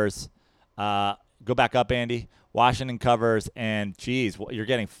covers. Go back up, Andy. Washington covers, and geez, you're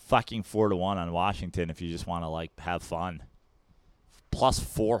getting fucking 4-1 on Washington if you just want to like have fun. Plus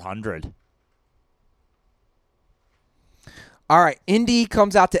 400. All right, Indy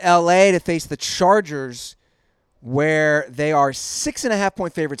comes out to L.A. to face the Chargers, where they are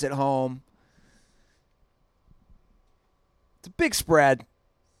 6.5-point favorites at home. It's a big spread.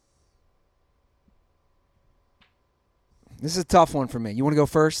 This is a tough one for me. You want to go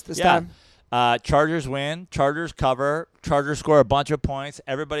first this time? Chargers win. Chargers cover. Chargers score a bunch of points.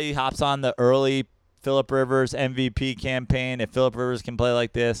 Everybody hops on the early Phillip Rivers MVP campaign. If Phillip Rivers can play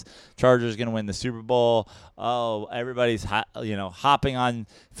like this, Chargers going to win the Super Bowl. Oh, everybody's hopping on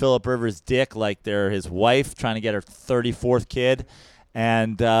Phillip Rivers' dick like they're his wife, trying to get her 34th kid.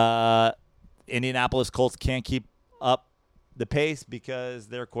 And Indianapolis Colts can't keep up the pace because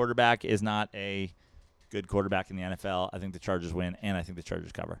their quarterback is not a good quarterback in the NFL. I think the Chargers win, and I think the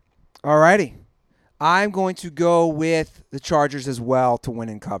Chargers cover. All righty. I'm going to go with the Chargers as well to win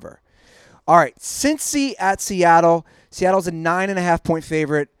and cover. All right, Cincy at Seattle. Seattle's a 9.5-point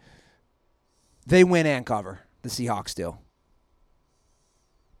favorite. They win and cover. The Seahawks do.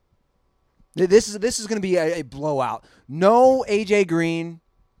 This is going to be a blowout. No A.J. Green.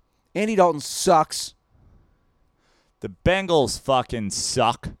 Andy Dalton sucks. The Bengals fucking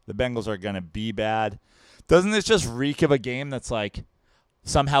suck. The Bengals are going to be bad. Doesn't this just reek of a game that's like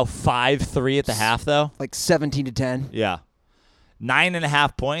somehow 5-3 at the half, though? Like 17-10. Yeah.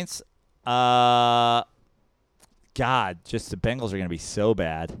 9.5 points. God, just the Bengals are going to be so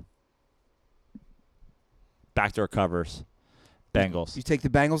bad. Backdoor covers. Bengals. You take the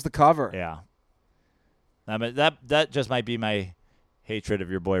Bengals to cover. Yeah. I mean, that just might be my hatred of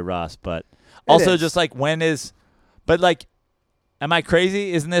your boy Russ, but also just like but like, am I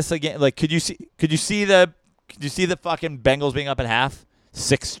crazy? Isn't this again like could you see the fucking Bengals being up at half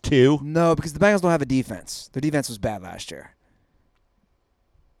 6-2? No, because the Bengals don't have a defense. Their defense was bad last year.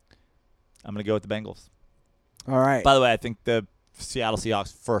 I'm gonna go with the Bengals. All right. By the way, I think the Seattle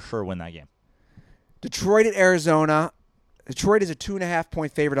Seahawks for sure win that game. Detroit at Arizona. Detroit is a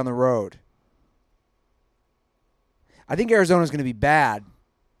 2.5-point favorite on the road. I think Arizona's going to be bad.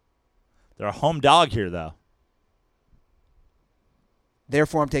 They're a home dog here, though.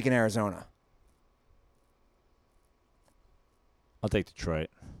 Therefore, I'm taking Arizona. I'll take Detroit.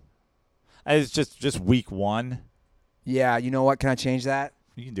 It's just week 1. Yeah, you know what? Can I change that?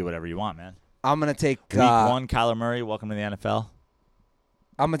 You can do whatever you want, man. I'm going to take week 1, Kyler Murray, welcome to the NFL.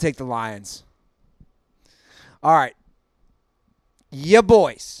 I'm going to take the Lions. All right. Yeah,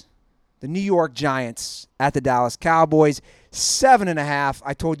 boys. The New York Giants at the Dallas Cowboys. 7.5.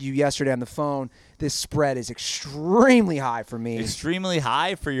 I told you yesterday on the phone, this spread is extremely high for me. Extremely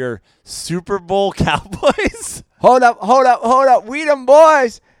high for your Super Bowl Cowboys? Hold up. We them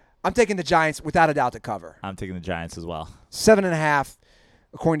boys. I'm taking the Giants without a doubt to cover. I'm taking the Giants as well. 7.5,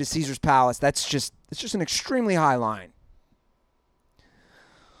 according to Caesar's Palace. It's just an extremely high line.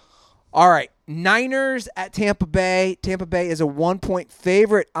 All right, Niners at Tampa Bay. Tampa Bay is a 1-point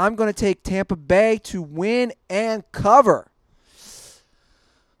favorite. I'm going to take Tampa Bay to win and cover.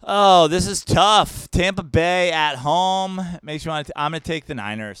 Oh, this is tough. Tampa Bay at home makes me want to. I'm going to take the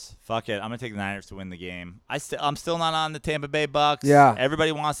Niners. Fuck it. I'm going to take the Niners to win the game. I'm still not on the Tampa Bay Bucks. Yeah.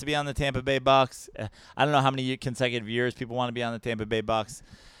 Everybody wants to be on the Tampa Bay Bucks. I don't know how many consecutive years people want to be on the Tampa Bay Bucks.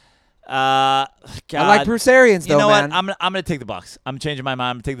 God. I like Bruce Arians, though, man. You know man. what? I'm going to take the Bucks. I'm changing my mind.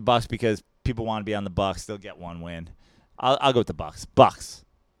 I'm going to take the Bucks because people want to be on the Bucks. They'll get one win. I'll go with the Bucks. Bucks.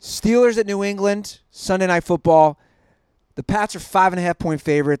 Steelers at New England, Sunday Night Football. The Pats are 5.5-point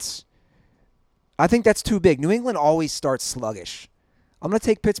favorites. I think that's too big. New England always starts sluggish. I'm going to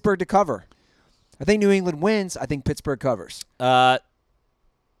take Pittsburgh to cover. I think New England wins. I think Pittsburgh covers.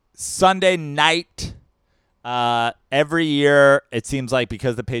 Sunday night. Every year, it seems like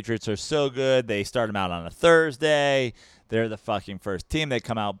because the Patriots are so good, they start them out on a Thursday. They're the fucking first team. They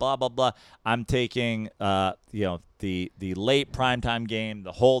come out, blah, blah, blah. I'm taking, the late primetime game,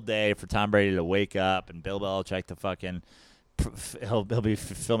 the whole day for Tom Brady to wake up and Bill Belichick to fucking he'll be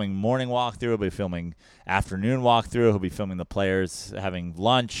filming morning walkthrough. He'll be filming afternoon walkthrough. He'll be filming the players having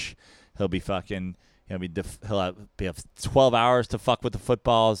lunch. He'll have 12 hours to fuck with the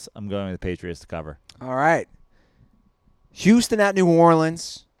footballs. I'm going with the Patriots to cover. All right. Houston at New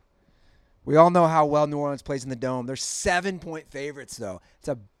Orleans. We all know how well New Orleans plays in the Dome. They're 7-point favorites, though. It's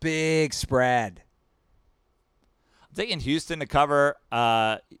a big spread. I'm taking Houston to cover.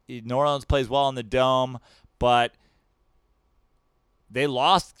 New Orleans plays well in the Dome, but they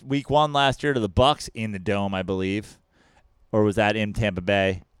lost week 1 last year to the Bucs in the Dome, I believe. Or was that in Tampa Bay?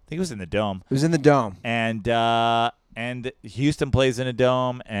 I think it was in the Dome. It was in the Dome. And Houston plays in a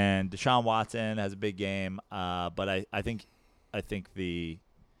Dome, and Deshaun Watson has a big game. But I think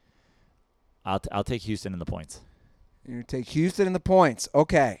I'll take Houston in the points. You take Houston in the points.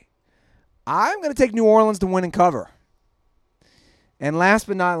 Okay. I'm going to take New Orleans to win and cover. And last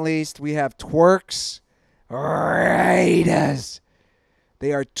but not least, we have Twerk's Raiders.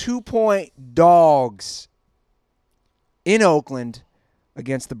 They are 2-point dogs in Oakland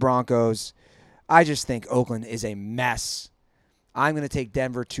against the Broncos. I just think Oakland is a mess. I'm going to take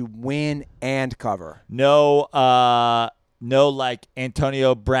Denver to win and cover. No, like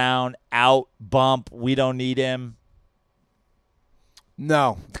Antonio Brown out bump. We don't need him.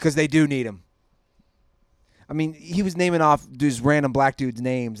 No, because they do need him. I mean, he was naming off these random black dudes'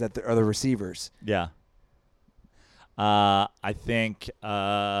 names that are the receivers. Yeah. I think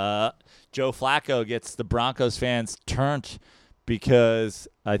Joe Flacco gets the Broncos fans turned because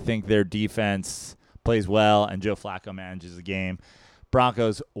I think their defense plays well and Joe Flacco manages the game.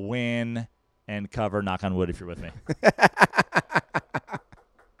 Broncos win and cover. Knock on wood if you're with me.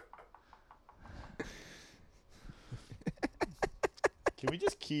 Can we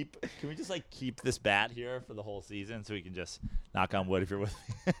just keep this bat here for the whole season so we can just knock on wood if you're with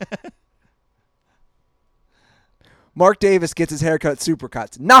me? Mark Davis gets his haircut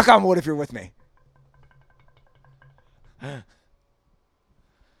supercuts. Knock on wood if you're with me.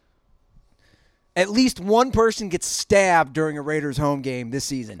 At least one person gets stabbed during a Raiders home game this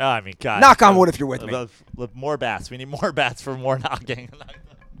season. Oh, I mean, God. Knock on wood if you're with me. More bats. We need more bats for more knocking.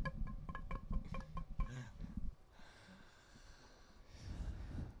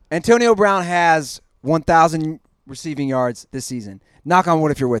 Antonio Brown has 1,000 receiving yards this season. Knock on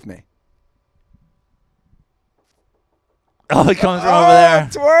wood if you're with me. Oh, it comes from over there.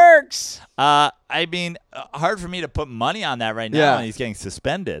 It works. I mean, hard for me to put money on that right now. Yeah. And he's getting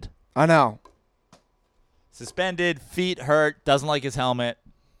suspended. I know. Suspended, feet hurt, doesn't like his helmet.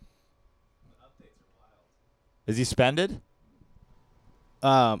 Is he suspended?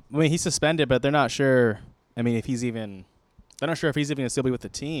 I mean, he's suspended, but they're not sure. I mean, they're not sure if he's even going to still be with the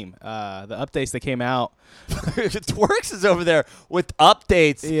team. The updates that came out. Twerks is over there with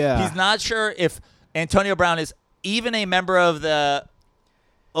updates. Yeah. He's not sure if Antonio Brown is even a member of the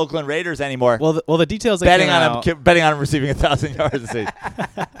Oakland Raiders anymore. Well, the details that came out. Betting on him receiving 1,000 yards this season.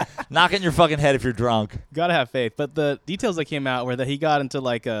 Knock in your fucking head if you're drunk. Gotta have faith. But the details that came out were that he got into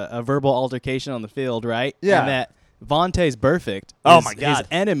like a verbal altercation on the field, right? Yeah. And that Vontaze Burfict, his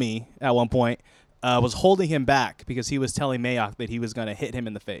enemy at one point, was holding him back because he was telling Mayock that he was going to hit him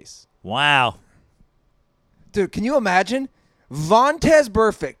in the face. Wow. Dude, can you imagine? Vontaze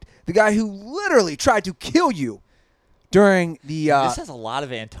Burfict, the guy who literally tried to kill you during the this has a lot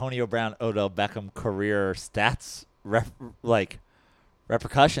of Antonio Brown, Odell Beckham career stats,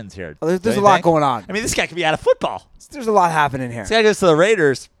 repercussions here. There's a lot going on. I mean, this guy could be out of football. There's a lot happening here. This guy goes to the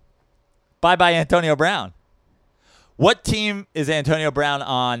Raiders. Bye-bye, Antonio Brown. What team is Antonio Brown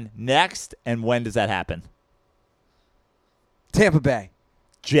on next, and when does that happen? Tampa Bay.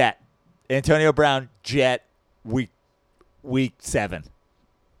 Jet. Antonio Brown, Jet, week 7.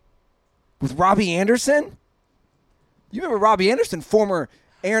 With Robbie Anderson? You remember Robbie Anderson, former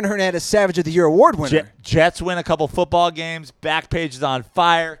Aaron Hernandez Savage of the Year award winner. Jets win a couple football games. Back page is on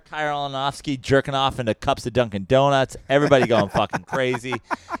fire. Kyle Aronofsky jerking off into cups of Dunkin' Donuts. Everybody going fucking crazy.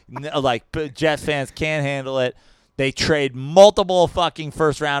 Like, Jets fans can't handle it. They trade multiple fucking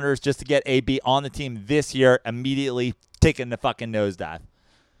first-rounders just to get AB on the team this year, immediately taking the fucking nosedive.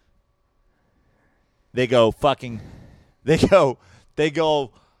 They're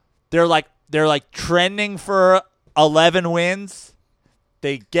like trending for 11 wins.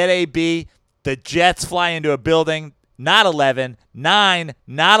 They get AB. The Jets fly into a building. Not 11. 9.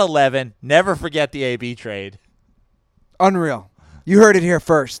 Not 11. Never forget the AB trade. Unreal. You heard it here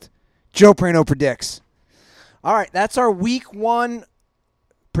first. Joe Prano predicts. All right, that's our Week 1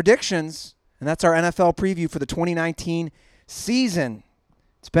 predictions, and that's our NFL preview for the 2019 season.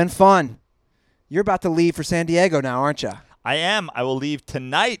 It's been fun. You're about to leave for San Diego now, aren't you? I am. I will leave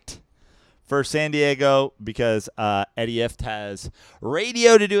tonight for San Diego because Eddie Ift has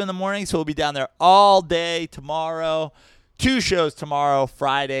radio to do in the morning, so we'll be down there all day tomorrow. 2 shows tomorrow,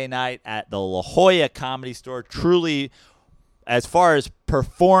 Friday night at the La Jolla Comedy Store. Truly, as far as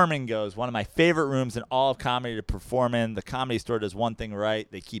performing goes, one of my favorite rooms in all of comedy to perform in. The Comedy Store does one thing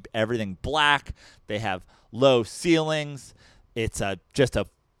right. They keep everything black. They have low ceilings. It's just a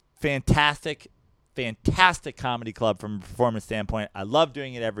fantastic comedy club from a performance standpoint. I love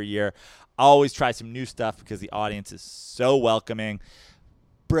doing it every year. I always try some new stuff because the audience is so welcoming.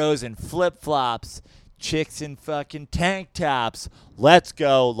 Bros in flip-flops, chicks in fucking tank tops. Let's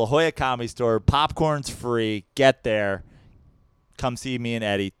go. La Jolla Comedy Store. Popcorn's free. Get there. Come see me and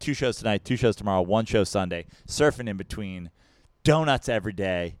Eddie. 2 shows tonight, 2 shows tomorrow, 1 show Sunday. Surfing in between. Donuts every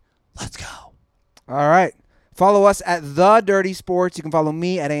day. Let's go. All right. Follow us at The Dirty Sports. You can follow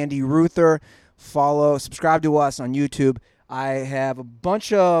me at Andy Ruther. Subscribe to us on YouTube. I have a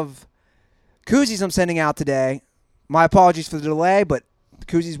bunch of koozies I'm sending out today. My apologies for the delay, but the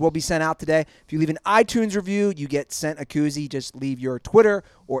koozies will be sent out today. If you leave an iTunes review, you get sent a koozie. Just leave your Twitter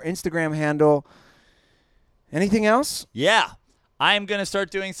or Instagram handle. Anything else? Yeah. I am going to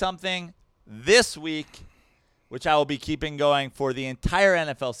start doing something this week, which I will be keeping going for the entire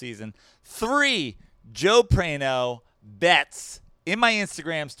NFL season. 3 Joe Prano bets in my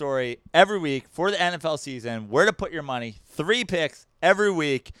Instagram story every week for the NFL season. Where to put your money. 3 picks every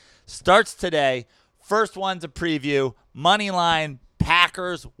week. Starts today. First one's a preview. Money line.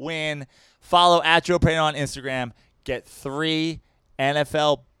 Packers win. Follow at Joe Prano on Instagram. Get 3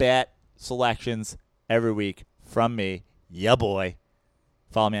 NFL bet selections every week from me. Yeah, boy.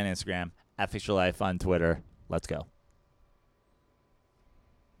 Follow me on Instagram, at Fix Your Life on Twitter. Let's go.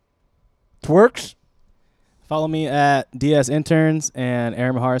 Twerks? Follow me at DS Interns and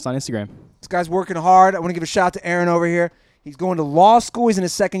Aaron Maharis on Instagram. This guy's working hard. I want to give a shout out to Aaron over here. He's going to law school. He's in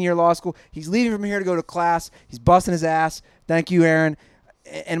his second year of law school. He's leaving from here to go to class. He's busting his ass. Thank you, Aaron.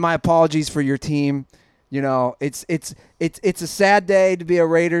 And my apologies for your team. You know, it's a sad day to be a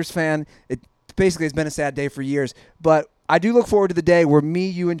Raiders fan. It basically has been a sad day for years. But I do look forward to the day where me,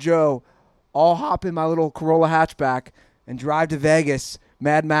 you, and Joe all hop in my little Corolla hatchback and drive to Vegas,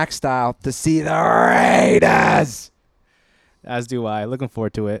 Mad Max style, to see the Raiders. As do I. Looking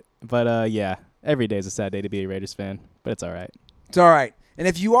forward to it. But, yeah, every day is a sad day to be a Raiders fan. But it's all right. It's all right. And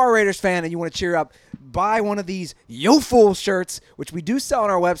if you are a Raiders fan and you want to cheer up, buy one of these Yo Fool shirts, which we do sell on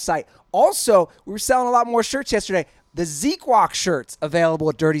our website. Also, we were selling a lot more shirts yesterday. The Zeke Walk shirts available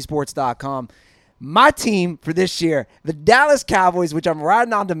at dirtysports.com. My team for this year, the Dallas Cowboys, which I'm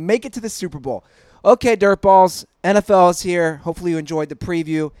riding on to make it to the Super Bowl. Okay, Dirtballs, NFL is here. Hopefully you enjoyed the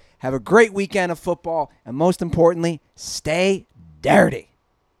preview. Have a great weekend of football. And most importantly, stay dirty.